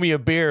 you owe me a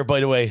beer, by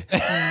the way.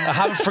 I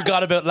haven't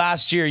forgot about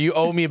last year. You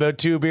owe me about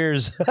 2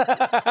 beers.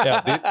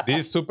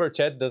 This super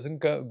chat doesn't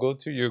go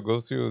to you,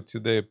 go to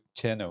the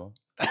channel.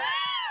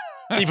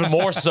 Even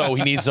more so,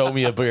 he needs to owe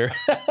me a beer.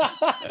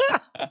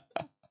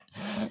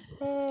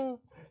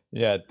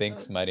 Yeah,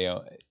 thanks,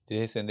 Mario. Did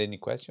he send any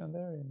question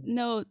there?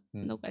 No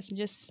question.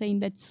 Just saying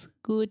that's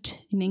good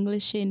in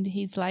English, and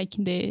he's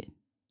liking the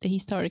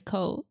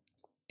historical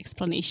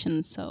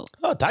explanation. So,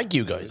 thank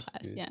you, guys.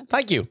 Yeah.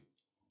 Thank you.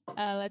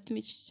 Let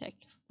me check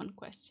one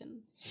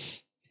question.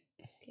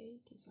 Okay,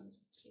 this one.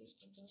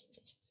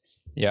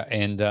 Yeah,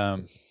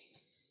 and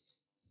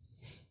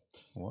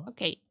what?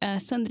 Okay,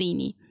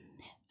 Sandrini.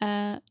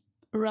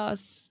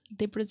 Ross,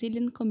 the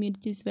Brazilian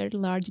community is very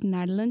large in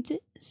Ireland.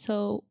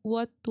 So,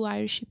 what do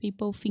Irish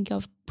people think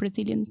of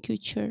Brazilian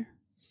culture?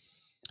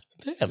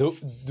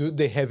 Do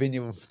they have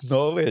any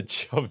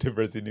knowledge of the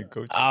Brazilian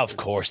culture? Of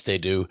course they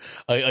do.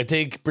 I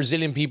think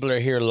Brazilian people are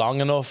here long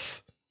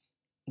enough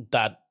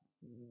that,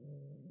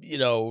 you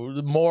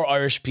know, more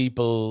Irish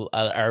people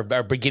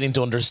are beginning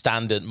to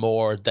understand it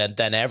more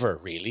than ever,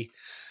 really.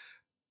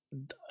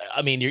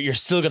 I mean, you're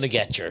still going to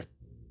get your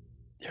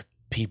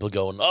people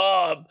going,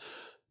 oh,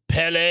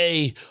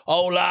 Pele,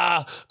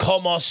 hola,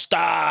 ¿cómo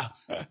está?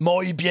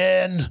 Muy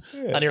bien.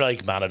 Yeah. And you're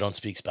like, man, I don't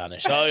speak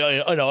Spanish.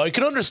 I know, I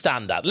can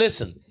understand that.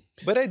 Listen.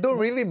 But I don't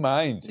really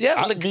mind.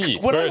 Yeah, me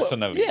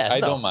personally, I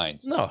don't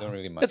mind. No, I don't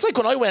really mind. It's like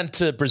when I went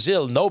to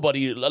Brazil,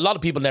 a lot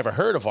of people never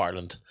heard of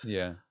Ireland.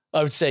 Yeah.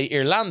 I would say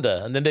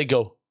Irlanda, and then they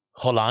go,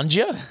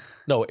 Hollandia?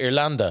 No,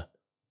 Irlanda.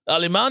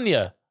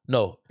 Alemania?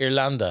 No,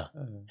 Irlanda.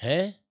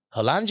 Hey?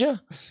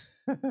 Hollandia?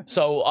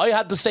 So I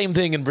had the same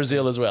thing in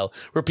Brazil as well,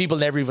 where people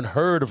never even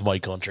heard of my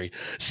country.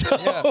 So,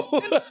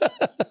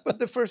 but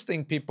the first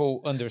thing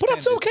people understand, but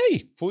that's okay.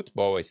 Is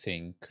football, I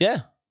think. Yeah,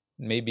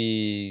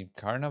 maybe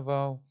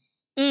Carnival.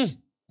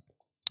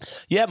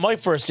 Yeah, my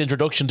first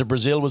introduction to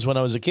Brazil was when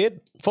I was a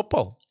kid.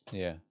 Football.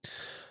 Yeah,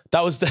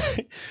 that was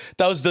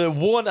the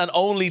one and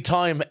only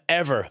time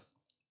ever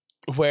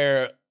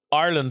where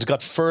Ireland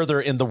got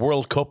further in the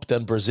World Cup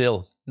than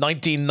Brazil.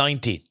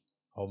 1990.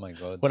 Oh my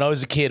God. When I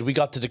was a kid, we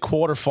got to the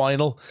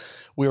quarterfinal.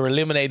 We were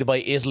eliminated by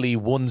Italy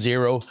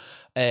 1-0.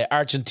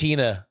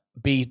 Argentina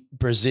beat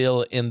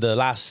Brazil in the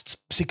last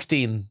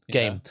 16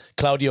 game.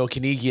 Claudio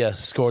Caniggia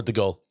scored the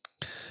goal.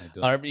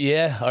 I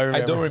remember.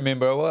 I don't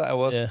remember. I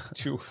was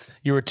 2.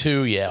 You were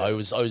 2, yeah. I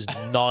was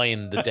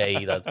 9 the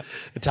day that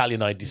Italian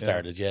 90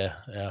 started, yeah.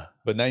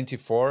 But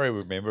 94, I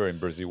remember, and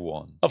Brazil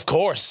won. Of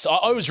course.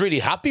 I was really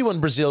happy when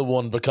Brazil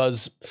won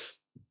because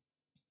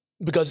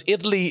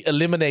Italy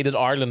eliminated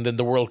Ireland in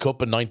the World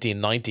Cup in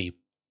 1990.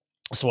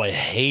 So I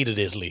hated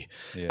Italy.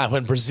 Yeah. And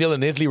when Brazil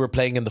and Italy were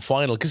playing in the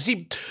final, because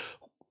see,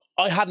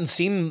 I hadn't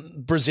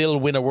seen Brazil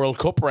win a World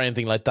Cup or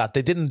anything like that.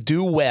 They didn't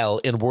do well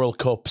in World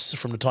Cups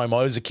from the time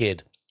I was a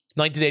kid.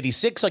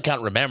 1986, I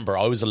can't remember.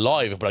 I was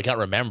alive, but I can't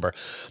remember.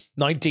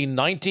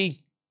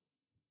 1990,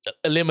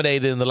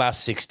 eliminated in the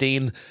last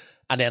 16.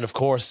 And then, of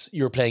course,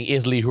 you were playing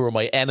Italy, who were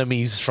my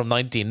enemies from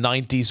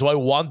 1990. So I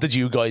wanted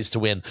you guys to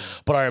win.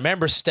 But I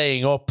remember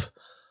staying up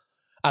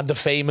and the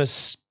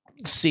famous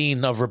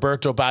scene of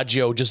Roberto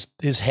Baggio, just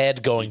his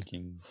head going.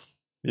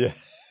 Yeah.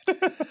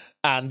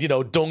 And, you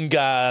know,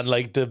 Dunga and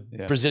like the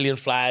Brazilian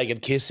flag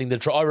and kissing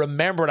the I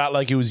remember that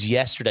like it was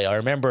yesterday. I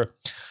remember,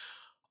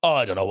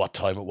 I don't know what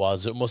time it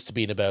was. It must have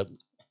been about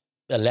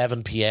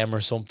 11 p.m.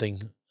 or something.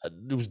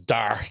 It was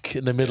dark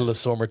in the middle of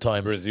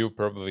summertime. Brazil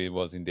probably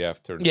was in the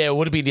afternoon. Yeah, it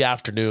would have been the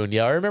afternoon.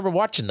 Yeah, I remember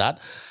watching that.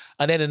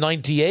 And then in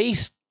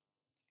 98,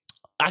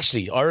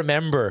 actually, I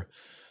remember,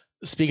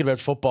 speaking about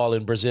football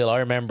in Brazil, I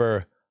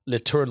remember Le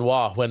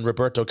Tournoi when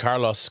Roberto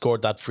Carlos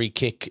scored that free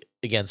kick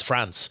against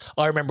France.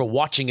 I remember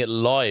watching it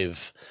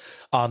live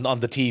on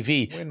the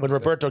TV. When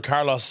Roberto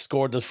Carlos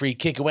scored the free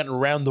kick, it went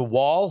around the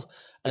wall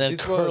and then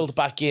curled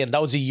back in.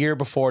 That was a year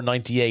before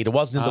 98. It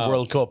wasn't in the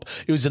World Cup.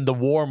 It was in the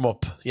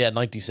warm-up. Yeah,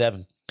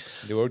 97.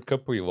 The World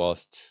Cup we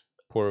lost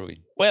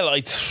poorly. Well,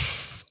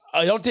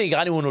 I don't think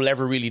anyone will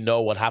ever really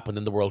know what happened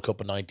in the World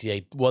Cup in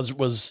 98. Was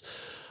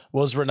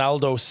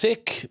Ronaldo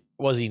sick?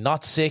 Was he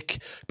not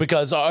sick?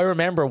 Because I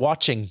remember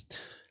watching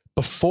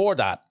before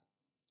that,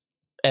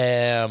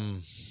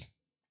 the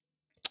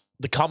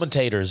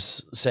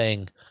commentators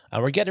saying,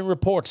 and we're getting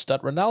reports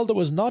that Ronaldo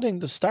was not in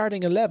the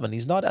starting 11.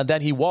 He's not, and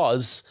then he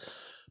was,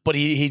 but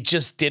he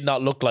just did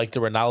not look like the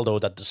Ronaldo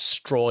that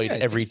destroyed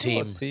every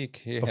team sick.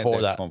 He before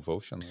had that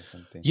convulsion or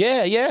something.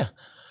 Yeah.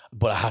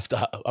 But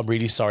I'm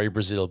really sorry,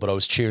 Brazil, but I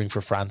was cheering for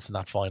France in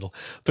that final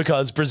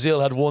because Brazil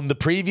had won the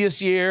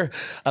previous year,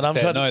 and I'm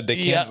kind of they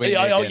can't win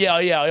again.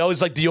 I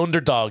always like the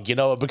underdog, you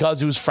know,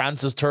 because it was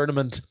France's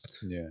tournament.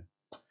 Yeah.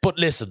 But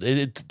listen,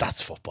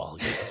 that's football.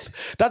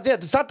 That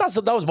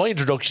was my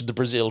introduction to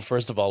Brazil.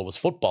 First of all, was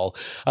football,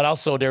 and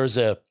also there was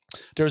a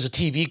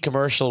TV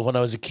commercial when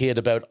I was a kid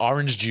about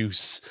orange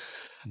juice.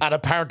 And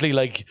apparently,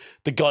 like,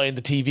 the guy in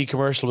the TV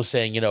commercial was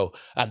saying, you know,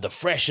 and the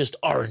freshest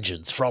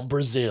oranges from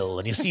Brazil.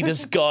 And you see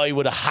this guy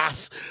with a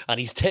hat, and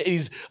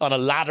he's on a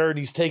ladder, and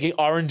he's taking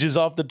oranges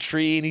off the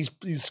tree, and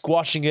he's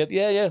squashing it.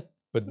 Yeah.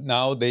 But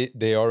now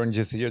the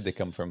oranges here, they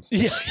come from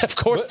Spain. Yeah, of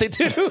course they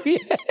do.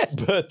 Yeah.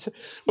 But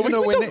we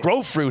don't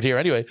grow fruit here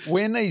anyway.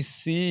 When I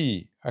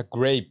see a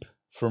grape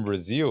from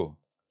Brazil,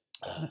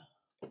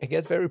 I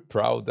get very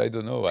proud. I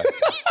don't know why.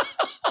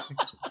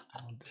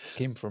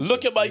 Came from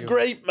Look at my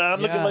grape,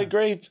 man. Look at my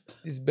grape.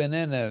 This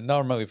banana,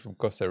 normally from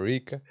Costa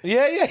Rica.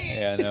 Yeah.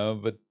 Yeah, no,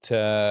 but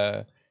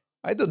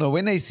I don't know.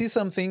 When I see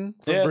something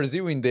from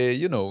Brazil in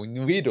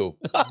in Little,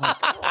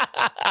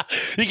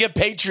 you get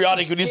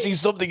patriotic when you see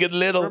something in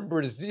Little. From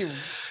Brazil.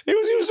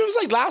 It was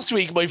like last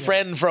week, my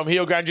friend from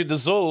Rio Grande do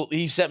Sul,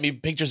 he sent me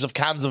pictures of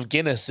cans of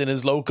Guinness in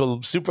his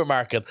local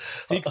supermarket.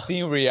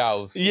 16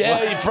 reals.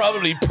 Yeah,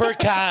 probably per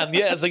can.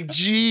 Yeah, it's like,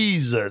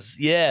 Jesus.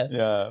 Yeah.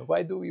 Yeah.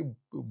 Why do we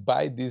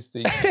buy these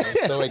things?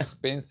 It's so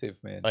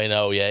expensive, man. I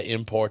know, yeah.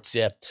 Imports,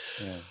 yeah.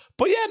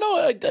 But yeah,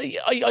 no,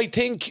 I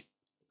think,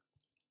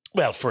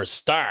 well, for a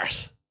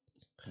start,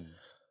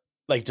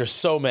 like there's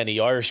so many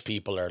Irish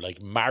people are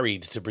like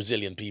married to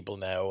Brazilian people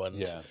now,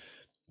 and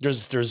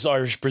there's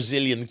Irish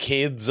Brazilian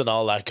kids and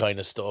all that kind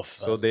of stuff.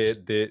 So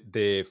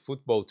the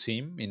football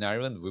team in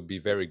Ireland will be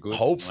very good.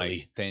 Hopefully, in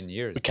like 10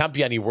 years. It can't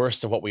be any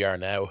worse than what we are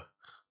now.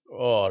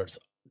 Oh, it's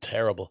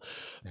terrible.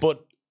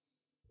 But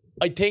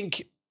I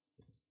think,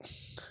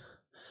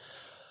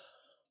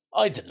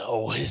 I don't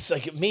know. It's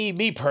like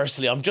me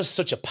personally. I'm just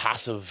such a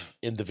passive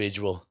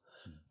individual.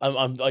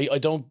 I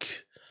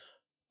don't.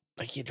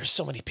 Like, there's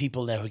so many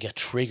people now who get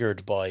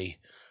triggered by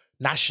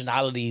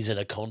nationalities in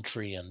a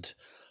country and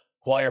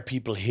why are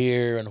people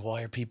here and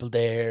why are people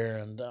there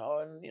and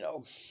you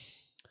know,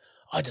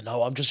 I don't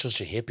know. I'm just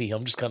such a hippie.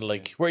 I'm just kind of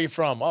like, where are you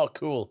from? Oh,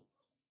 cool.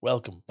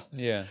 Welcome.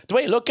 Yeah. The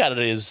way you look at it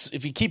is,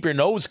 if you keep your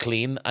nose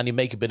clean and you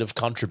make a bit of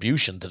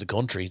contribution to the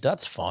country,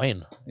 that's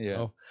fine. Yeah. You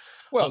know?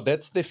 Well,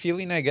 that's the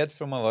feeling I get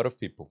from a lot of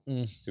people,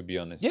 to be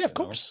honest. Yeah, of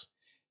course.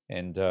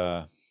 And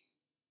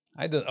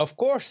of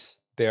course,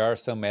 there are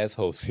some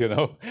assholes, you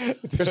know.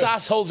 There's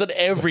assholes in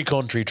every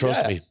country,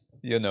 trust me.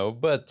 You know,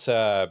 but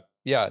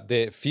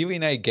the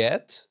feeling I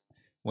get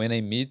when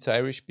I meet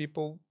Irish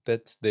people,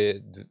 that's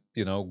the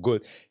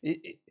good.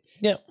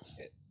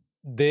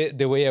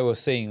 The way I was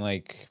saying,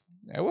 like,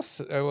 I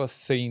was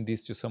saying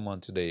this to someone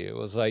today. It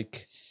was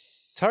like,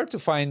 it's hard to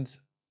find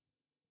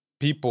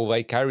people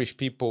like Irish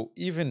people,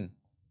 even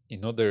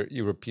in other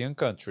European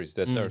countries,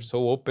 that are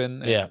so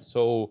open and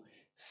so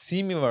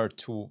similar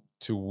to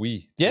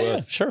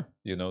us, sure.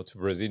 You know, to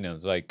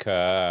Brazilians, like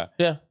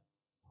the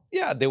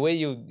way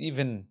you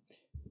even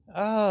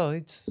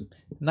it's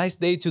nice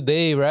day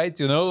today, right?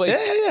 You know, like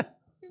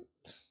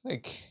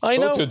like I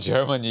know. Go to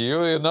Germany,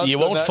 you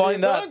won't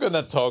find that. You're not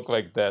gonna talk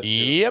like that.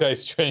 Yep. To a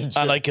stranger.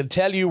 And I can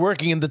tell you,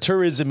 working in the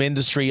tourism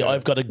industry,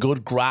 I've got a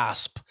good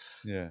grasp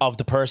of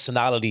the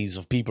personalities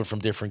of people from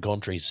different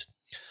countries.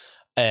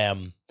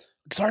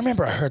 Because I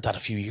remember I heard that a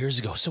few years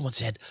ago. Someone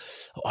said,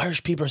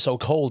 Irish people are so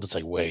cold. It's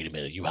like, wait a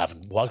minute, you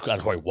haven't.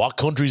 What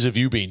countries have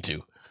you been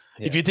to?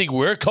 Yeah. If you think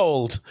we're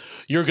cold,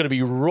 you're going to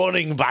be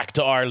running back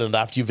to Ireland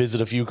after you visit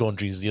a few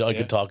countries. I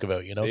can talk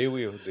about. They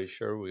will. They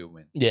sure will,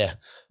 man. Yeah,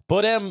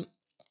 but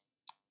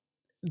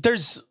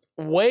there's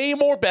way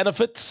more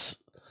benefits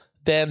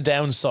than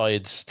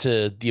downsides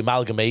to the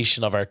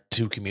amalgamation of our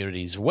two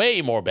communities.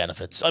 Way more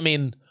benefits. I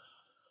mean,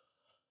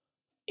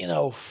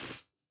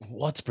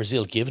 what's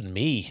Brazil given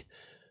me?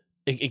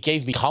 It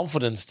gave me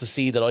confidence to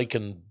see that I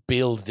can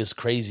build this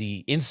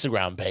crazy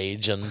Instagram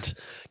page and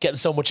getting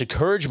so much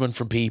encouragement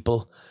from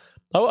people.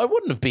 I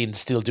wouldn't have been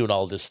still doing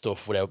all this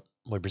stuff without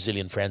my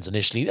Brazilian friends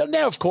initially.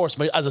 Now, of course,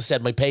 as I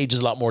said, my page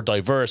is a lot more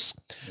diverse.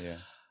 Yeah.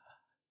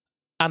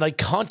 And I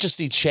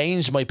consciously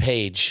changed my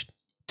page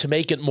to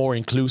make it more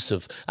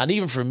inclusive. And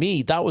even for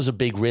me, that was a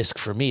big risk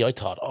for me. I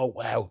thought, oh,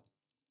 wow.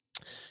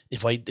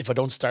 If I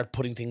don't start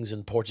putting things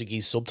in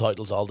Portuguese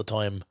subtitles all the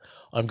time,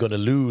 I'm going to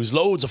lose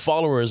loads of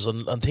followers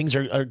and things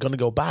are going to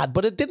go bad.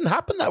 But it didn't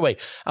happen that way.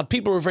 And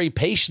people were very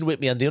patient with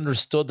me and they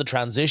understood the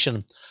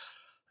transition.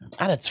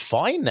 And it's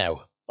fine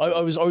now.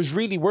 I was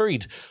really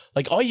worried.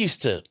 Like, I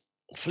used to,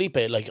 Felipe,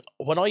 like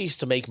when I used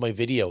to make my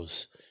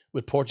videos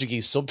with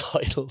Portuguese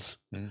subtitles,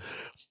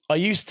 I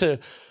used to...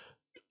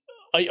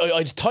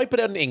 I'd type it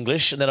out in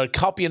English and then I'd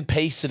copy and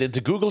paste it into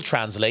Google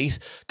Translate,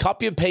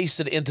 copy and paste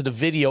it into the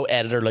video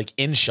editor like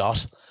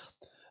InShot,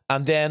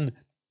 and then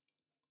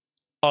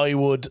I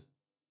would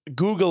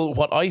Google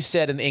what I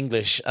said in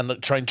English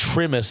and try and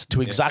trim it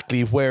to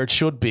exactly where it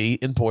should be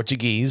in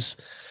Portuguese.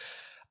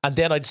 And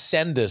then I'd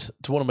send it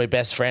to one of my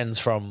best friends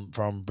from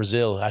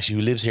Brazil, actually,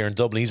 who lives here in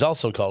Dublin. He's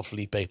also called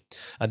Felipe.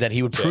 And then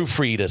he would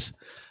proofread it.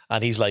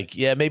 And he's like,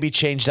 yeah, maybe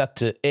change that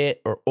to e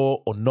or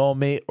o or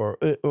nome or,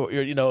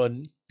 you know,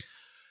 and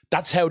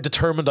that's how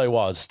determined I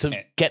was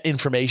to get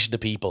information to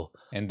people.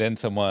 And then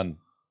someone,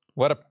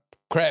 what a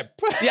crap.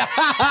 Yeah.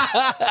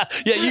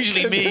 Yeah,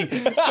 usually me.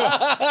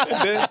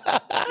 Then,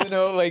 you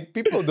know, like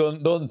people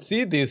don't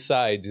see this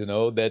side, you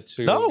know, that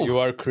you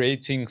are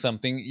creating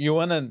something. You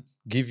want to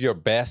give your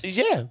best.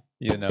 Yeah.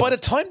 You know. By the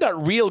time that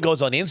reel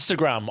goes on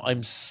Instagram,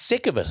 I'm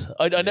sick of it.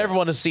 I never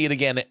want to see it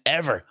again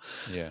ever.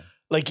 Yeah.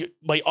 Like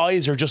my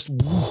eyes are just.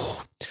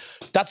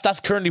 That's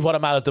currently what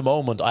I'm at the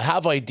moment. I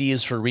have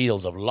ideas for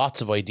reels. I have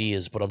lots of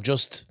ideas, but I'm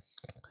just,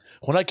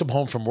 when I come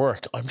home from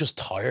work, I'm just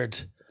tired.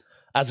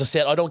 As I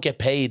said, I don't get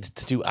paid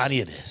to do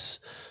any of this.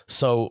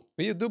 So.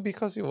 But you do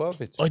because you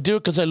love it. I do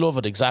it because I love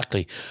it,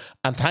 exactly.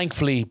 And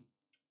thankfully,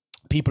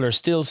 people are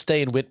still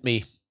staying with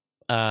me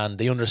and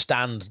they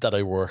understand that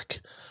I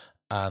work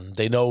and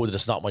they know that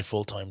it's not my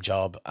full-time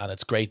job. And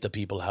it's great that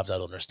people have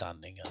that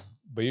understanding.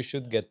 But you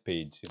should get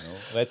paid, you know.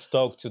 Let's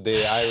talk to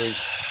the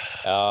Irish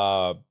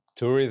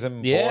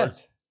tourism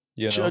board.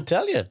 You know, sure, I'll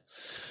tell you.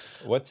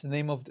 What's the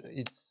name of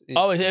it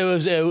was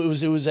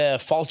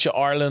Fáilte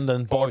Ireland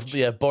and Board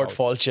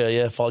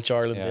Fáilte, Fáilte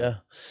Ireland,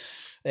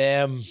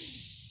 yeah.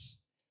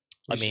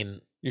 I mean,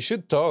 we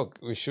should talk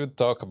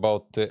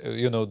about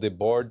you know, the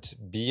board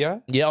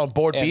Bia. Yeah, on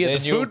board Bia,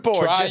 the food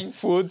board. Trying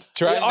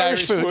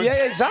Irish food.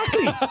 Yeah,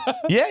 exactly.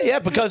 yeah,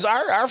 because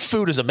our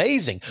food is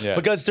amazing. Yeah.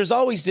 Because there's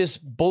always this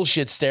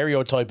bullshit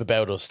stereotype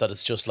about us that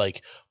it's just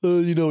like,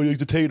 you know, like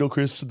the potato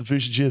crisps and the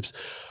fish and chips.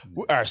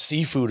 Our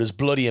seafood is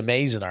bloody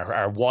amazing.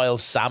 Our wild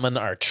salmon,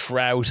 our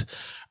trout,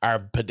 our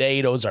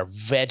potatoes, our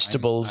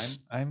vegetables.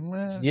 I'm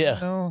you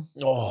know,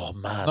 oh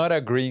man, not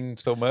agreeing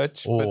so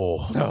much.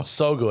 Oh, but no.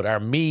 So good. Our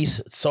meat,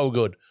 it's so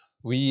good.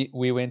 We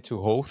went to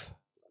Hoth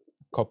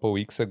a couple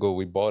weeks ago.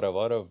 We bought a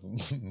lot of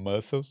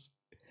mussels.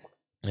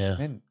 Yeah.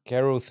 And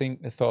Carol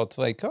thought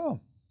like,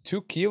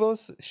 2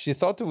 kilos. She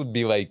thought it would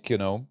be like, you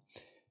know,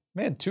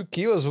 man, 2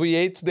 kilos. We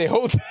ate the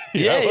whole thing.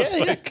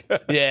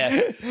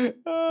 Yeah.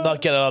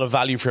 Not getting a lot of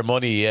value for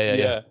money.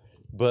 Yeah.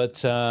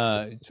 But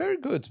it's very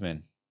good,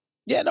 man.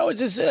 Yeah, no, it's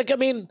just like, I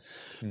mean,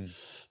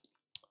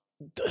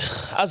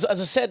 as I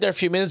said there a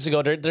few minutes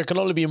ago, there can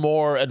only be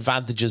more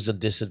advantages than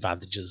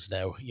disadvantages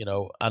now, you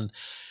know, and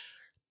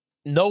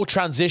no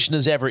transition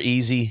is ever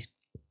easy.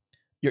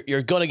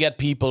 You're going to get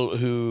people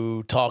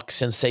who talk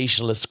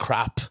sensationalist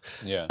crap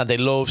and they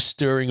love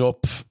stirring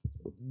up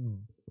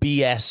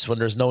BS when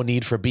there's no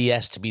need for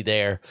BS to be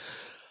there.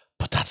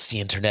 But that's the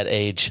internet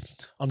age.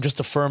 I'm just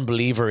a firm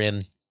believer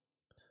in,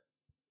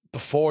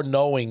 before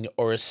knowing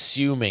or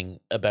assuming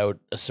about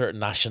a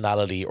certain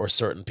nationality or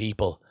certain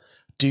people,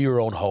 do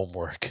your own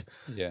homework.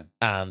 Yeah.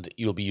 And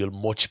you'll be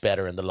much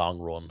better in the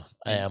long run.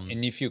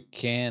 And if you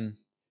can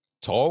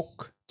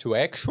talk to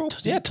actual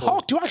people. Yeah,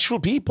 talk to actual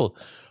people.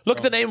 Look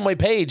at the name of my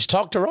page,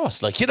 Talk to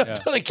Ross. Like, you know,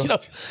 you know.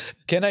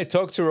 Can I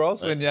talk to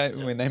Ross when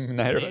I'm in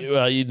Ireland?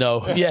 Well, you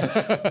know, yeah.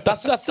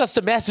 That's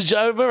the message.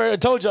 I remember I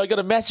told you I got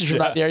a message from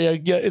that there.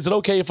 Yeah, is it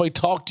okay if I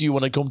talk to you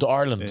when I come to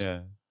Ireland? Yeah.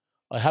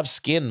 I have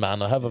skin,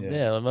 man. I have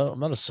I'm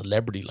not a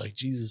celebrity, like,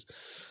 Jesus.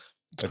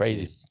 It's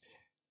crazy.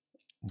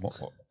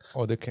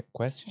 Other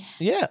questions?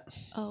 Yeah.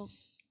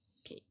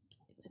 Okay.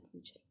 Let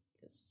me check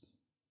this.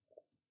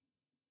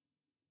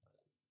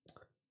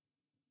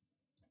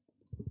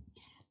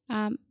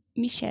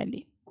 Michelle,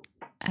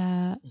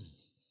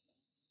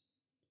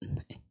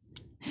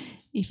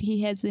 if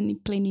he has any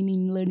planning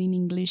in learning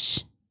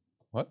English.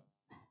 What?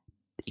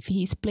 If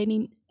he's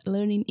planning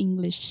learning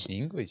English.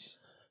 English?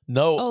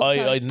 No,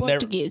 I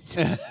Portuguese.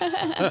 never.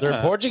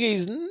 They're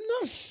Portuguese? No,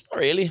 not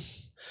really.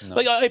 No.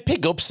 Like, I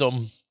pick up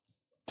some,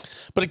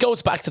 but it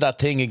goes back to that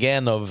thing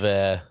again of.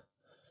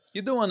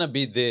 You don't want to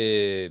be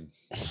the,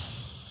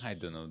 I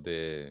don't know,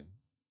 the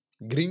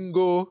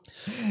gringo.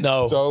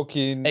 No,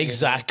 talking.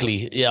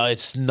 Exactly. Yeah,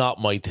 it's not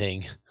my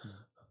thing.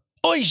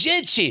 Oi,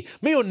 gente,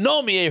 meu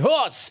nome é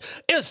Ross.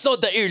 Eu sou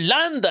da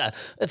Irlanda.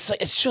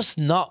 It's just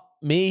not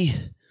me.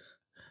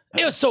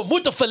 Eu sou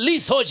muito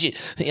feliz hoje.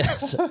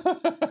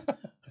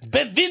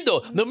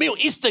 Bem-vindo no meu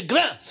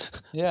Instagram.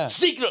 Yeah.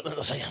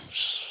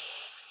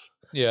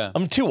 Yeah.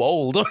 I'm too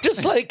old. I'm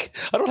just like,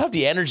 I don't have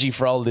the energy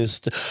for all this.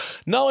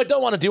 No, I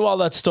don't want to do all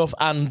that stuff.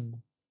 And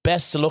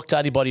best to look to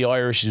anybody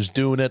Irish who's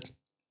doing it.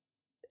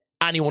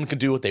 Anyone can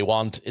do what they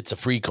want. It's a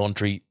free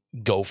country.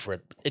 Go for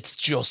it. It's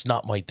just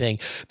not my thing.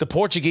 The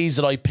Portuguese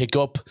that I pick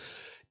up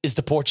is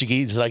the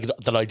Portuguese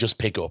that I just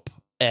pick up.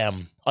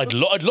 I'd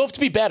love to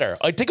be better.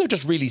 I think I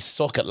just really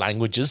suck at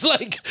languages.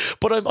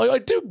 But I'm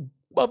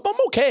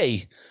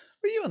okay.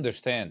 But you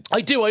understand.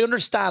 I do. I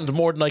understand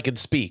more than I can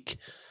speak,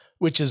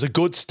 which is a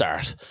good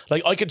start.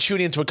 Like, I can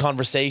tune into a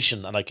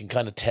conversation and I can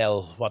kind of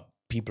tell what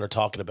people are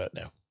talking about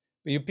now.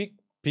 You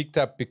picked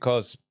up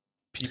because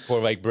people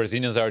like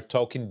Brazilians are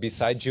talking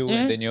beside you,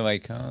 and then you're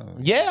like, oh.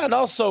 Yeah, and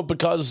also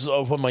because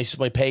when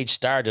my page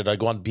started, I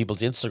go on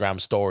people's Instagram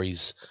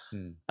stories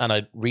and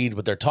I read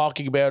what they're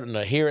talking about and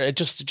I hear it.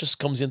 It just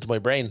comes into my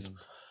brain.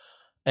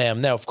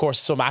 Now, of course,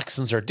 some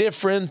accents are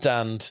different,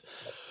 and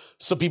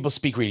some people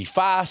speak really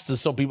fast, and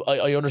some people,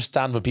 I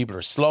understand when people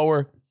are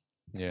slower.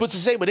 Yeah. But it's the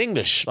same with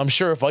English. I'm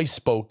sure if I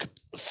spoke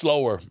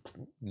slower,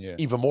 Yeah.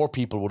 even more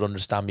people would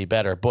understand me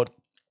better. But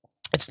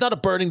it's not a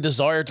burning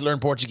desire to learn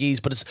Portuguese,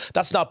 but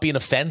that's not being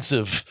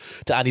offensive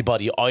to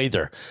anybody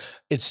either.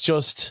 It's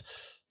just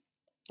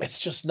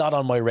not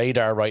on my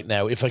radar right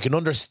now. If I can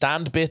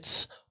understand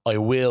bits, I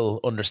will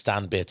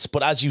understand bits.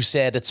 But as you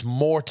said, it's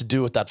more to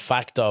do with that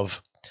fact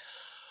of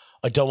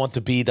I don't want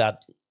to be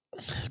that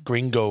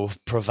gringo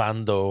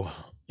provando,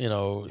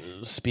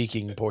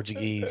 speaking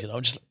Portuguese.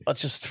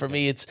 That's just for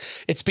me.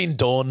 It's been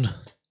done.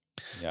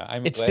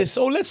 Yeah, It's this.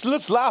 Oh,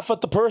 let's laugh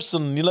at the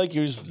person.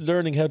 You're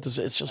learning how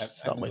to. It's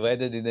just. I'm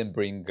glad I didn't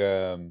bring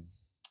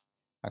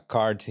a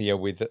card here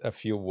with a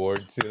few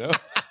words.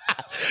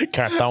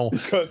 Cartão.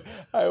 Because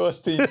I was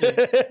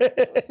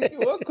thinking,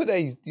 what could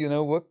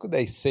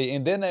I say?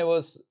 And then I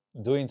was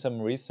doing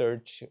some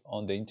research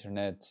on the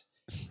internet.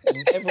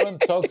 And everyone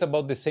talks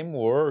about the same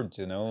word,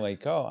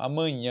 like, oh,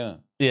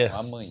 amanhã. Yeah.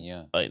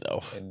 Amanhã. I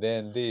know. And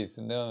then this,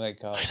 like,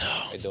 oh,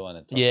 I don't want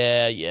to talk.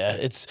 Yeah.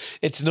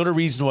 It's another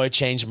reason why I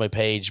changed my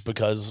page,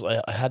 because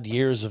I had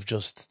years of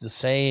just the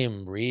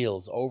same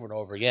reels over and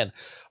over again.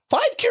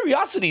 5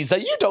 curiosities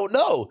that you don't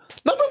know.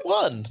 Number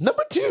 1,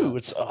 number 2.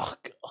 It's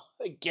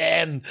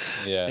again.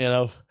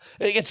 Yeah.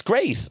 It's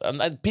great,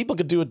 and people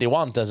can do what they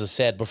want, as I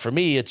said. But for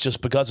me, it's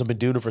just because I've been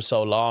doing it for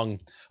so long,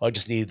 I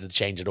just needed to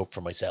change it up for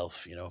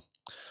myself.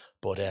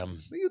 But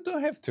you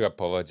don't have to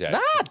apologize.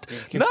 You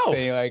keep No.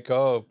 saying like,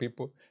 oh,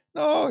 people.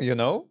 No,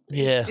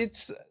 Yeah.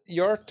 it's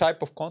your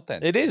type of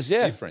content. It is,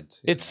 yeah. Different.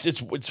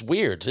 It's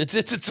weird.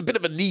 It's a bit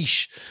of a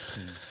niche.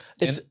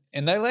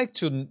 And I like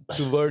to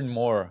learn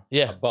more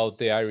Yeah. about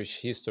the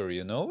Irish history,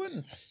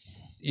 and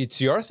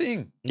it's your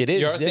thing. It is,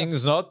 your yeah. thing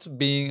is not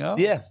being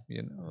Yeah.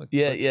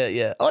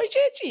 Yeah. Oi,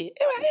 Gigi.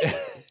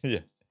 Yeah.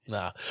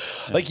 Nah,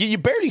 like you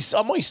barely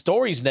on my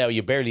stories now.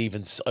 You barely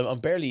even. I'm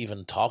barely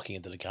even talking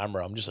into the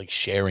camera. I'm just like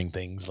sharing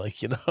things,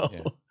 like Yeah.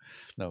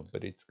 No,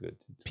 but it's good.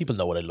 People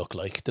know what I look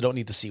like. They don't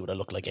need to see what I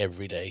look like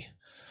every day.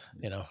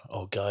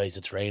 Oh guys,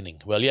 it's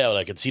raining. Well, yeah,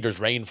 I can see there's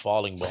rain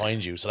falling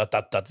behind you. So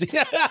that's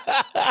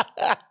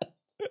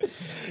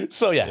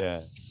so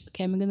yeah.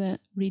 Okay, I'm gonna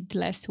read the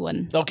last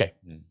one. Okay.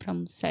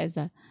 From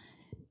Cesar.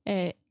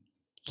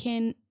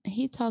 Can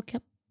he talk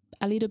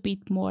a little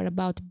bit more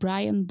about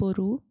Brian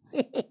Boru?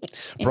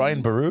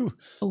 Brian Boru.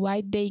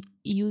 Why they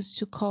used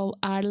to call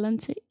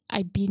Ireland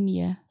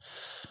Hibernia?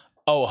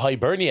 Oh,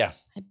 Hibernia.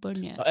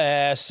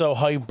 Hibernia. So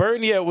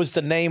Hibernia was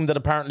the name that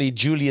apparently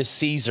Julius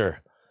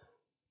Caesar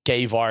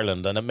gave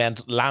Ireland, and it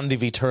meant land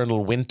of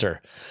eternal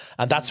winter.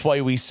 And that's why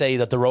we say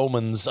that the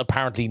Romans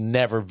apparently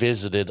never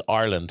visited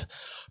Ireland.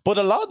 But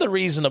a lot of the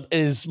reason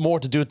is more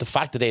to do with the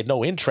fact that they had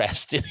no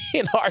interest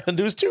in Ireland.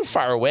 It was too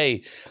far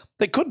away.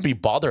 They couldn't be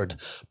bothered.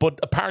 But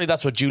apparently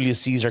that's what Julius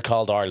Caesar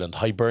called Ireland,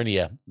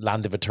 Hibernia,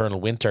 land of eternal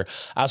winter.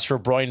 As for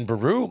Brian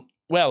Boru,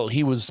 well,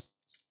 he was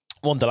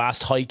one of the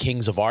last high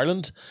kings of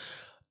Ireland.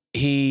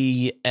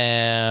 He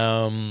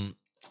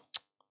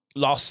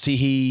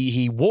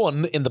he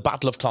won in the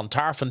Battle of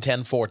Clontarf in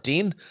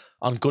 1014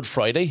 on Good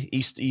Friday,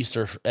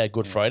 Easter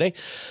Good Friday.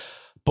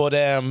 But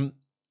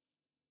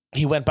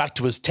he went back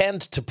to his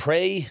tent to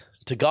pray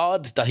to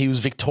God that he was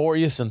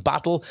victorious in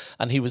battle,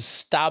 and he was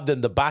stabbed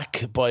in the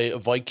back by a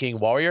Viking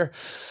warrior,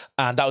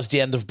 and that was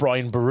the end of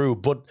Brian Boru.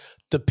 But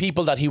the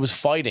people that he was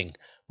fighting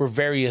were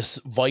various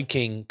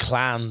Viking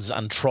clans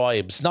and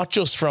tribes, not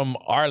just from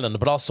Ireland,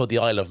 but also the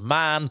Isle of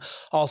Man,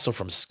 also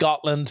from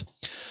Scotland.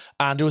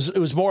 And it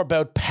was more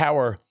about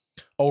power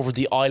over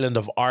the island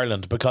of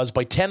Ireland, because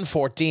by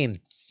 1014,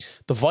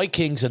 the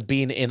Vikings had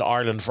been in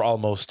Ireland for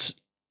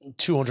almost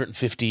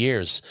 250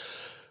 years.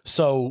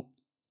 So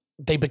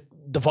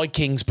the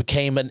Vikings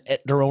became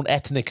their own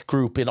ethnic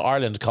group in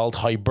Ireland called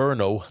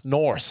Hiberno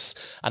Norse,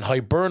 and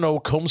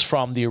Hiberno comes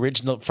from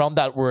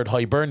that word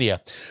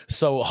Hibernia.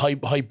 So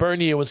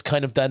Hibernia was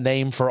kind of the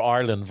name for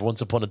Ireland once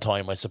upon a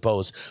time, I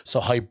suppose.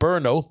 So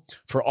Hiberno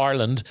for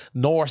Ireland,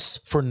 Norse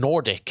for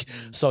Nordic.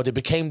 So they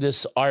became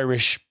this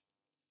Irish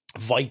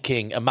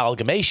Viking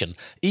amalgamation.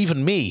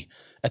 Even me,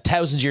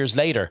 1,000 years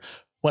later,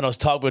 when I was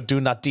talking about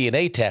doing that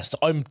DNA test,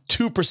 I'm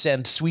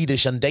 2%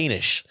 Swedish and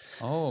Danish.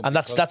 Oh, and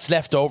that's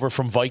left over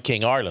from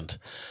Viking Ireland.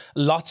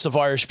 Lots of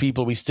Irish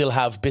people, we still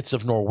have bits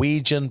of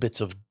Norwegian,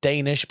 bits of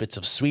Danish, bits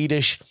of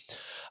Swedish.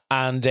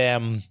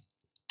 And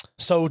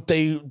so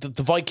the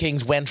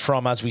Vikings went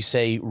from, as we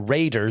say,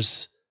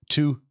 raiders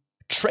to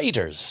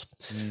traders.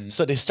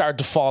 So they started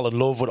to fall in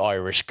love with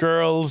Irish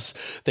girls.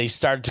 They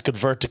started to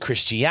convert to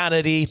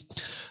Christianity.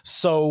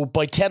 So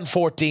by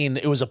 1014,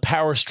 it was a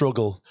power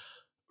struggle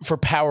for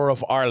power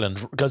of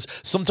Ireland, because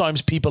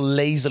sometimes people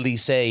lazily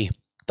say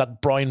that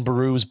Brian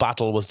Boru's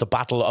battle was the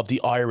battle of the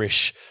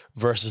Irish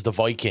versus the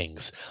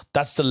Vikings.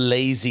 That's the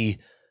lazy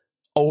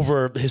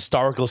over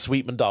historical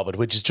sweetment of it,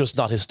 which is just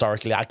not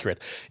historically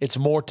accurate. It's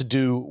more to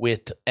do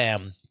with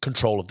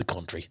control of the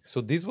country.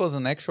 So this was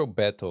an actual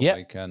battle. Yeah,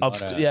 Like,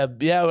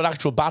 an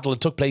actual battle.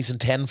 It took place in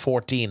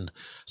 1014,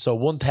 so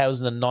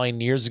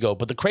 1009 years ago.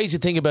 But the crazy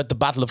thing about the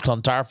Battle of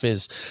Clontarf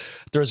is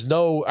there's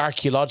no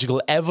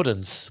archaeological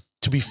evidence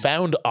to be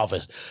found of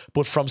it,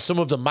 but from some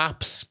of the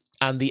maps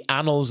and the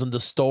annals and the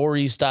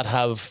stories that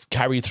have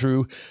carried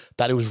through,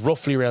 that it was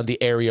roughly around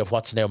the area of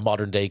what's now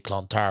modern-day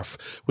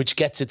Clontarf, which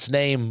gets its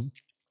name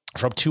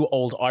from two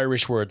old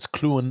Irish words,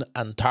 Cluan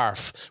and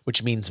Tarf,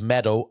 which means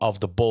meadow of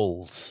the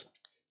bulls.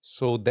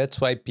 So that's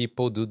why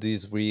people do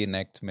these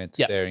reenactments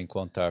there in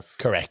Clontarf.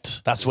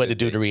 Correct. That's why they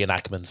do the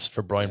reenactments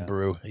for Brian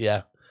Boru.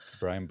 Yeah.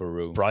 Brian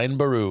Boru. Brian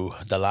Boru,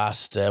 the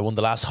last one of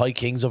the last High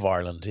Kings of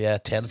Ireland. Yeah,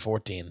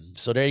 1014.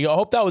 So there you go. I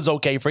hope that was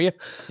okay for you.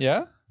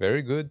 Yeah,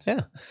 very good.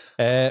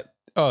 Yeah.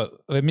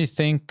 Let me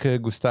thank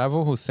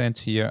Gustavo, who sent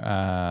here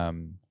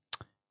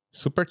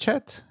super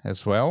chat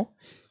as well.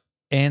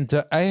 And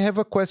I have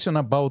a question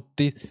about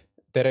this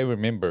that I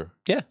remember.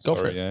 Yeah, go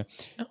for it.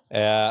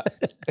 Yeah.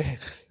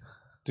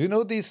 Do you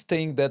know this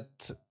thing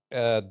that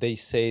they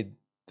say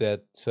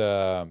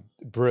that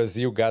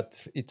Brazil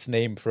got its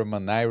name from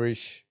an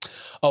Irish?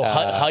 Oh,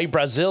 Hi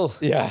Brazil.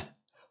 Yeah.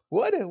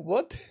 What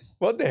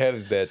the hell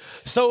is that?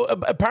 So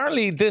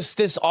apparently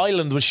this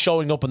island was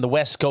showing up on the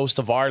west coast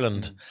of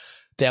Ireland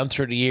down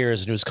through the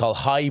years, and it was called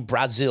Hi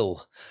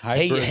Brazil.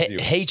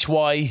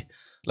 H-Y,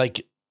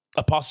 like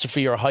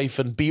apostrophe or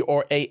hyphen,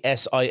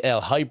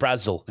 B-R-A-S-I-L, Hi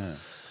Brazil. Yeah.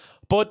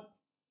 But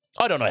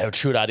I don't know how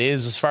true that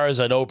is. As far as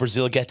I know,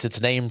 Brazil gets its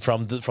name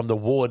from the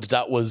wood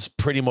that was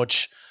pretty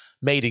much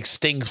made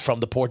extinct from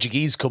the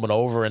Portuguese coming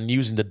over and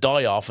using the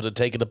dye off it and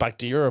taking it back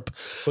to Europe.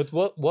 But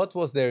what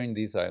was there in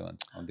this island?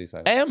 On this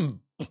island?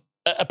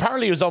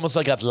 Apparently it was almost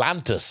like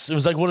Atlantis. It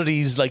was like one of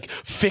these like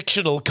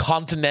fictional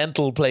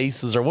continental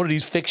places or one of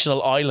these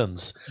fictional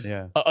islands.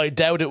 Yeah, I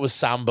doubt it was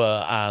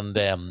Samba and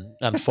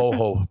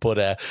Foho, but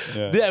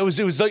it was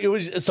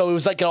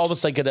like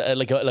almost like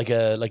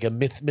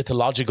a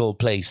mythological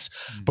place.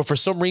 But for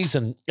some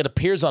reason it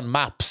appears on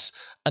maps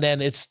and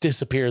then it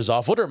disappears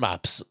off other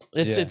maps.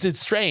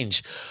 It's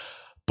strange,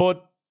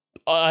 but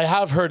I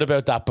have heard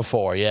about that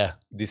before. Yeah,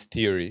 this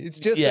theory. It's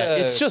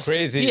just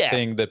crazy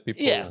thing that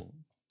people. Yeah.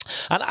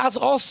 And as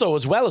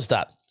well as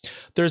that,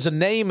 there's a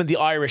name in the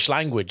Irish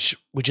language,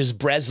 which is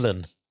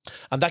Breslin.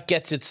 And that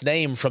gets its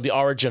name from the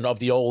origin of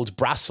the old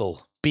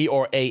Brasil,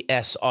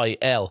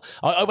 B-R-A-S-I-L.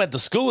 I went to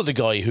school with a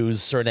guy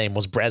whose surname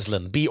was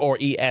Breslin,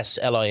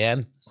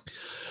 B-R-E-S-L-I-N.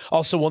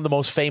 Also, one of the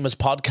most famous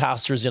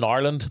podcasters in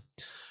Ireland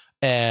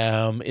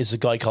is a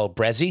guy called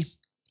Brezzy.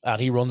 And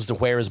he runs the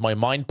Where Is My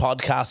Mind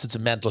podcast. It's a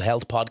mental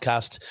health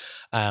podcast.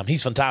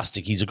 He's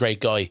fantastic. He's a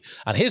great guy.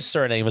 And his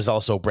surname is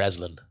also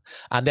Breslin.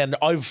 And then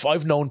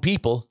I've known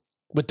people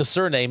with the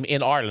surname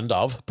in Ireland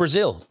of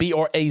Brazil,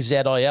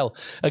 B-R-A-Z-I-L.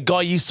 A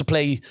guy used to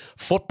play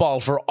football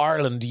for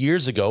Ireland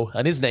years ago,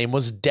 and his name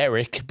was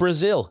Derek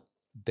Brazil.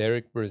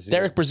 Derek Brazil.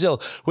 Derek Brazil,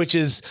 which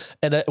is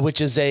not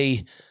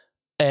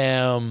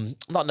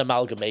an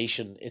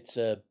amalgamation. It's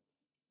an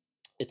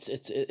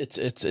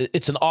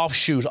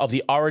offshoot of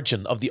the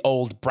origin of the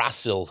old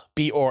Brasil,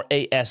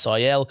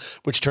 B-R-A-S-I-L,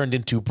 which turned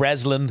into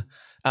Breslin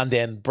and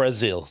then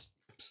Brazil.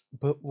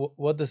 But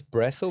what does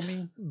Brasil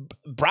mean?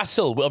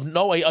 Brasil, I've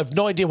no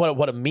idea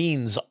what it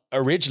means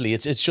originally.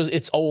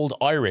 It's old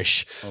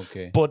Irish.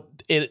 Okay. But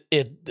it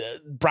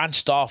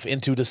branched off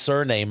into the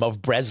surname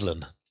of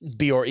Breslin,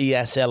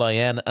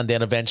 B-R-E-S-L-I-N, and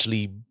then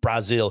eventually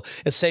Brazil.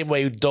 It's the same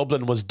way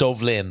Dublin was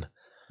Dublin,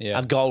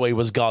 and Galway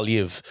was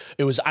Galliv.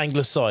 It was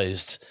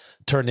anglicised,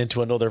 turned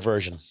into another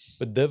version.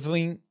 But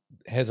Dublin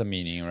has a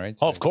meaning, right?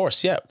 Oh, of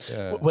course, yeah.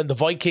 When the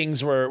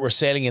Vikings were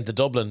sailing into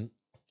Dublin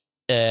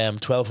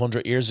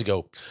 1,200 years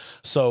ago.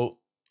 So,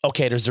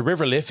 okay, there's the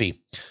River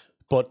Liffey,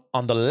 but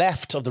on the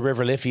left of the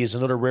River Liffey is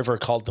another river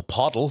called the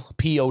Poddle,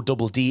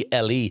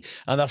 P-O-D-D-L-E,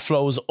 and that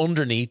flows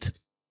underneath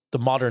the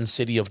modern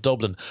city of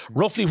Dublin.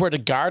 Roughly where the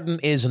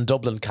garden is in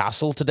Dublin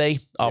Castle today,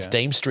 off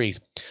Dame Street.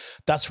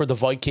 That's where the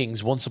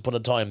Vikings, once upon a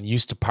time,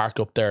 used to park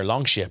up their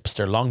longships,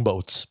 their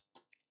longboats.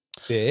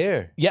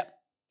 There? Yeah.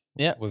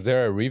 Yeah. Was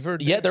there a river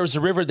there? Yeah, there was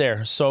a river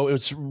there. So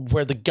it's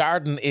where the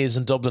garden is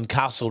in Dublin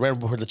Castle,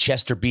 remember where the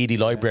Chester Beatty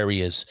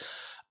Library is.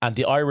 And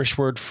the Irish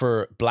word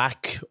for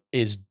black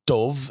is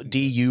dove,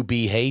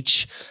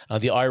 D-U-B-H.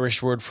 And the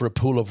Irish word for a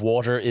pool of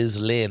water is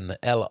Linn,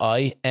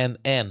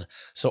 L-I-N-N.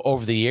 So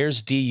over the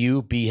years,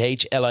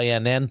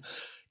 D-U-B-H-L-I-N-N.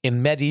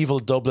 In medieval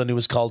Dublin, it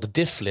was called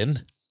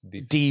Difflin,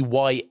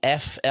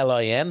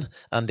 D-Y-F-L-I-N,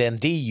 and then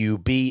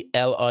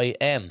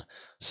D-U-B-L-I-N.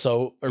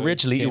 So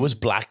originally it was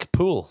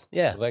Blackpool.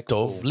 Yeah,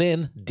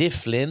 Dublin,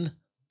 Difflin,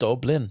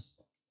 Dublin.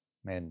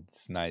 Man,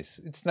 it's nice.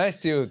 It's nice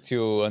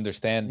to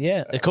understand.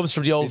 Yeah, it comes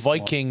from the old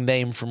Viking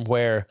name from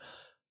where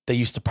they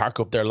used to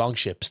park up their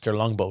longships, their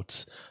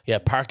longboats. Yeah,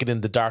 park it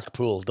in the dark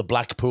pool, the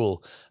Black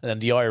Pool. And then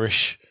the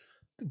Irish,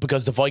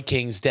 because the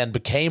Vikings then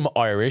became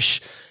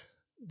Irish,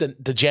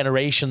 the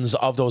generations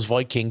of those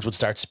Vikings would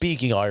start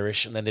speaking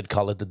Irish, and then they'd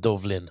call it the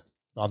Dublin,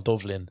 on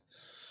Dublin.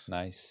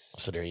 Nice.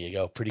 So there you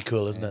go. Pretty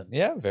cool, isn't it?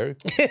 Yeah, very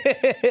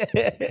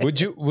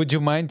cool. Would you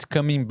mind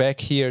coming back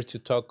here to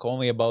talk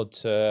only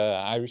about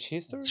Irish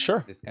history?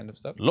 Sure. This kind of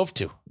stuff? Love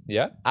to.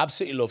 Yeah?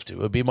 Absolutely love to. It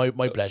would be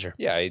my pleasure.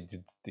 Yeah, I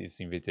did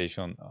this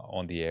invitation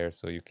on the air,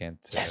 so you can't...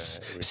 Yes.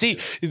 See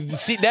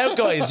now,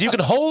 guys, you can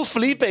hold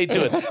Felipe to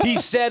it. He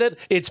said it.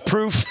 It's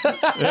proof.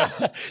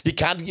 You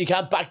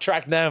can't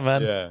backtrack now,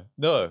 man. Yeah.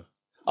 No,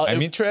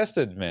 I'm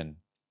interested, man.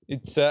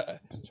 It's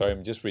sorry,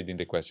 I'm just reading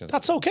the questions.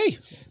 That's okay.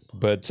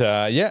 But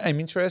yeah, I'm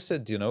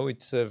interested. You know,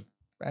 it's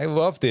I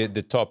love the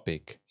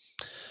topic.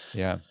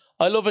 Yeah,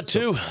 I love it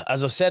too.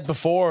 As I've said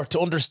before, to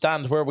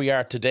understand where we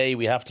are today,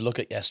 we have to look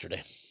at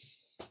yesterday.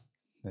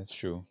 that's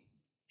true.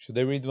 Should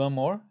I read one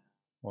more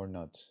or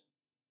not?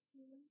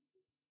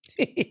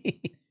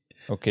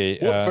 Okay,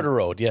 One for the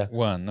road, yeah.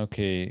 one.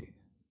 Okay,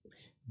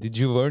 did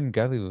you learn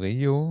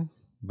Galileo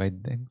by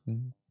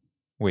Declan?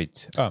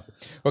 Wait. Oh,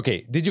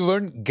 okay. Did you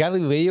learn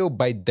Galileo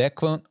by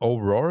Declan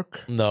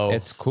O'Rourke? No.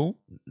 At school?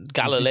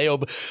 Galileo.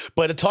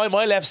 By the time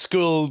I left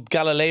school,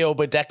 Galileo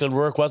by Declan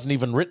O'Rourke wasn't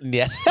even written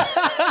yet.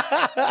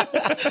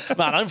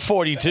 Man, I'm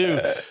 42.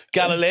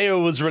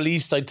 Galileo was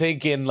released, I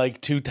think, in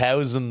like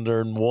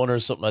 2001 or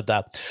something like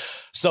that.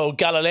 So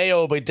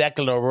Galileo by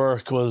Declan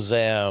O'Rourke was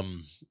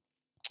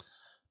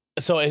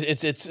so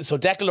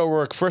Declan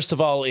O'Rourke, first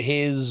of all,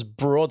 his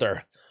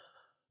brother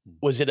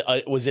was it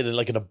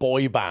like in a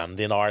boy band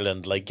in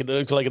Ireland, like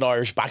like an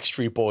Irish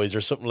Backstreet Boys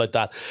or something like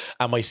that.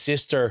 And my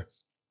sister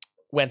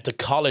went to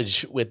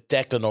college with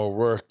Declan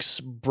O'Rourke's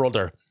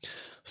brother,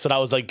 so that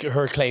was like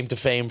her claim to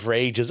fame for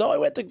ages. Oh, I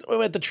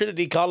went to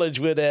Trinity College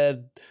with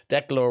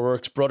Declan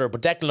O'Rourke's brother.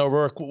 But Declan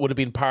O'Rourke would have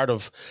been part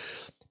of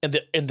in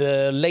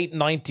the late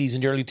 90s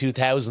and early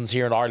 2000s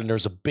here in Ireland. There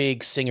was a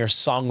big singer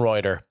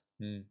songwriter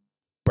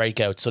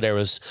breakout. So there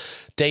was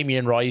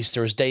Damien Rice,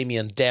 there was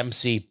Damien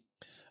Dempsey.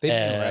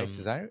 Damien Rice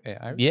is Irish?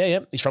 Yeah,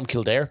 he's from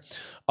Kildare.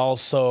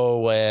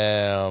 Also,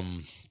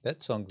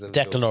 That song's a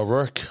Declan little...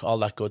 O'Rourke, all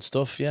that good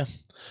stuff, yeah.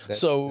 That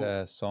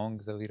So-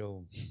 song's a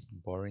little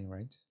boring,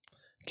 right?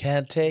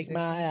 Can't take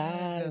my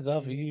eyes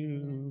off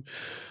you.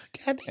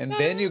 And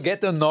then you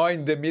get annoyed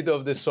in the middle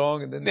of the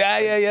song, and then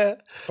Yeah.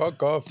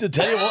 fuck off. To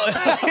tell you what,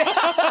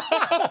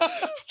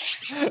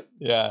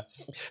 Yeah,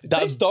 That-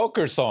 that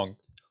stalker song.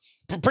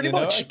 pretty You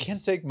know, much. I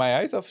can't take my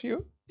eyes off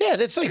you. Yeah,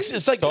 it's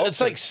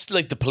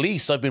like the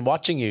police. I've been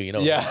watching you, you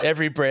know. Yeah.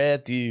 Every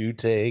breath you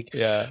take.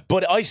 Yeah.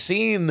 But I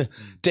seen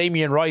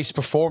Damien Rice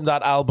perform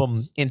that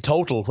album in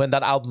total when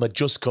that album had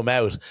just come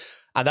out.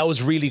 And that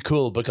was really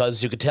cool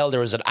because you could tell there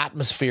was an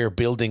atmosphere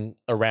building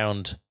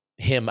around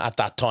him at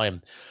that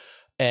time.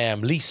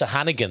 Lisa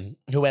Hannigan,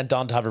 who went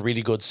on to have a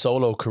really good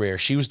solo career,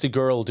 she was the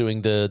girl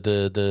doing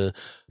the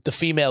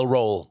female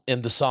role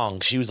in the song.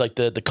 She was like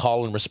the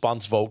call and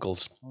response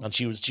vocals, and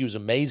she was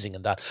amazing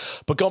in that.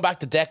 But going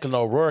back to Declan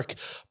O'Rourke,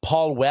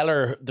 Paul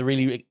Weller, the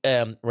really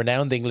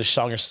renowned English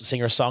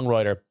singer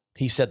songwriter,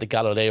 he said that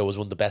Galileo was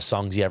one of the best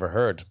songs he ever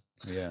heard.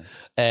 Yeah.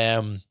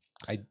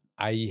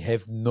 I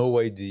have no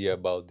idea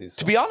about this.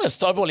 To be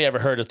honest, I've only ever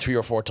heard it 3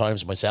 or 4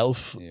 times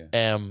myself.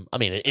 Yeah. I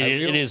mean, it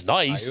is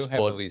nice, I will have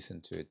but a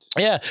listen to it.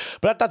 yeah,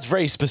 but that's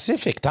very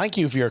specific. Thank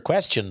you for your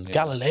question. Yeah.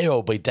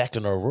 Galileo by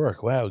Declan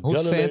O'Rourke. Wow,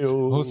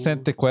 Galileo. Who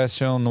sent the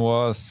question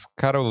was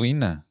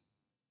Carolina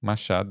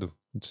Machado.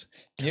 It's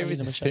nearly Carolina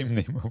the Machado. same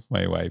name of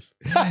my wife.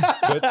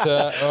 But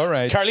all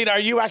right. Carolina, are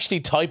you actually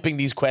typing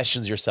these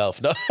questions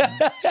yourself? No.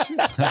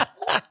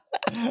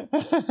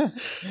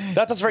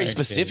 That's a very Okay.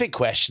 specific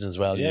question as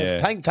well. Yeah.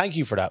 Yeah. Thank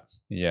you for that.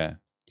 Yeah.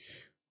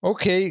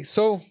 Okay,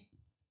 so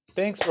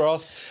thanks,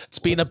 Ross. It's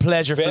been a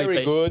pleasure. Very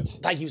Felipe. good.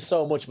 Thank you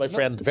so much, my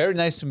friend. Very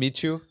nice to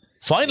meet you.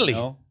 Finally, You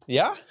know?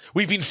 Yeah?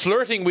 we've been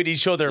flirting with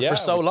each other for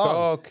so we long.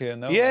 talk, you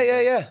know.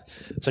 Yeah.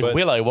 It's like, But-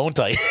 will I, won't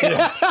I?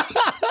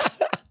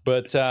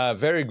 But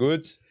very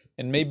good.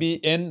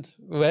 And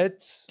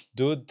let's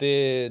do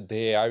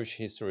the Irish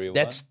history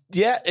one.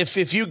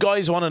 If you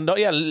guys want to know,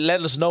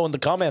 let us know in the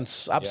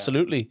comments.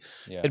 Absolutely.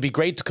 Yeah. It'd be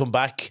great to come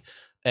back.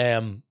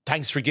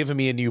 Thanks for giving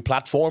me a new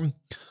platform.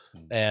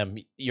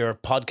 Your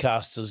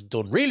podcast has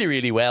done really,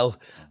 really well,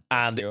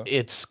 and you.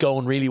 it's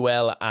going really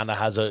well, and it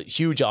has a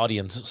huge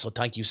audience. So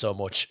thank you so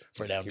much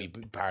for letting me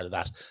be part of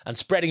that and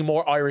spreading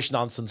more Irish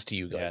nonsense to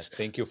you Yeah, guys.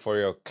 thank you for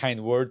your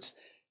kind words.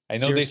 I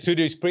know Seriously. the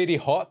studio is pretty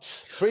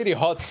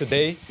hot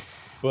today,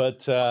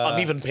 but I'm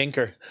even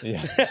pinker.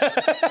 yeah.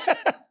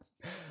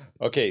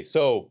 Okay,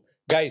 so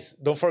guys,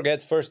 don't forget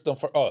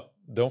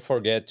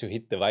to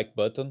hit the like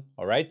button.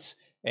 All right,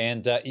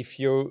 and if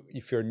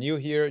you're new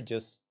here,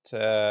 just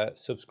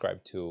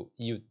subscribe to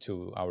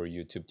our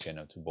YouTube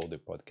channel, to Boulder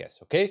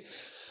Podcast. Okay,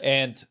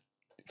 and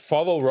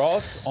follow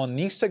Ross on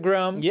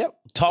Instagram. Yep.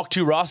 Talk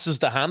to Ross is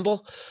the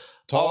handle.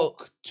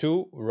 Talk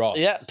to Ross.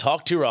 Yeah,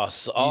 talk to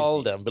Ross.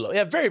 All down below.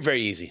 Yeah, very,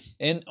 very easy.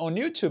 And on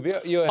YouTube,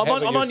 you I'm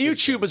have on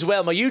YouTube as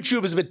well. My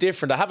YouTube is a bit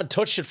different. I haven't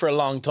touched it for a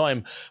long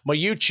time. My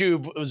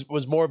YouTube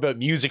was more about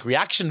music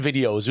reaction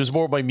videos. It was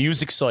more my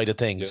music side of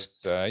things.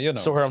 Just, you know,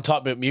 So where I'm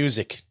talking about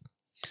music.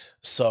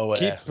 So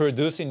keep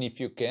producing if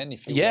you can,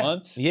 if you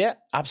want. Yeah,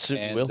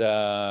 absolutely And will.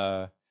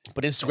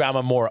 But Instagram,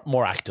 I'm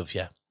more active.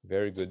 Yeah.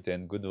 Very good.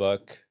 Then good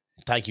luck.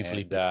 Thank you, And,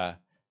 Felipe.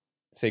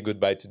 say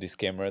goodbye to this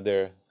camera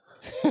there.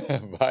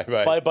 Bye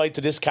bye. Bye bye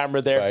to this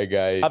camera there. Bye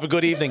guys. Have a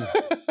good evening.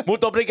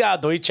 Muito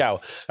obrigado e ciao.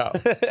 Ciao.